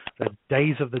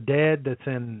Days of the Dead that's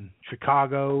in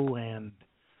Chicago and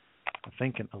I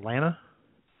think in Atlanta.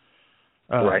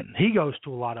 Right. He goes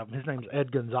to a lot of them. His name's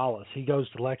Ed Gonzalez. He goes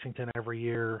to Lexington every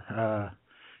year.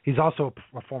 He's also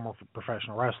a former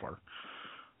professional wrestler.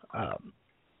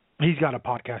 He's got a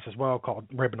podcast as well called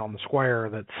Ribbon on the Square.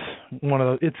 That's one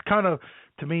of the. It's kind of,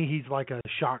 to me, he's like a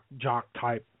shock jock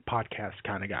type podcast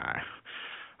kind of guy.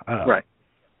 Right.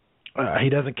 He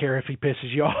doesn't care if he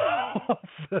pisses you off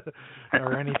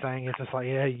or anything. It's just like,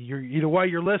 yeah, you're either way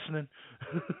you're listening.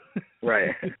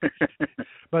 Right.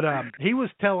 But he was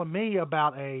telling me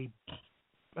about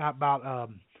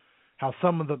how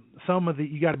some of the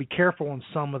you got to be careful on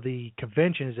some of the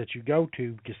conventions that you go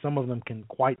to, because some of them can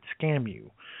quite scam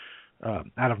you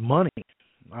out of money,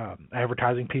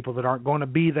 advertising people that aren't going to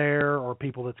be there or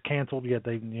people that's canceled yet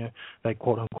they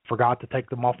quote unquote forgot to take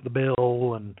them off the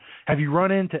bill. And have you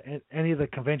run into any of the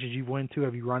conventions you've went to?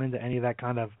 Have you run into any of that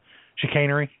kind of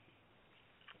chicanery?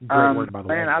 Great word, by the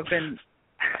way. Man, I've been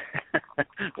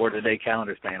or today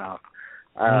calendar's paying off.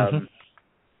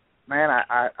 Man,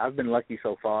 I've been lucky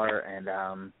so far, and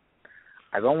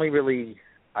I've only really,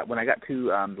 when I got to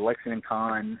the Lexington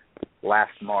Con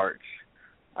last March,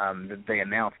 they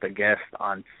announced a guest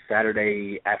on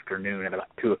Saturday afternoon at about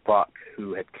 2:00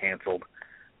 who had canceled,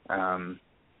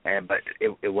 but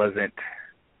it wasn't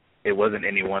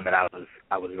anyone that I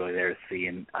was really there to see,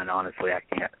 and honestly I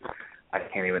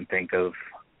can't even think of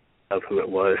who it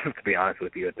was, to be honest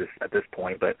with you at this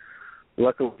point. But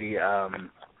luckily,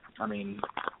 I mean,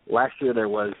 last year there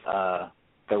was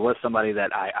somebody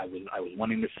that I was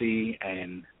wanting to see,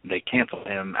 and they canceled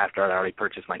him after I'd already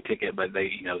purchased my ticket. But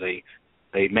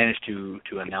they managed to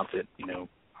announce it,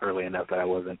 early enough that I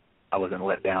wasn't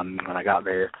let down when I got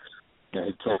there. He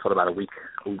canceled about a week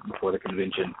before the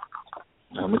convention,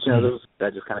 which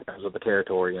that just kind of comes with the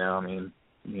territory. I mean,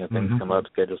 things come up,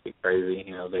 schedules get crazy.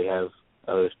 They have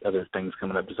other things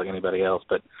coming up just like anybody else,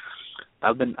 but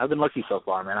I've been lucky so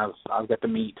far, man. I've got to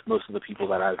meet most of the people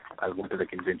that I've went to the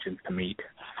conventions to meet.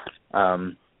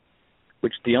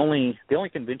 Which the only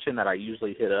convention that I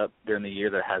usually hit up during the year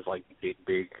that has like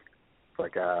big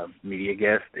like media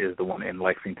guest is the one in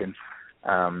Lexington.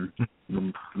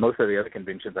 Most of the other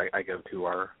conventions I go to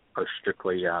are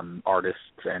strictly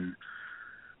artists and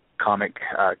comic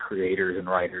creators and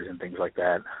writers and things like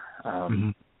that.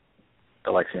 The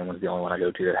Lexington one's the only one I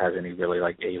go to that has any really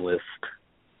like A-list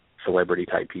celebrity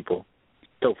type people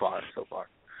so far.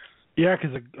 Yeah,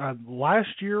 because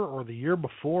last year or the year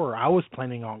before, I was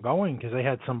planning on going because they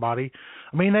had somebody.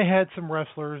 I mean, they had some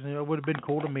wrestlers, and it would have been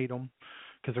cool to meet them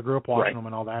because I grew up watching them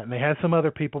and all that. And they had some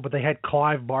other people, but they had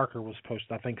Clive Barker was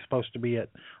supposed to be at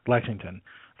Lexington.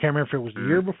 I can't remember if it was the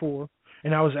year before.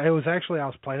 And I was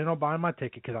planning on buying my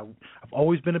ticket because I've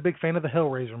always been a big fan of the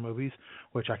Hellraiser movies,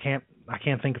 which I can't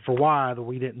think for why that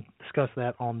we didn't discuss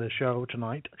that on this show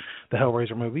tonight, the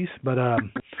Hellraiser movies. But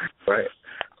right.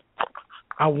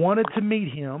 I wanted to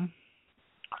meet him,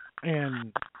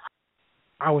 and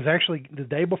I was actually the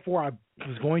day before I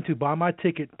was going to buy my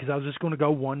ticket because I was just going to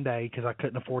go one day because I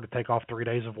couldn't afford to take off 3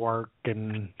 days of work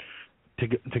and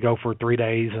to go for 3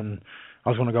 days, and I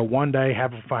was going to go one day,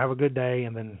 have a good day,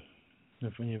 and then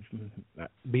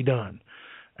be done.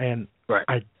 And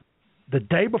the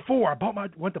day before I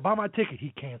went to buy my ticket,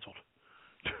 he canceled.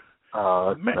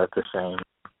 Oh, that's a shame.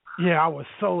 Yeah, I was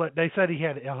so. They said he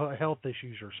had health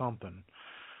issues or something.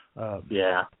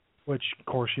 Yeah. which, of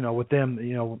course, with them,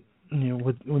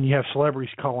 when you have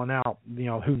celebrities calling out,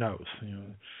 who knows,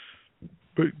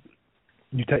 But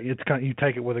you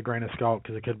take it with a grain of salt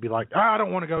because it could be like, I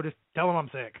don't want to go. Just tell them I'm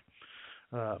sick.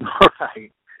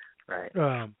 Right.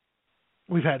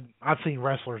 I've seen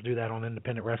wrestlers do that on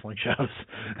independent wrestling shows.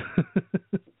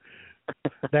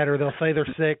 That or they'll say they're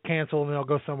sick, cancel, and they'll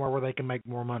go somewhere where they can make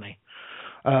more money.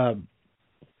 But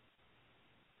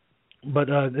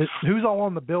who's all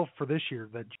on the bill for this year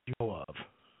that you know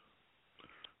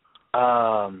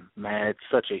of? Man, it's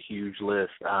such a huge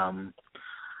list.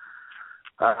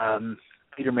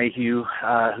 Peter Mayhew,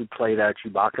 who played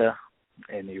Chewbacca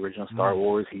in the original Star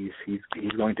Wars, he's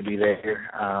going to be there.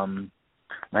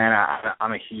 Man,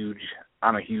 I'm a huge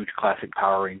classic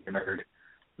Power Ranger nerd.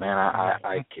 Man,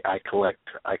 I collect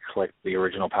the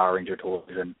original Power Ranger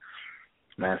toys, and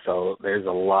man, so there's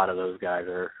a lot of those guys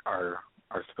are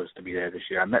supposed to be there this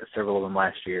year. I met several of them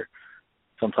last year,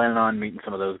 so I'm planning on meeting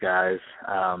some of those guys.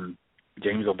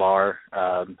 James O'Barr,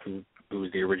 who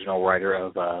was the original writer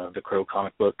of the Crow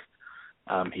comic book,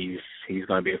 he's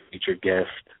going to be a featured guest.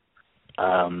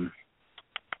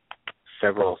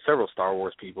 Several Star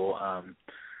Wars people.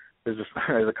 There's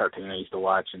a cartoon I used to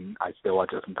watch, and I still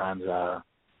watch it sometimes.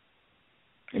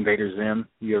 Invader Zim.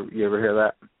 You ever hear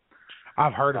that?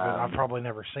 I've heard of it. I've probably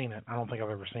never seen it. I don't think I've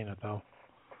ever seen it though.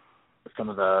 Some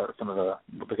of the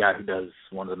guy who does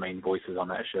one of the main voices on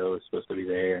that show is supposed to be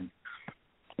there, and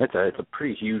it's a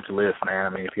pretty huge list, man. I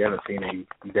mean, if you haven't seen it, you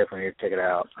definitely need to check it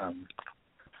out.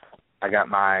 I got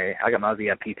my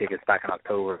VIP tickets back in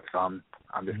October, so I'm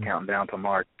just counting down till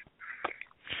March.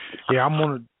 Yeah, I'm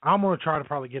gonna try to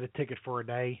probably get a ticket for a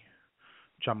day.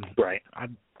 Right.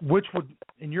 Which would,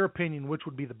 in your opinion, which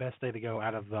would be the best day to go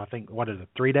out of I think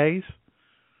 3 days?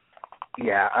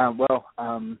 Yeah.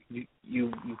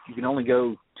 You can only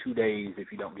go 2 days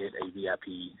if you don't get a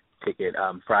VIP ticket.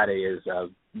 Friday is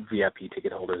VIP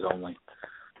ticket holders only.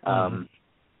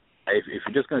 If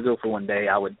you're just going to go for 1 day,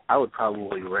 I would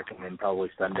probably recommend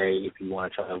Sunday if you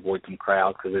want to try to avoid some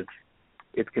crowds, because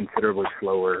it's considerably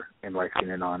slower in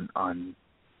Lexington on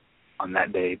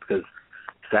that day, because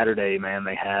Saturday, man,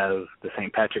 they have the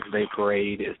St. Patrick's Day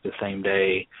parade. It's the same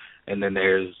day, and then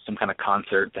there's some kind of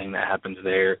concert thing that happens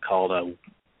there called a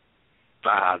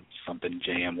something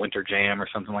jam, winter jam or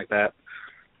something like that.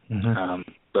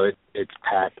 So it's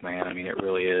packed, man. I mean, it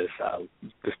really is.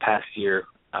 This past year,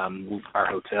 our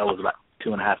hotel was about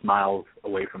 2.5 miles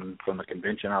away from the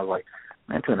convention. I was like,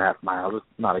 man, 2.5 miles is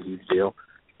not a huge deal.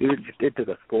 It took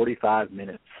us 45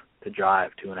 minutes to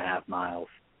drive 2.5 miles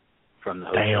from the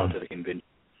hotel to the convention.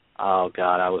 Oh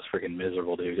God, I was freaking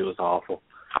miserable, dude. It was awful.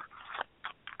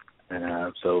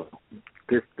 And so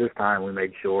this time we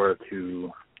made sure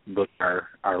to book our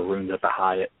rooms at the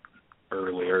Hyatt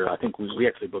earlier. I think we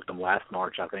actually booked them last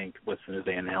March, I think, as soon as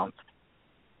they announced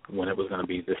when it was going to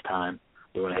be this time.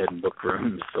 We went ahead and booked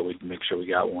rooms so we could make sure we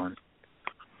got one.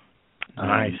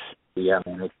 Nice. Yeah,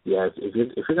 man. If you're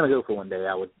going to go for 1 day,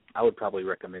 I would probably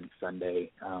recommend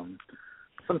Sunday.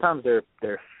 Sometimes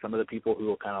there's some of the people who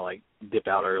will kind of like dip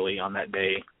out early on that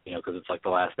day, because it's like the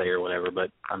last day or whatever.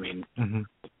 But I mean,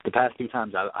 the past 2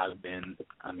 times I've been,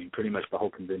 I mean, pretty much the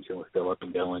whole convention was still up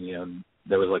and going.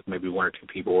 There was like maybe 1 or 2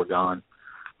 people were gone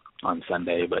on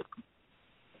Sunday, but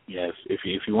yeah, if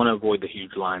you want to avoid the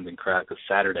huge lines and crowd, because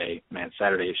Saturday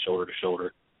is shoulder to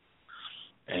shoulder.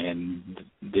 And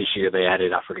this year they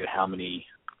added, I forget how many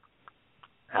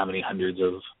hundreds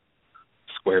of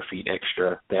square feet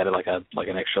extra. They added like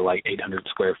an extra 800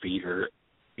 square feet or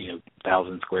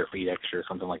 1,000 square feet extra or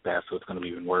something like that. So it's going to be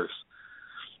even worse.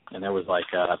 And there was I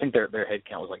think their head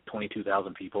count was like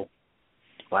 22,000 people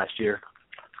last year.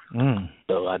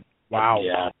 So I'd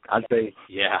say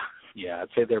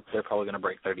they're probably going to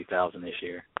break 30,000 this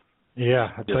year. Yeah,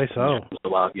 I'd say so. Just a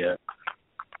while yet.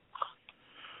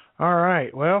 All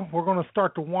right. Well, we're going to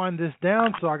start to wind this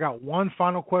down. So I got one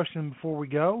final question before we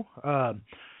go.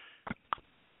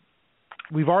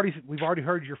 We've already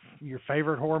heard your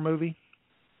favorite horror movie,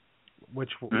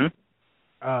 which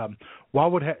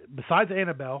what would besides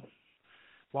Annabelle,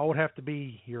 what would have to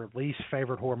be your least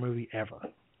favorite horror movie ever?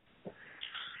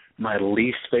 My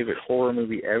least favorite horror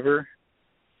movie ever?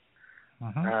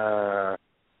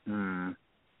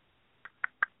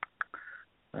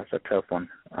 That's a tough one.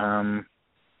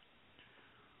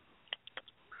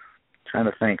 Trying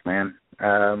to think, man.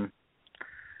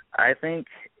 I think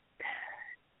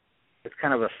it's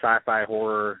kind of a sci-fi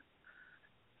horror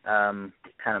kind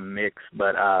of mix,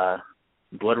 but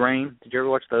Blood Rain, did you ever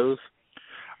watch those?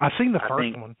 I've seen the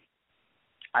first one.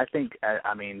 I think,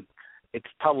 I mean, it's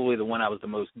probably the one I was the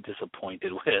most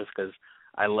disappointed with, because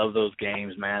I love those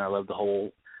games, man. I love the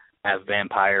whole half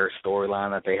vampire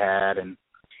storyline that they had, and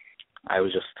I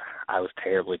was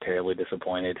terribly, terribly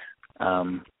disappointed.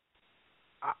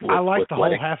 I liked the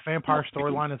whole half vampire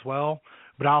storyline as well,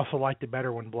 but I also liked it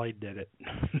better when Blade did it.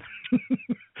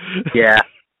 Yeah.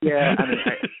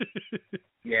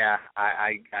 I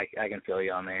mean, I can feel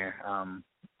you on there.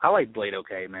 I like Blade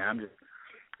okay, man.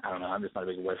 I don't know. I'm just not a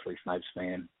big Wesley Snipes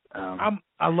fan.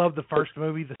 I love the first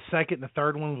movie. The second and the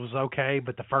third one was okay,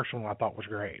 but the first one I thought was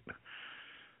great.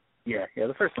 Yeah,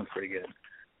 the first one's pretty good.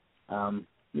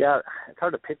 Yeah, it's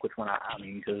hard to pick which one. I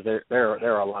mean, because there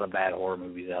are a lot of bad horror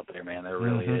movies out there, man. There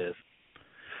really is.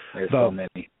 There's so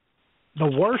many. The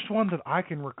worst one that I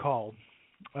can recall,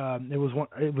 it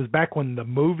was back when the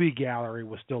movie gallery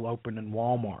was still open in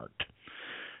Walmart.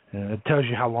 It tells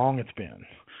you how long it's been.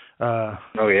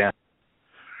 Oh yeah.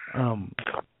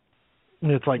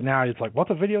 It's like now it's like, what,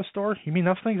 the video store? You mean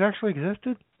those things actually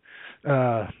existed?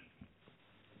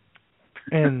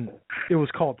 And it was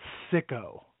called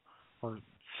Sicko, or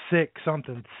Sick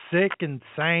something, Sick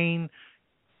Insane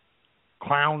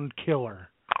Clown Killer.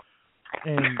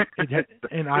 And I just,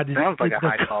 sounds like a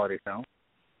high quality film.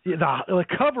 Yeah, the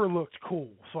cover looked cool,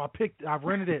 so I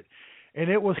rented it, and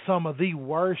it was some of the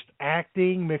worst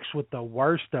acting mixed with the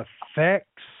worst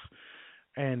effects,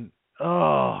 and it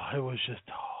was just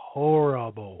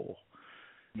horrible.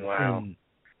 Wow. And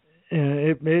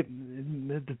it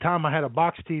at the time I had a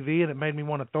box TV, and it made me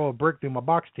want to throw a brick through my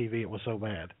box TV. It was so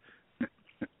bad.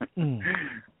 Man,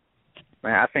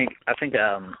 I think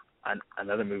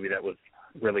another movie that was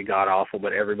really god awful,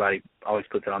 but everybody always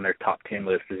puts it on their top 10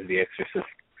 list is The Exorcist.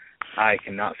 I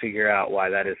cannot figure out why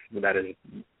that is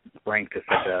ranked as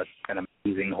such an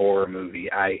amazing horror movie.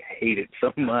 I hate it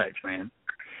so much, man.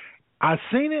 I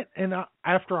seen it, and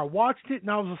after I watched it,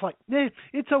 and I was just like,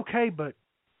 it's okay, but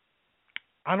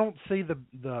I don't see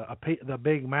the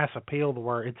big mass appeal to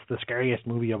where it's the scariest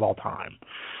movie of all time.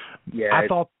 Yeah, I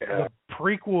thought the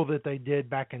prequel that they did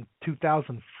back in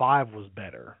 2005 was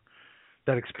better.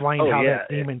 That explained how that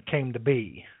demon came to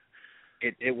be.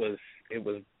 It was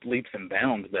leaps and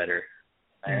bounds better.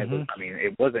 Mm-hmm.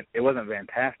 It wasn't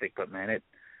fantastic, but man, it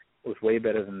was way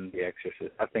better than The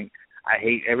Exorcist. I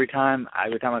hate every time I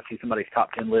see somebody's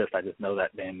top 10 list, I just know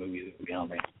that damn movie is going to be on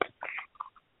there.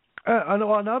 I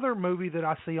know another movie that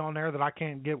I see on there that I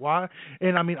can't get why,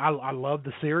 and I mean I love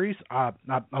the series. I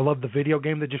love the video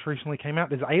game that just recently came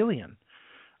out. Is Alien.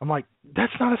 I'm like,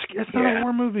 that's not a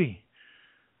horror movie.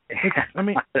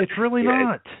 It's really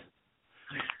not.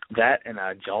 That and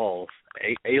Jaws,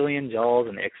 Alien, Jaws,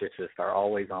 and Exorcist are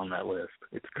always on that list.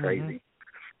 It's crazy.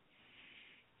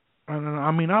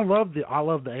 I mean, I love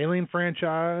the Alien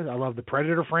franchise. I love the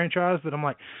Predator franchise, but I'm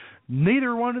like,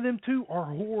 neither one of them two are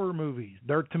horror movies.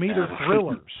 They're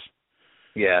thrillers.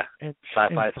 Yeah, and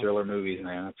sci-fi thriller movies,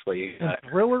 man. That's what you got.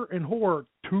 And thriller and horror,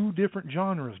 two different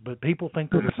genres, but people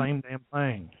think they're the same damn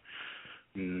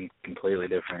thing. Completely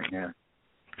different, yeah.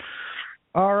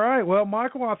 All right, well,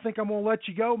 Michael, I think I'm gonna let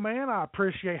you go, man. I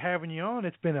appreciate having you on.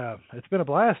 It's been a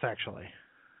blast, actually.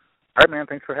 All right, man.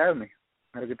 Thanks for having me.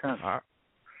 I had a good time.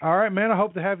 All right, man. I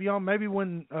hope to have you on. Maybe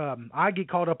when I get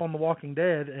caught up on The Walking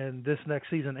Dead and this next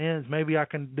season ends, maybe I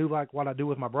can do like what I do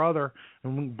with my brother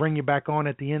and bring you back on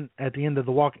at the end of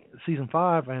the season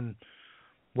 5, and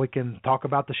we can talk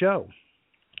about the show.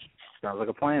 Sounds like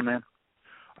a plan, man.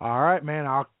 All right, man.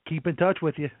 I'll keep in touch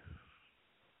with you.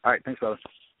 All right, thanks, brother.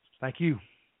 Thank you.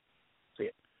 See ya.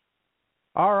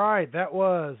 All right, that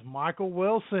was Michael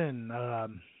Wilson,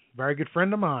 very good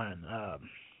friend of mine.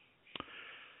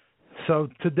 So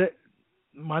today,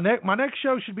 my next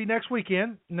show should be next week,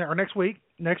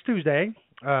 next Tuesday.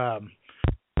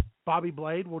 Bobby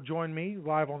Blade will join me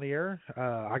live on the air.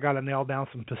 I got to nail down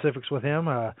some specifics with him.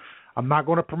 I'm not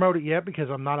going to promote it yet because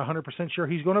I'm not 100% sure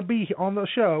he's going to be on the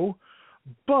show.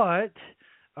 But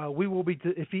we will be,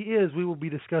 if he is, we will be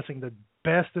discussing the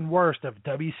best and worst of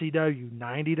WCW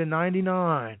 90 to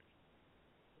 99.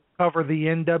 Cover the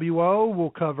NWO. We'll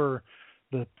cover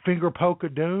the Finger Poke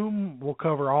of Doom. We'll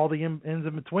cover all the ends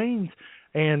in betweens.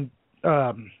 And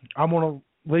I'm going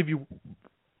to leave you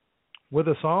with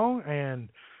a song. And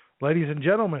ladies and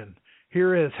gentlemen,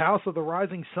 here is House of the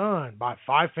Rising Sun by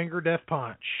Five Finger Death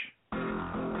Punch.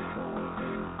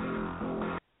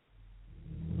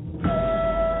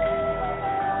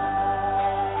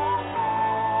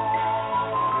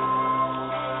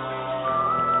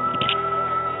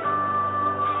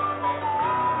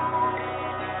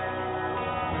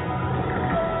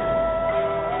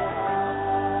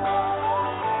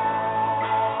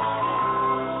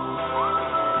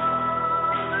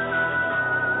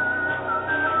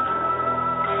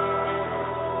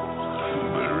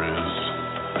 There is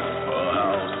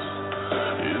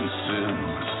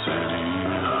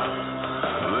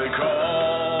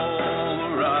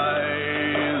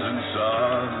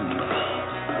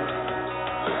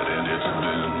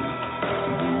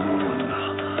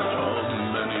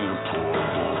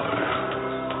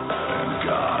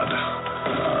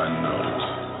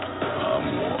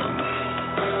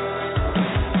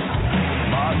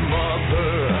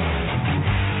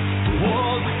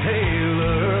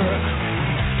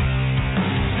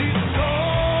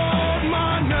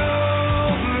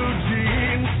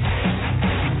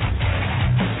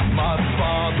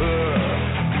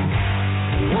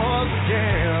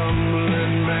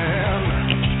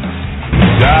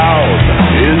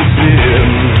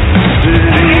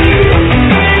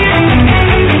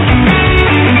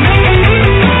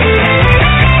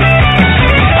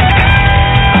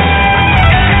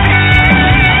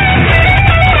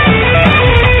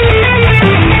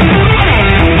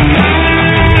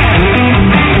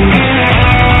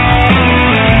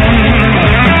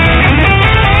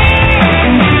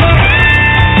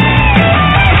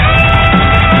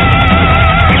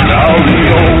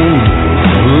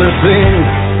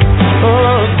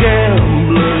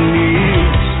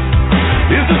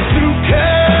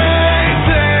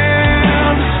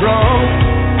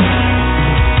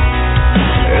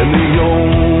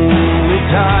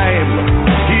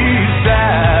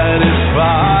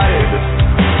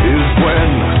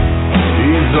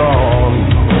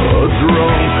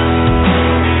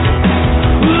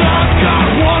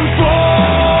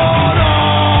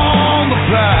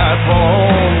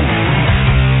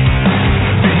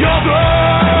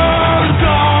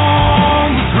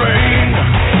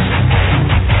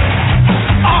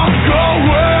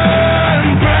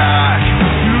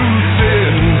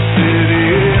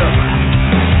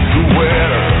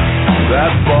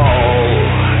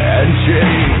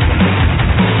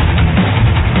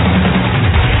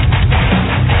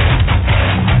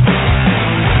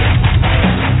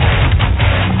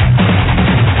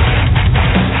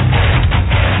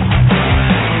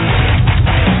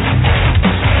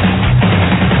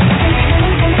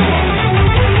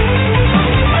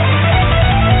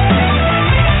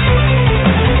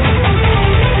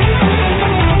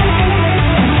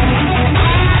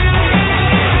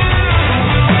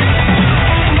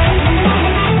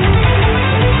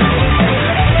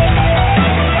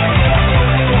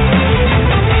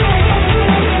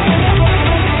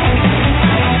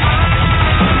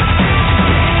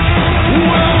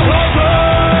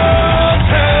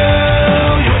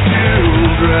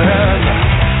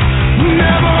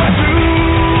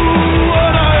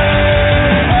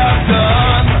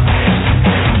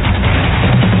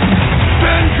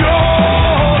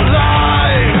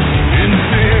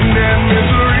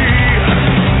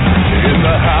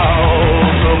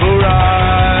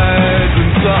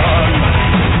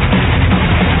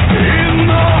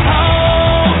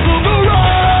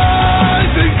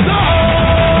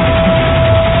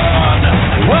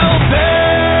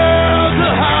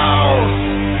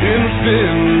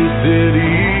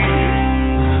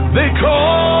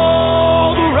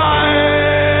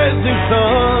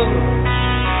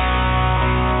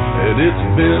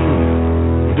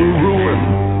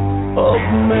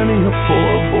many a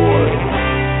poor boy,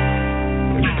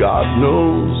 and God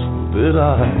knows that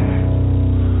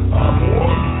I'm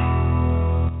one.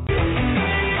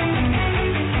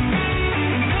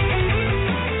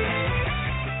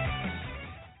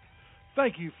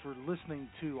 Thank you for listening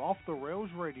to Off the Rails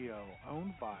Radio,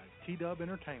 owned by T-Dub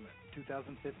Entertainment,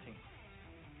 2015.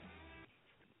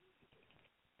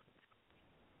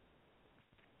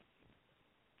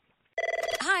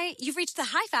 Hi, you've reached the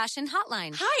high fashion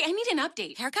hotline. Hi, I need an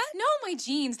update. Haircut? No, my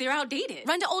jeans, they're outdated.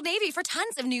 Run to Old Navy for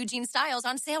tons of new jean styles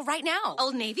on sale right now.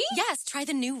 Old Navy? Yes, try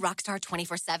the new Rockstar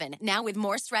 24/7. Now with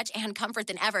more stretch and comfort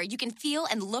than ever, you can feel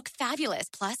and look fabulous.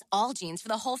 Plus, all jeans for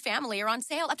the whole family are on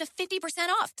sale up to 50%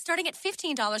 off, starting at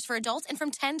 $15 for adults and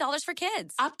from $10 for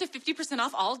kids. Up to 50%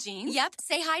 off all jeans? Yep,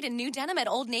 say hi to new denim at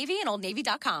Old Navy and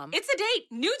OldNavy.com. It's a date.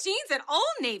 New jeans at Old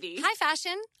Navy. High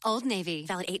fashion, Old Navy.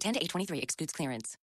 Valid 8/10 to 8/23, excludes clearance.